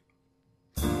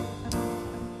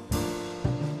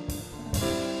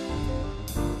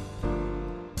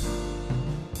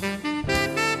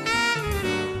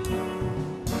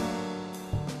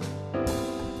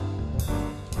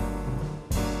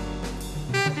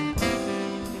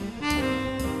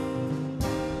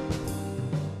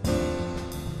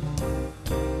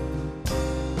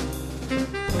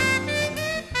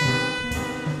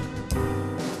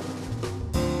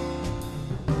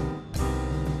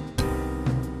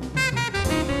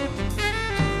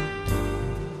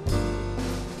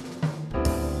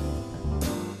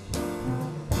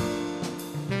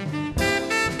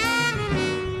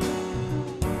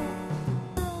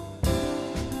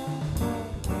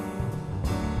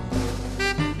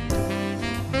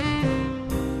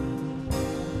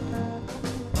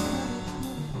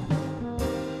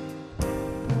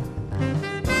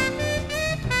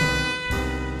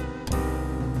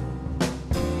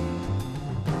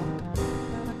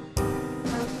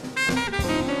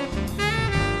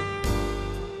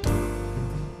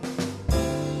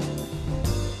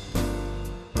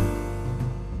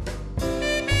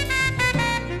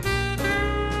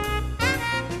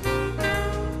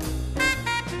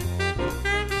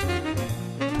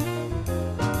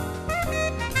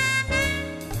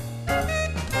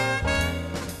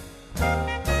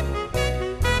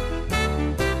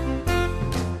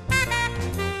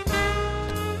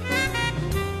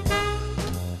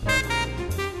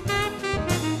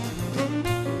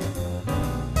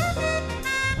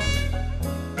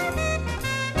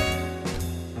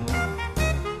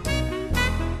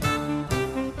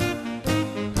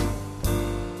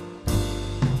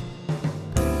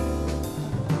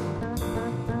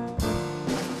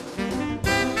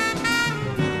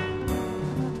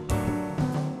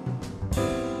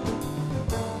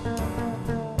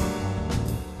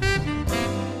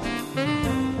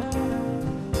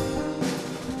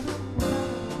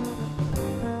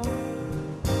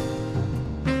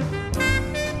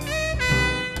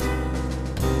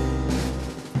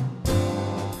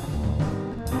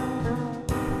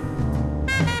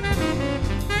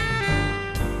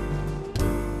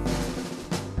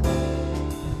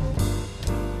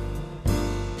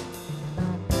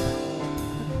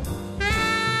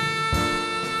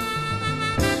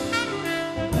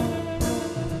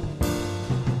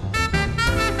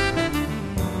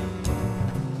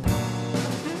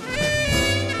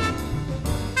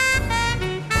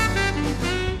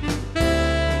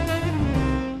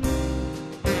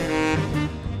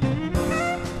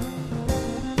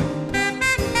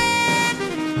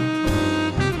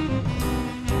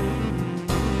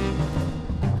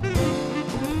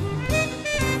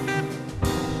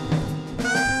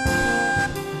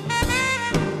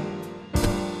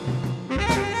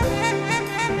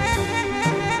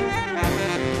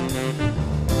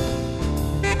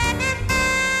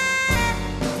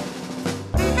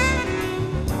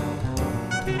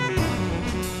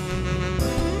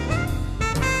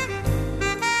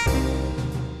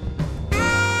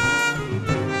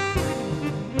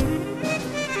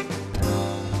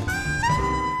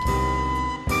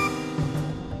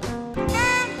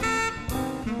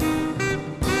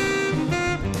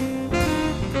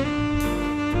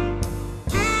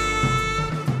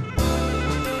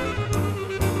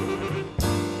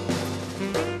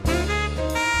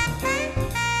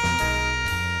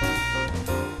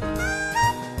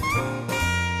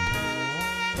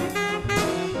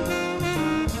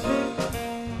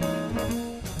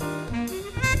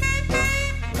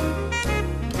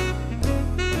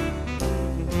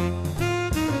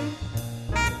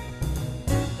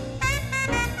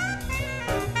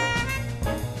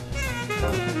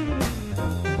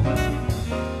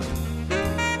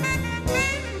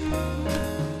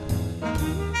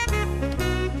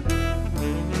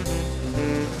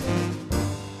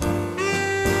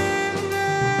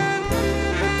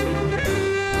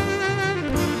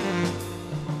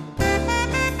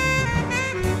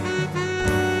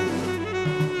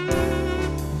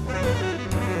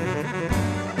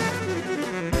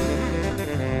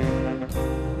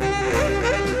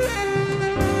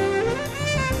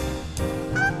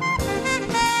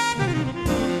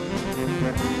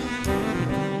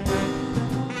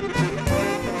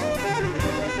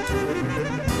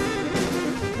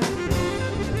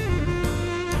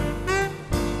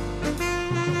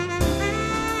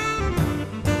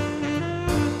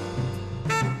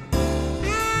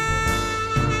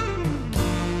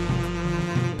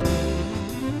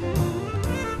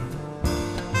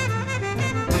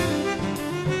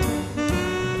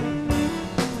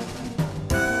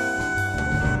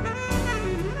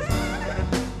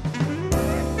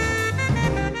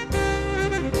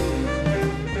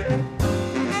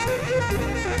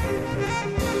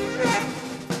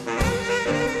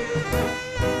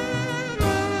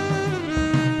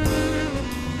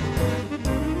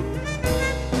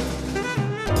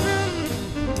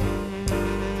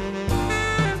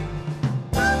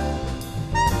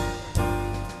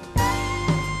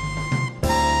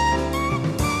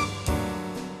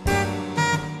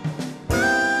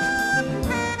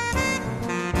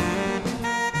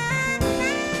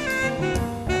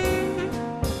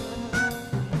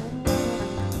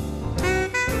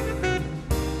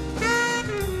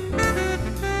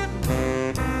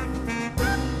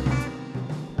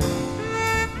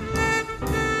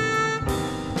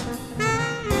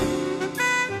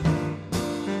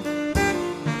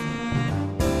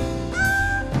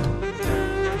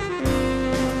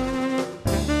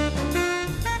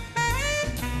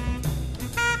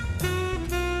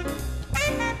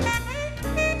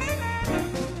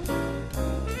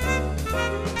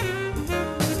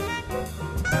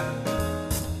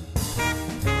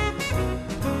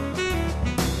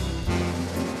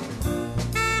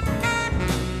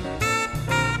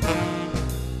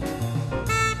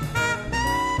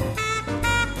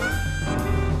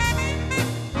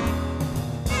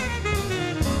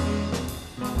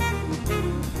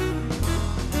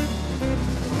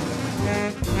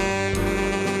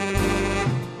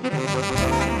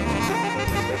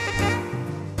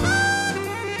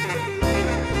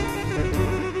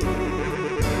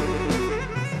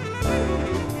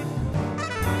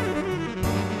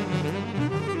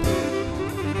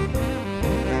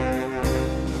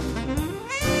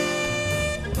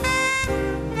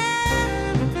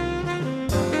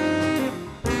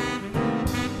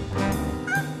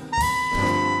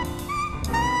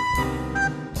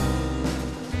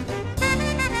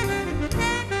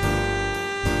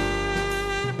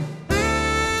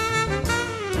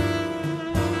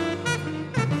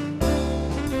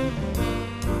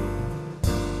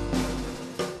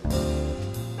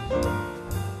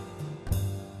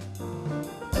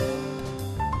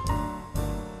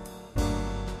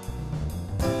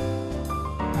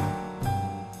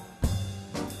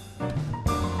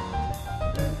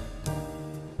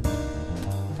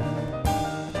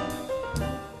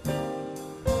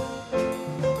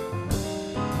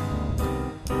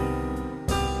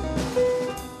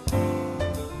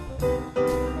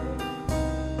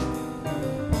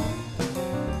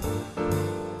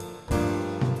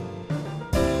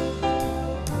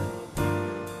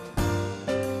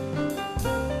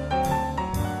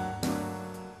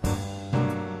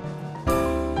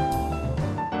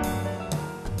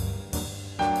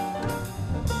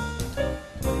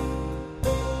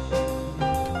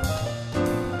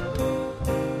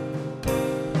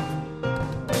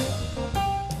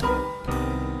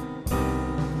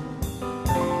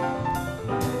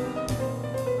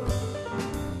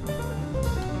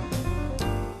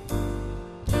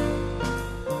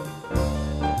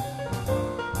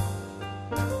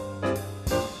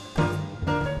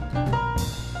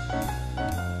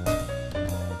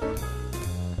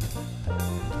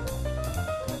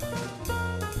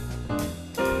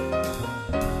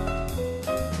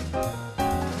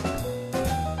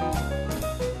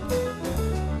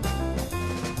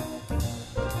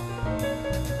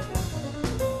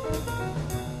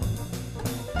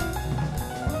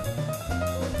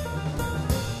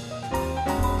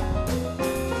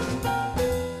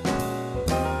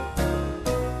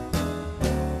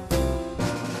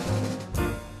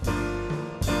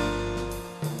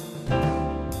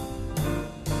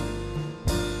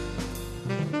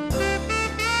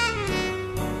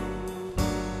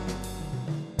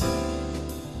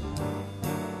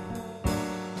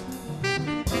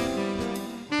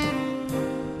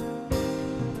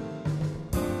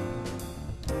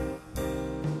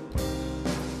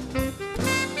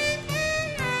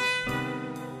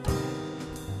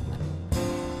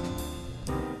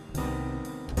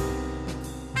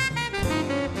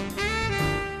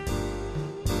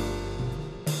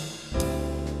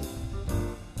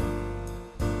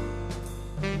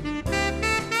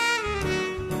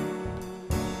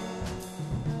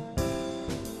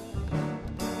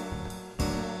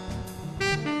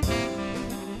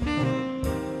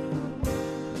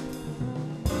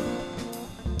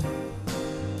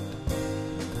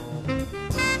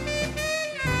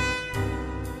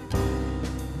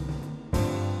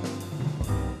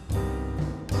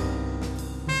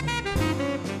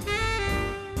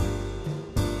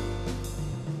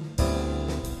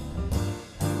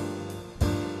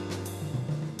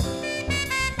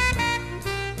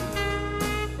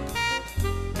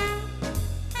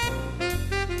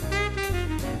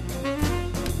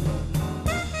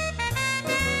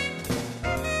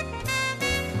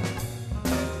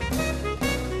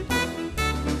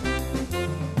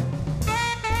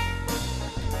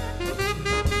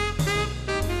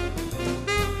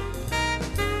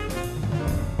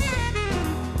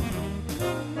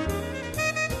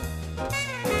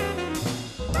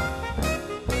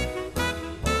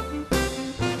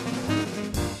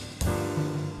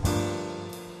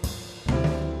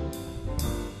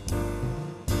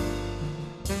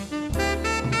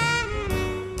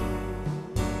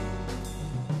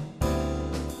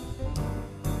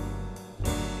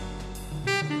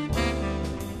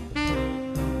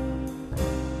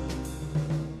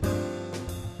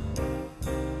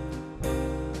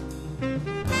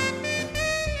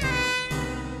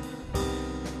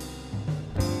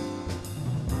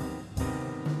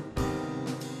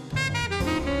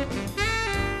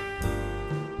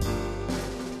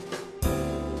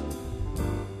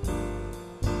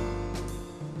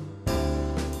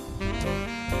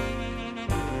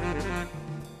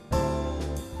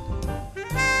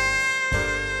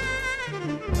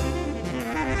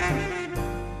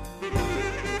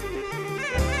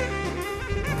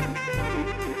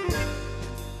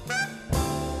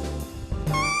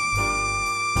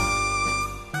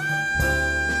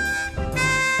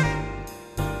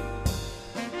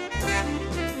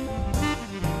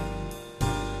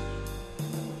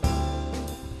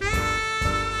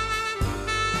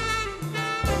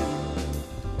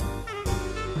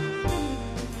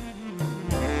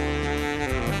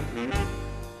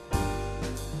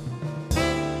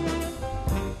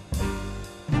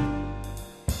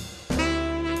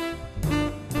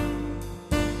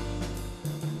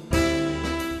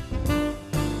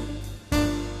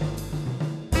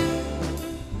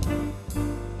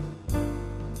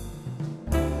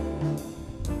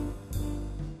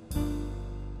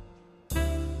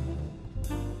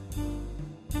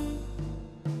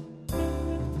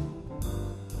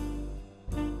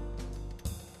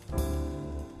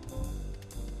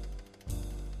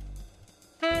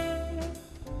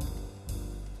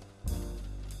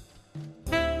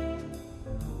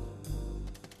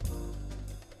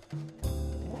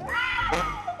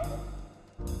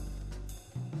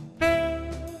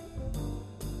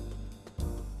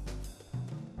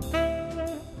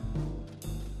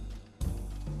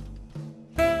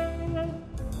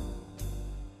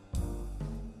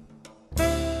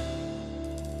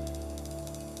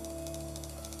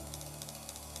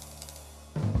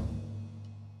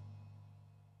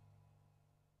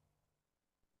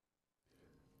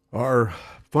 Our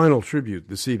final tribute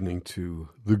this evening to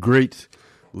the great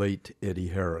late Eddie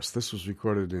Harris. This was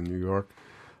recorded in New York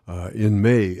in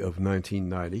May of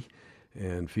 1990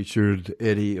 and featured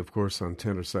Eddie, of course, on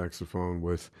tenor saxophone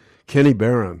with Kenny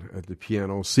Barron at the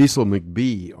piano, Cecil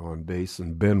McBee on bass,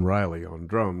 and Ben Riley on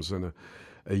drums, and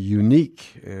a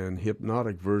unique and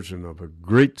hypnotic version of a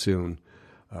great tune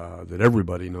that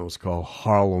everybody knows called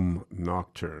Harlem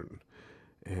Nocturne.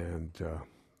 And,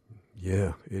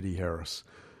 Eddie Harris.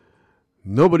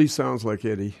 Nobody sounds like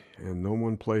Eddie, and no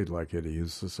one played like Eddie.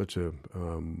 He's such a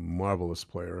marvelous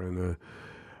player, and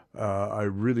I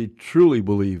really, truly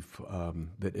believe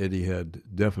that Eddie had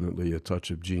definitely a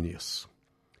touch of genius.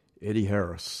 Eddie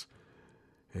Harris.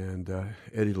 And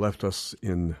Eddie left us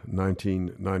in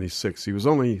 1996. He was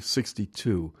only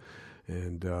 62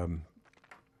 and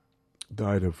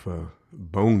died of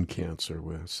bone cancer,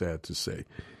 we're sad to say.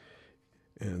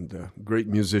 And great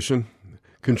musician,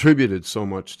 contributed so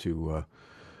much to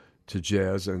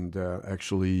jazz, and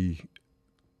actually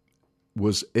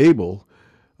was able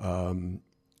to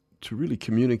really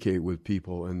communicate with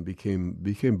people, and became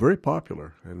very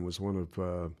popular, and was one of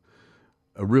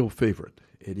a real favorite,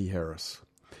 Eddie Harris.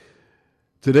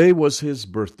 Today was his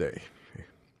birthday,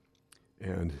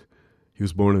 and he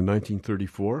was born in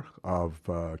 1934 of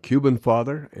a Cuban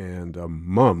father and a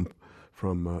mom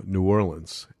from New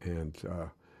Orleans. And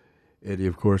Eddie,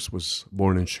 of course, was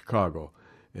born in Chicago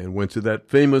and went to that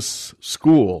famous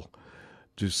school,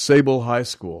 to Sable High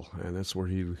School, and that's where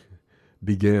he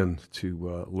began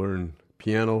to learn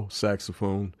piano,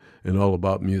 saxophone, and all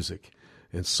about music.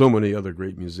 And so many other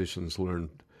great musicians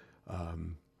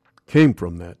came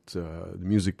from that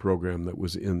music program that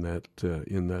was in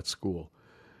that school.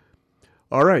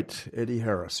 All right, Eddie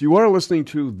Harris. You are listening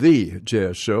to The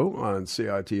Jazz Show on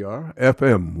CITR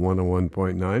FM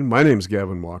 101.9. My name's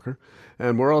Gavin Walker,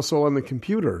 and we're also on the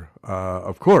computer,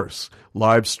 of course,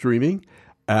 live streaming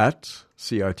at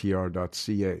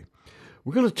CITR.ca.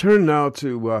 We're going to turn now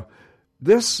to,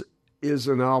 this is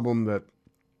an album that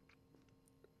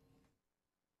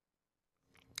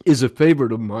is a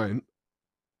favorite of mine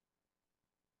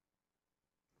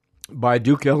by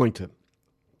Duke Ellington.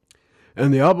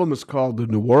 And the album is called The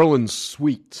New Orleans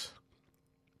Suite.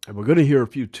 And we're going to hear a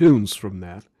few tunes from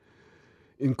that,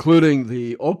 including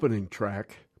the opening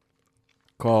track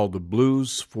called The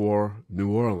Blues for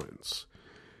New Orleans.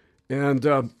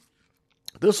 And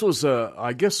this was,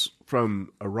 I guess,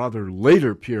 from a rather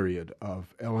later period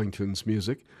of Ellington's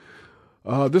music.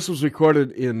 This was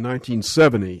recorded in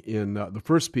 1970. The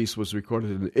first piece was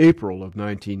recorded in April of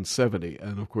 1970.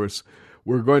 And, of course,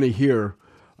 we're going to hear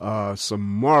some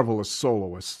marvelous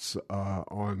soloists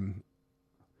on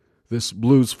this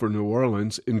Blues for New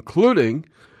Orleans, including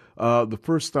the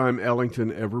first time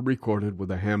Ellington ever recorded with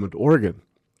a Hammond organ.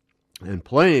 And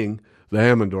playing the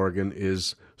Hammond organ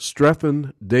is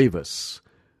Stretton Davis,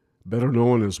 better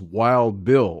known as Wild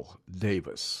Bill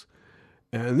Davis.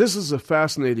 And this is a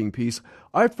fascinating piece.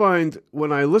 I find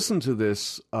when I listen to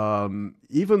this,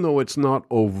 even though it's not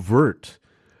overt,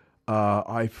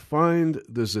 I find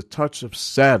there's a touch of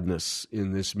sadness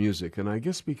in this music, and I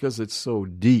guess because it's so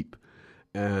deep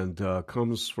and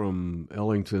comes from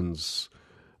Ellington's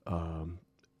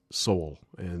soul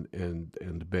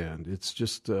and band. It's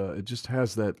just it just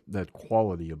has that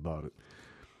quality about it.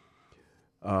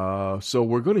 So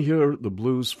we're going to hear the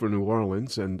Blues for New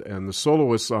Orleans, and the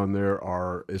soloists on there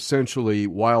are essentially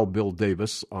Wild Bill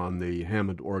Davis on the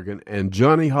Hammond organ and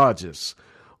Johnny Hodges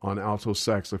on alto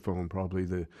saxophone, probably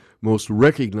the most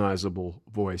recognizable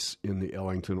voice in the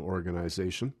Ellington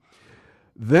organization.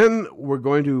 Then we're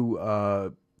going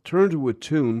to turn to a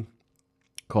tune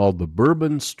called the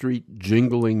Bourbon Street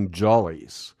Jingling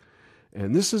Jollies.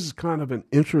 And this is kind of an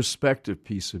introspective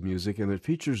piece of music, and it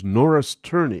features Norris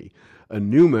Turney, a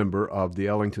new member of the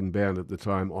Ellington band at the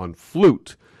time, on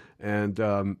flute. And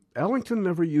Ellington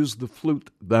never used the flute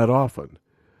that often,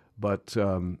 but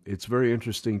it's very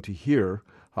interesting to hear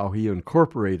how he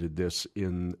incorporated this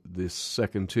in this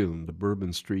second tune, the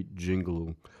Bourbon Street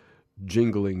Jingling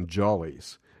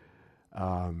Jollies.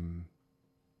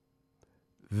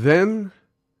 Then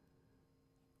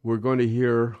we're going to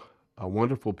hear a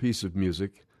wonderful piece of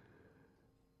music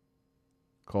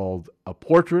called A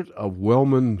Portrait of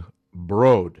Wellman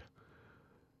Broad.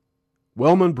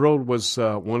 Wellman Broad was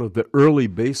one of the early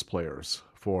bass players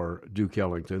for Duke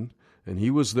Ellington, and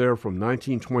he was there from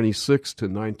 1926 to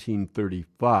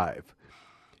 1935.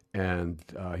 And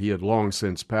he had long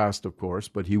since passed, of course,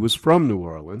 but he was from New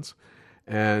Orleans.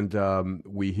 And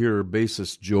we hear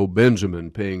bassist Joe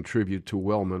Benjamin paying tribute to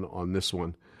Wellman on this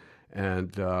one.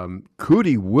 And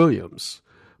Cootie Williams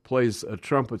plays a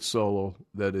trumpet solo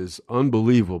that is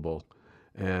unbelievable.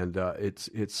 And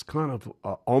it's kind of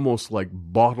almost like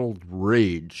bottled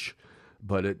rage,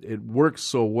 but it works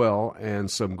so well. And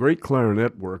some great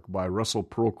clarinet work by Russell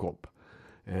Prokop,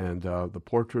 and the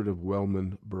Portrait of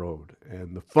Wellman Broad.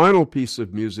 And the final piece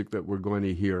of music that we're going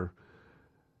to hear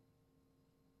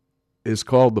is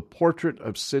called The Portrait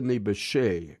of Sidney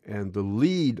Bechet, and the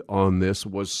lead on this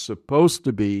was supposed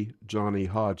to be Johnny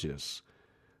Hodges,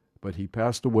 but he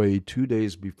passed away 2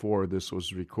 days before this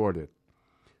was recorded.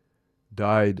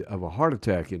 Died of a heart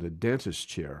attack in a dentist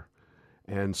chair,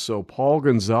 and so Paul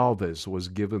Gonsalves was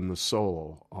given the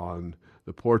solo on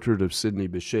The Portrait of Sidney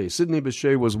Bechet. Sidney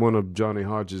Bechet was one of Johnny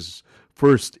Hodges'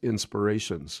 first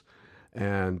inspirations,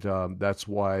 and that's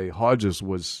why Hodges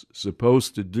was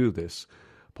supposed to do this.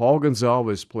 Paul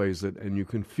Gonsalves plays it, and you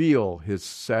can feel his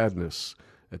sadness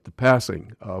at the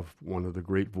passing of one of the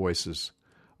great voices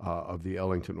of the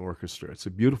Ellington Orchestra. It's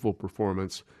a beautiful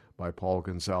performance by Paul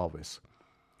Gonsalves.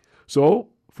 So,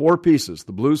 4 pieces: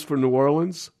 The Blues for New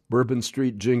Orleans, Bourbon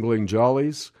Street Jingling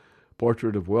Jollies,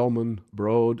 Portrait of Wellman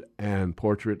Broad, and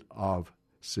Portrait of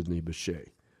Sidney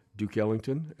Bechet. Duke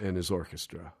Ellington and his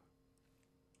orchestra.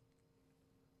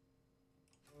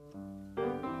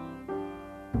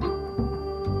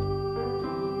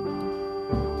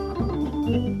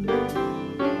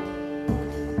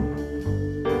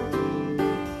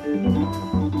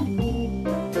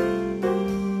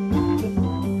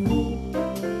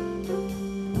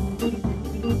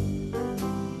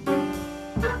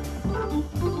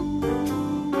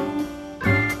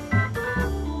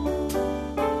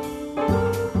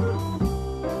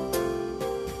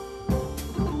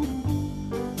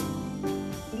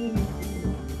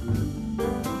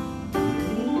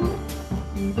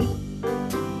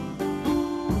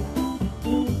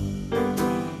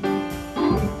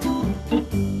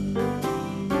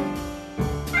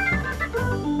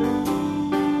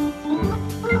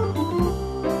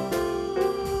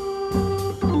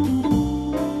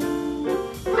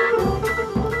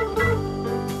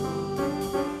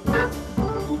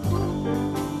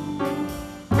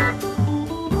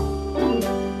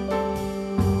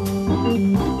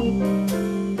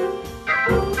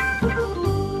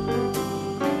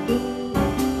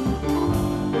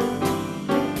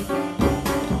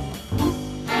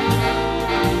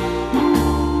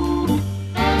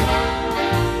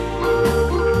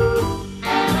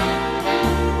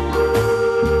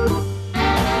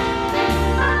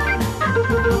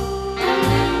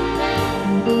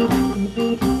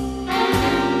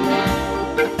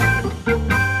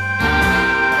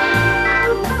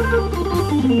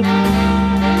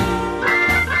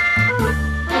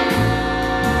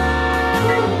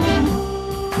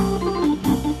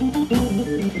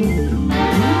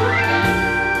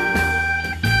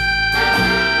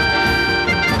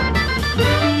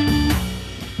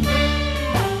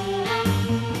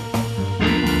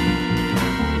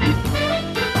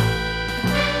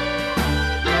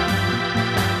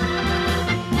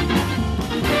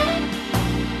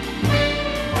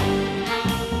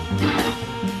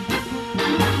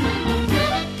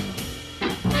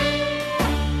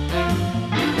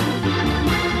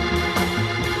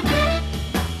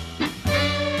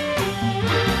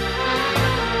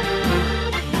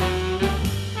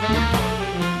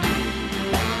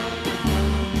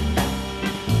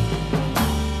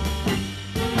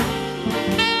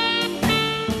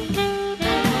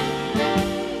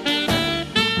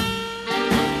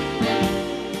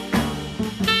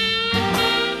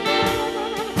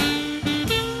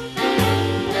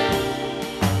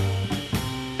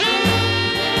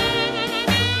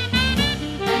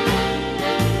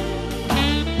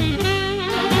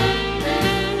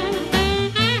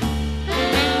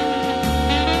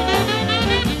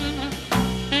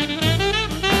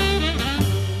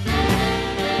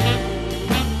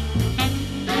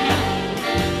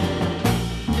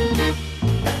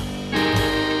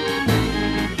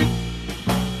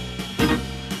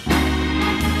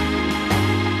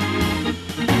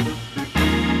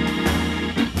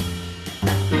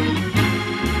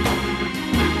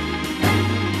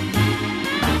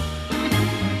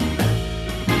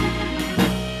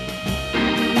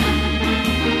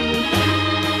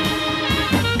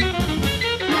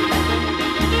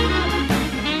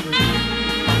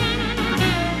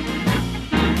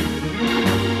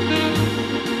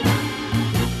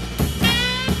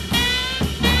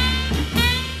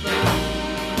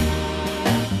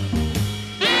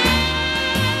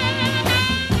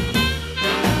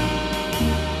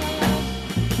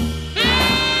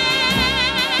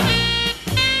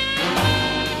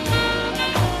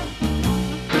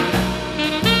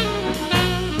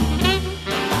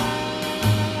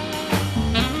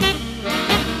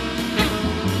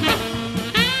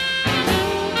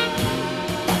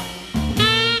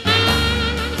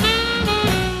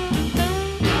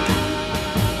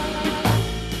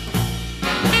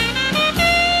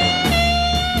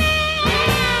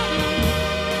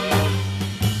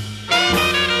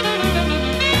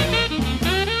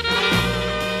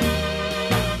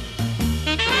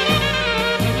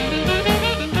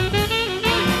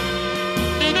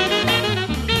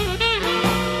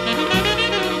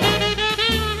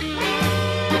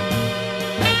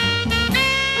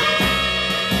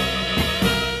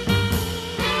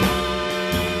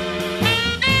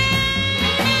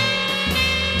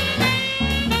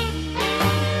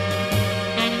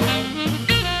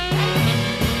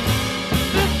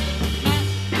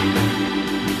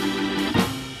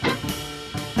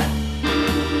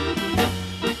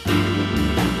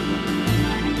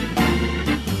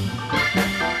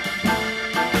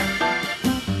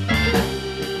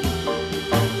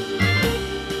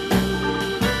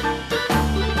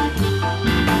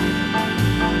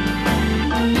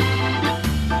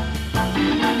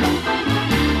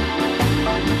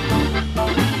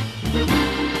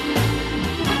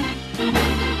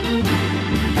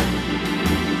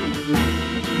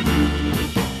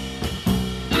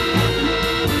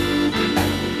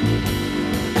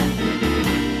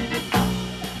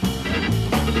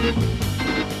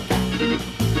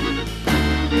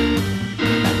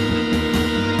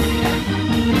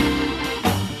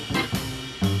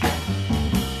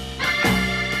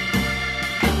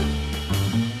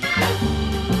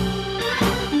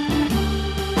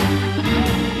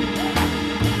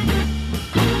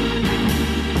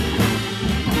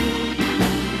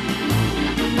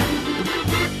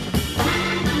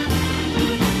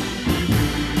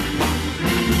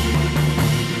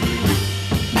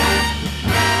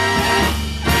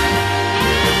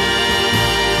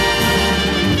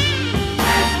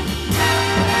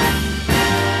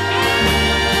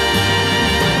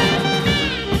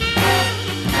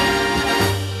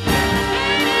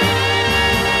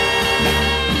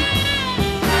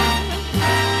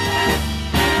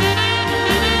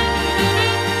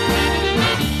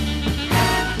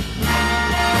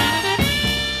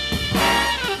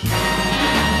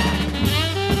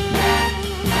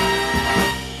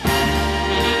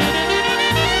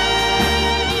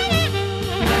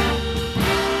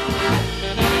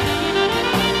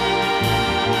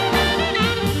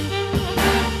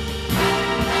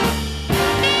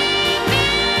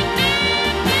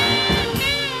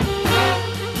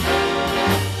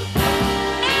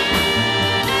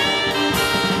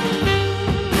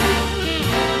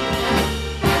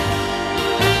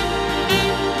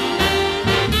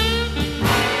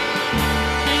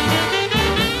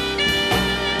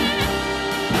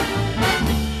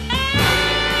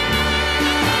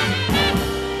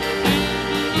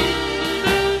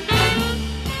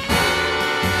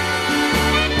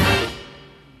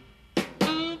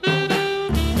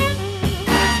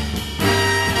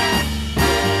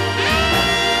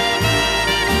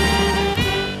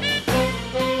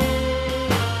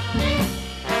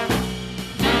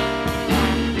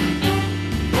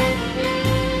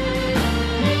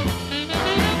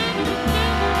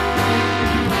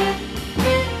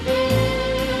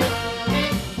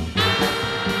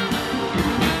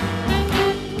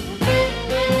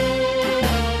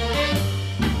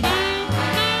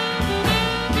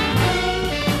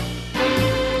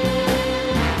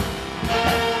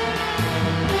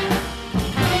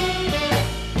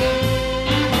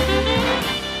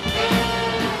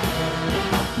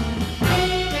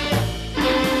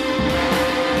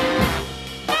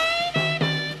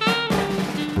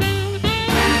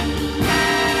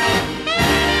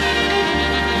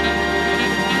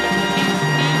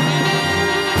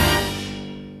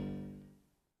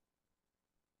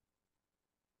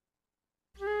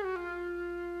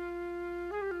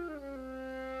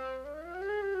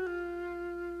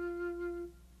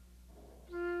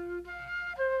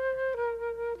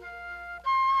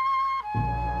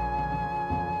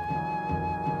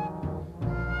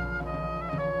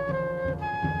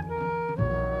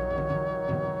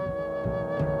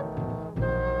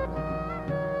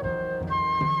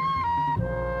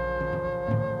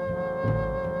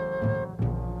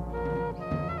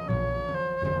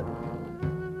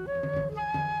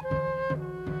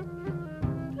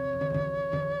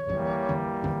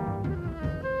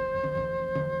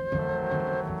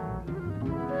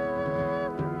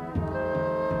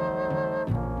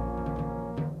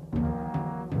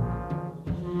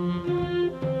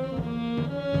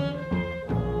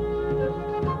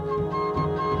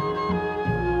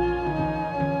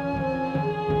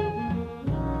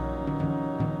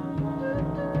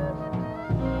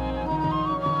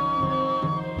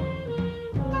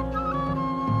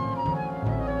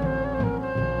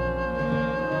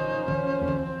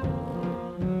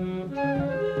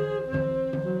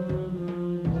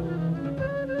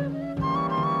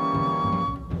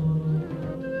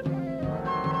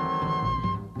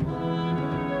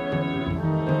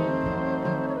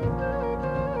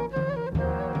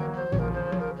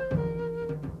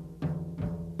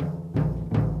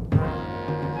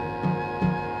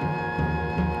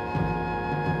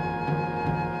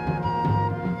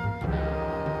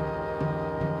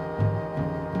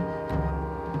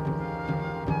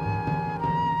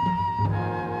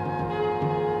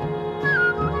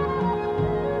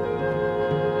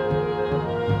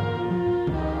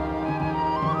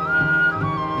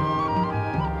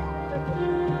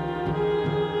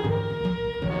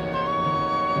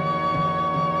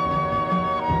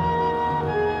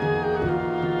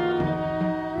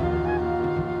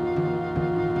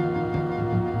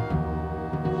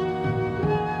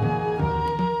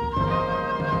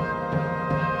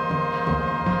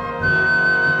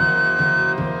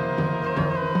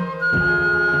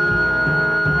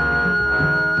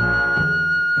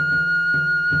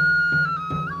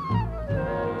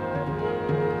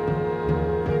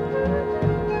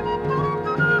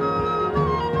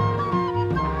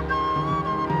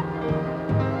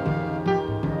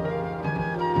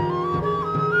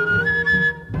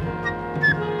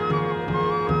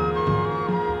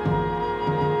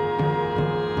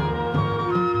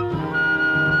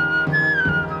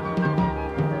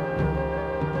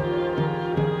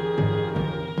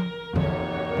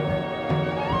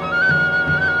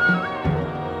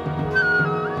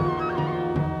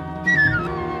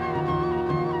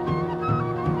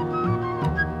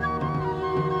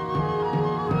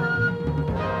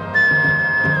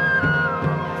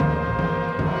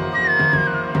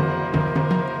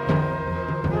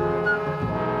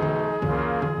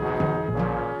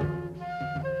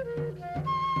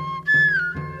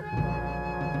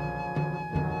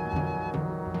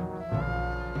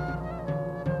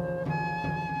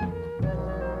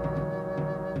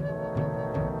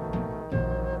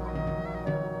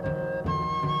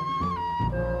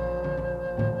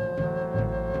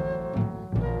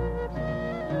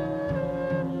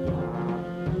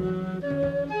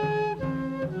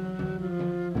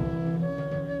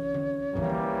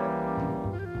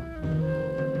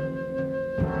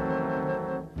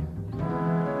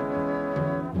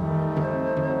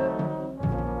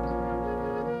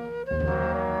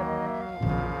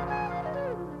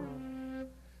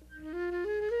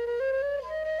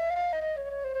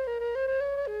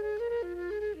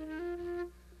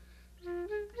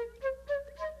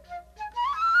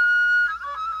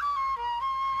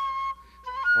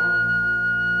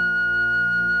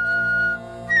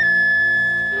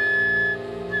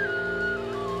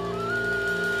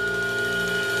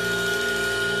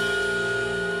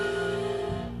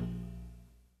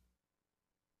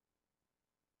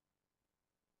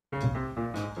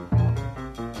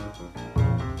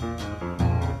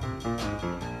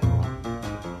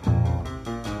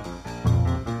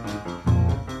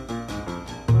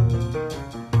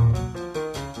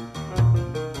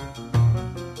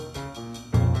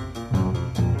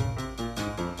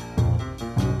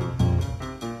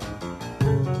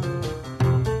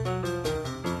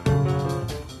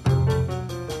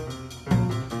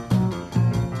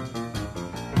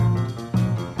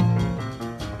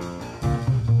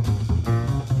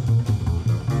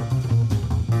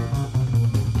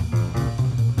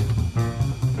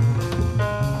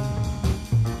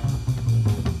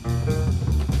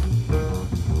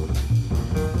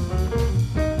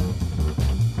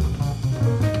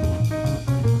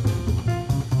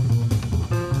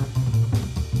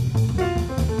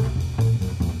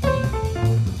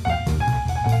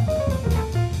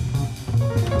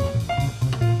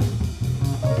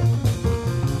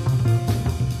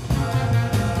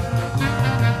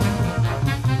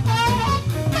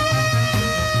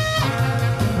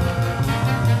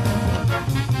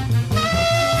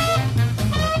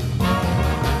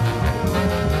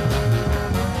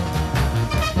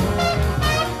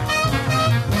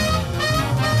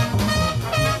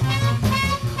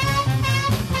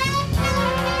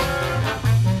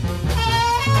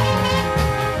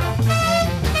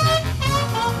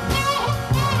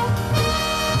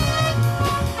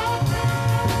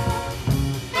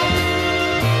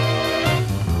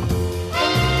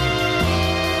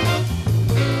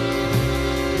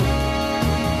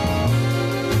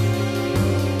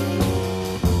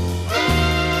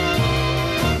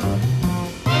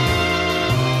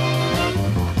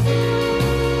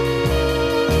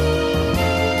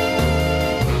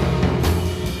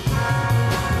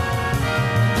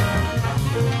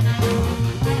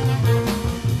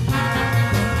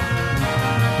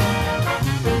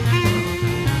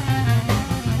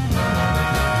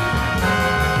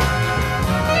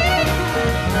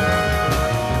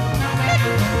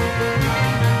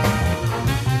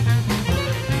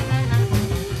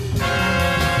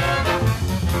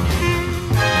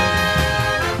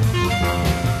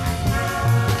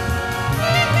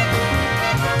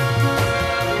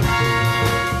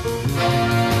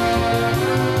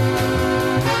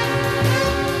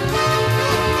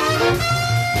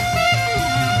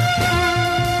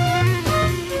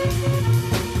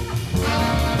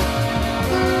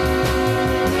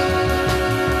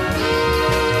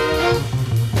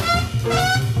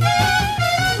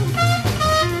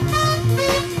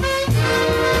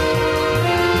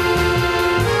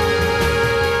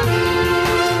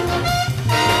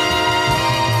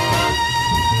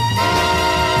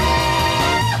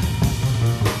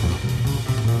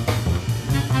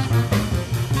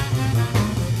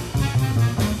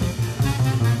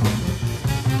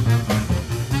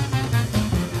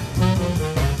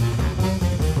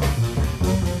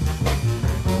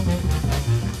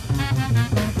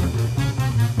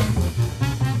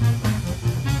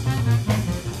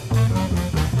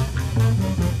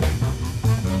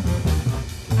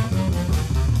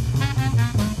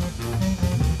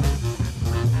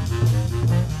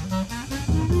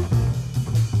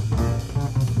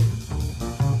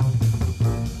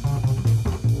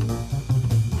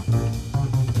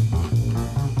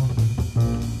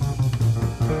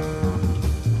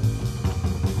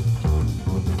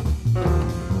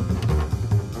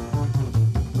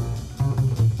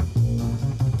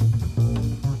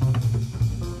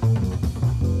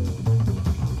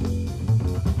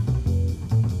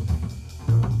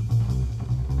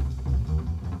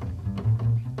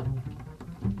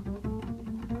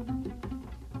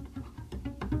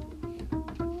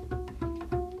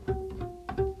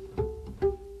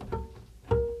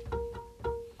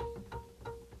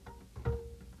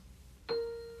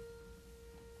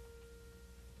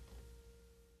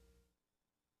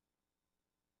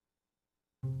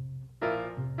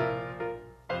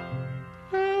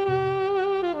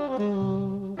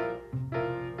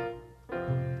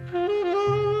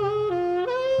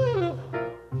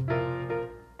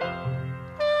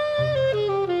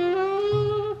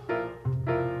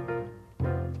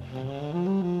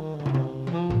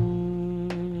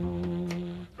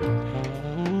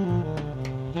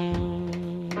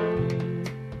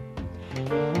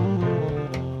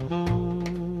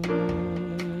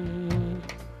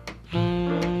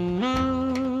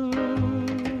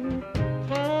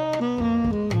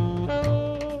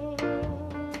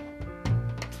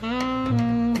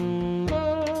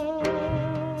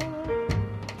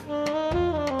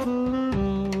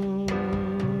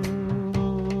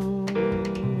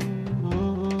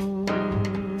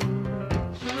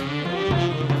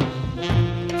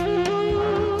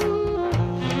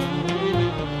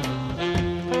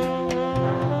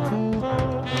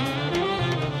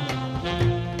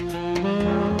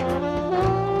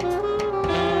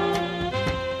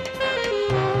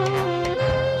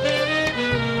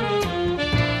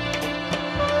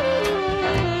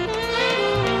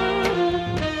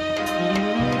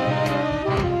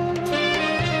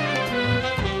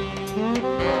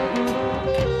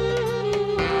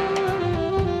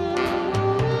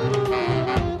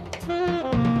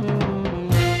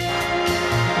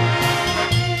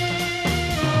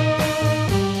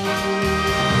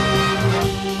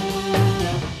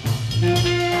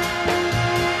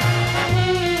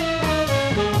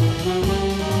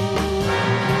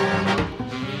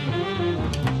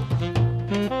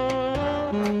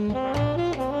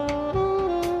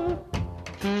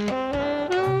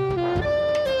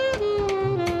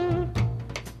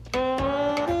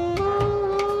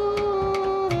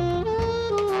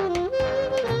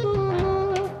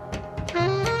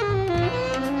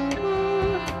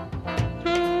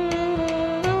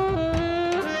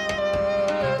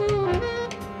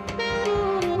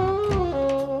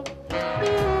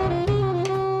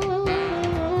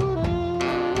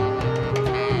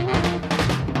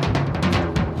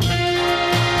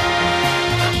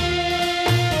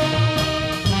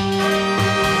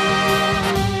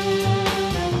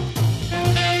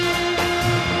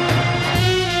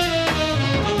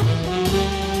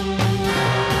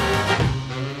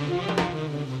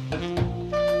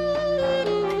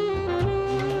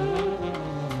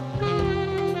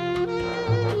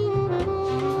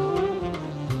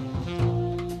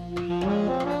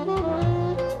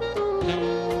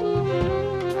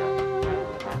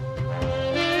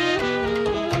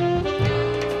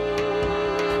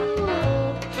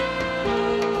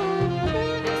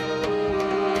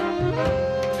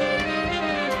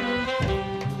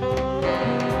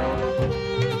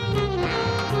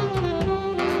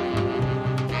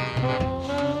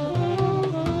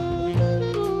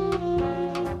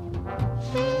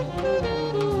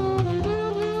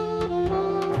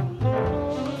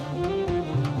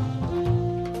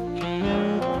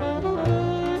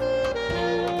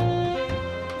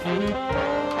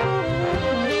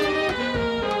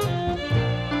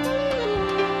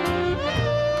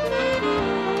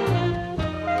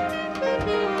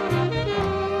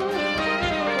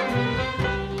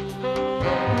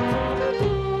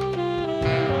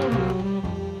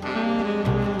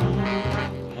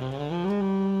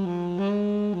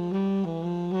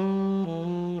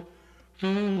 We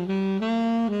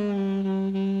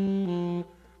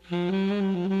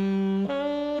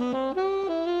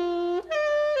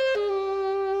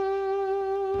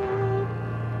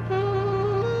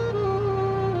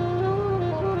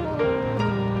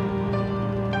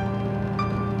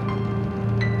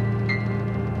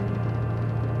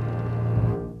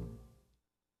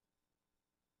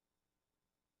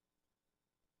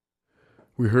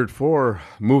heard 4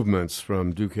 movements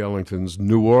from Duke Ellington's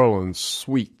New Orleans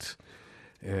Suite,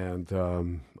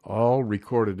 and all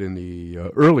recorded in the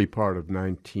early part of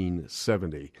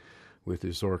 1970 with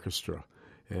his orchestra.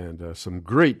 And some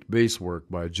great bass work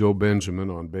by Joe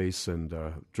Benjamin on bass and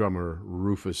drummer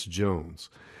Rufus Jones.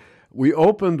 We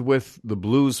opened with the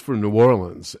Blues for New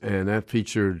Orleans, and that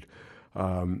featured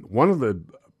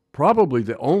probably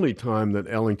the only time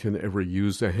that Ellington ever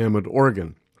used a Hammond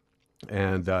organ.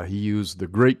 And he used the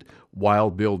great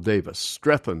Wild Bill Davis.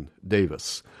 Stretton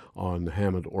Davis on the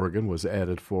Hammond organ was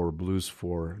added for Blues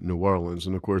for New Orleans.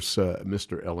 And, of course,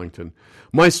 Mr. Ellington,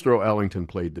 Maestro Ellington,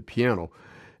 played the piano.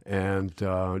 And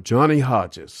Johnny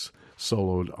Hodges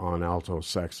soloed on alto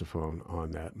saxophone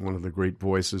on that, one of the great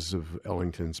voices of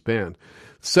Ellington's band.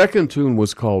 Second tune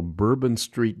was called Bourbon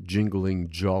Street Jingling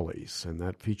Jollies, and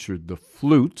that featured the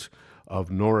flute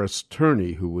of Norris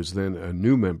Turney, who was then a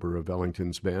new member of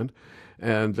Ellington's band.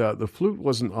 And the flute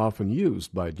wasn't often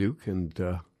used by Duke, and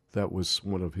that was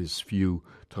one of his few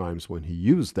times when he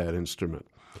used that instrument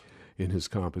in his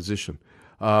composition.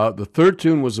 The third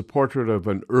tune was a portrait of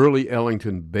an early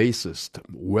Ellington bassist,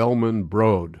 Wellman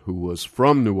Broad, who was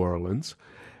from New Orleans.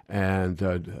 And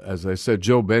as I said,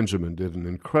 Joe Benjamin did an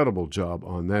incredible job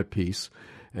on that piece.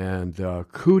 And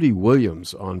Cootie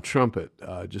Williams on trumpet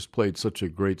just played such a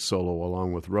great solo,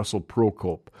 along with Russell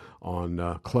Procope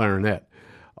on clarinet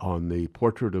on the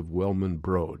portrait of Wellman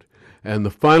Broad. And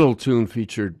the final tune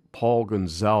featured Paul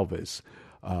Gonsalves.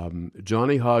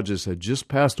 Johnny Hodges had just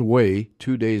passed away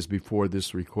 2 days before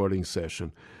this recording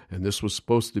session, and this was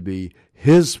supposed to be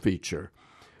his feature.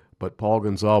 But Paul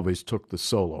Gonsalves took the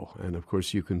solo, and of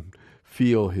course you can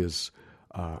feel his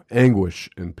anguish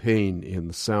and pain in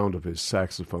the sound of his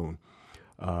saxophone,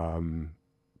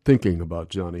 thinking about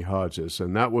Johnny Hodges.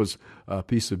 And that was a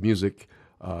piece of music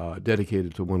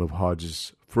dedicated to one of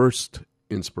Hodges' first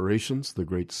inspirations, the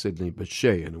great Sidney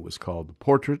Bechet, and it was called The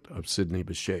Portrait of Sidney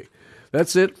Bechet.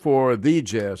 That's it for the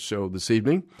Jazz Show this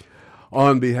evening.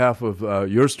 On behalf of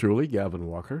yours truly, Gavin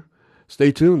Walker,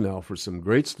 stay tuned now for some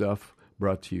great stuff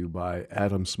brought to you by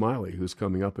Adam Smiley, who's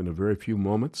coming up in a very few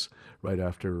moments, right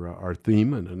after our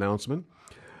theme and announcement.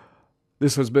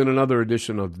 This has been another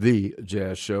edition of The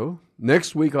Jazz Show.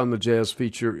 Next week on the Jazz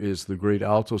Feature is the great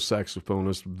alto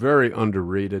saxophonist, very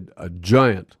underrated, a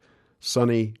giant,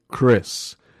 Sonny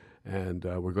Criss, and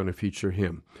we're going to feature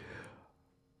him.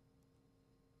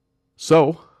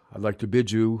 So, I'd like to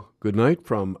bid you good night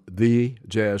from The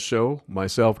Jazz Show,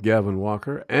 myself, Gavin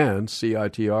Walker, and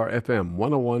CITR FM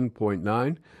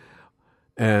 101.9,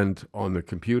 and on the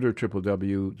computer,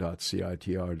 www.citr.ca.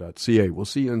 We'll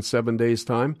see you in 7 days'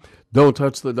 time. Don't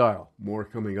touch the dial. More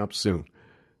coming up soon.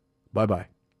 Bye-bye.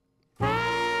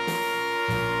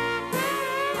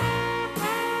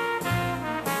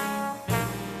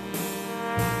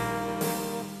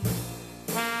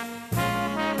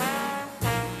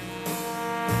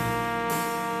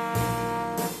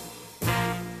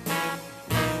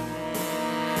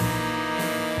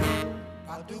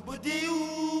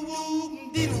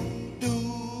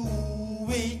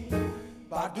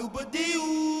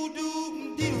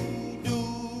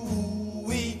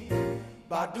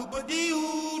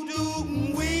 Ba-doo-ba-dee-oo.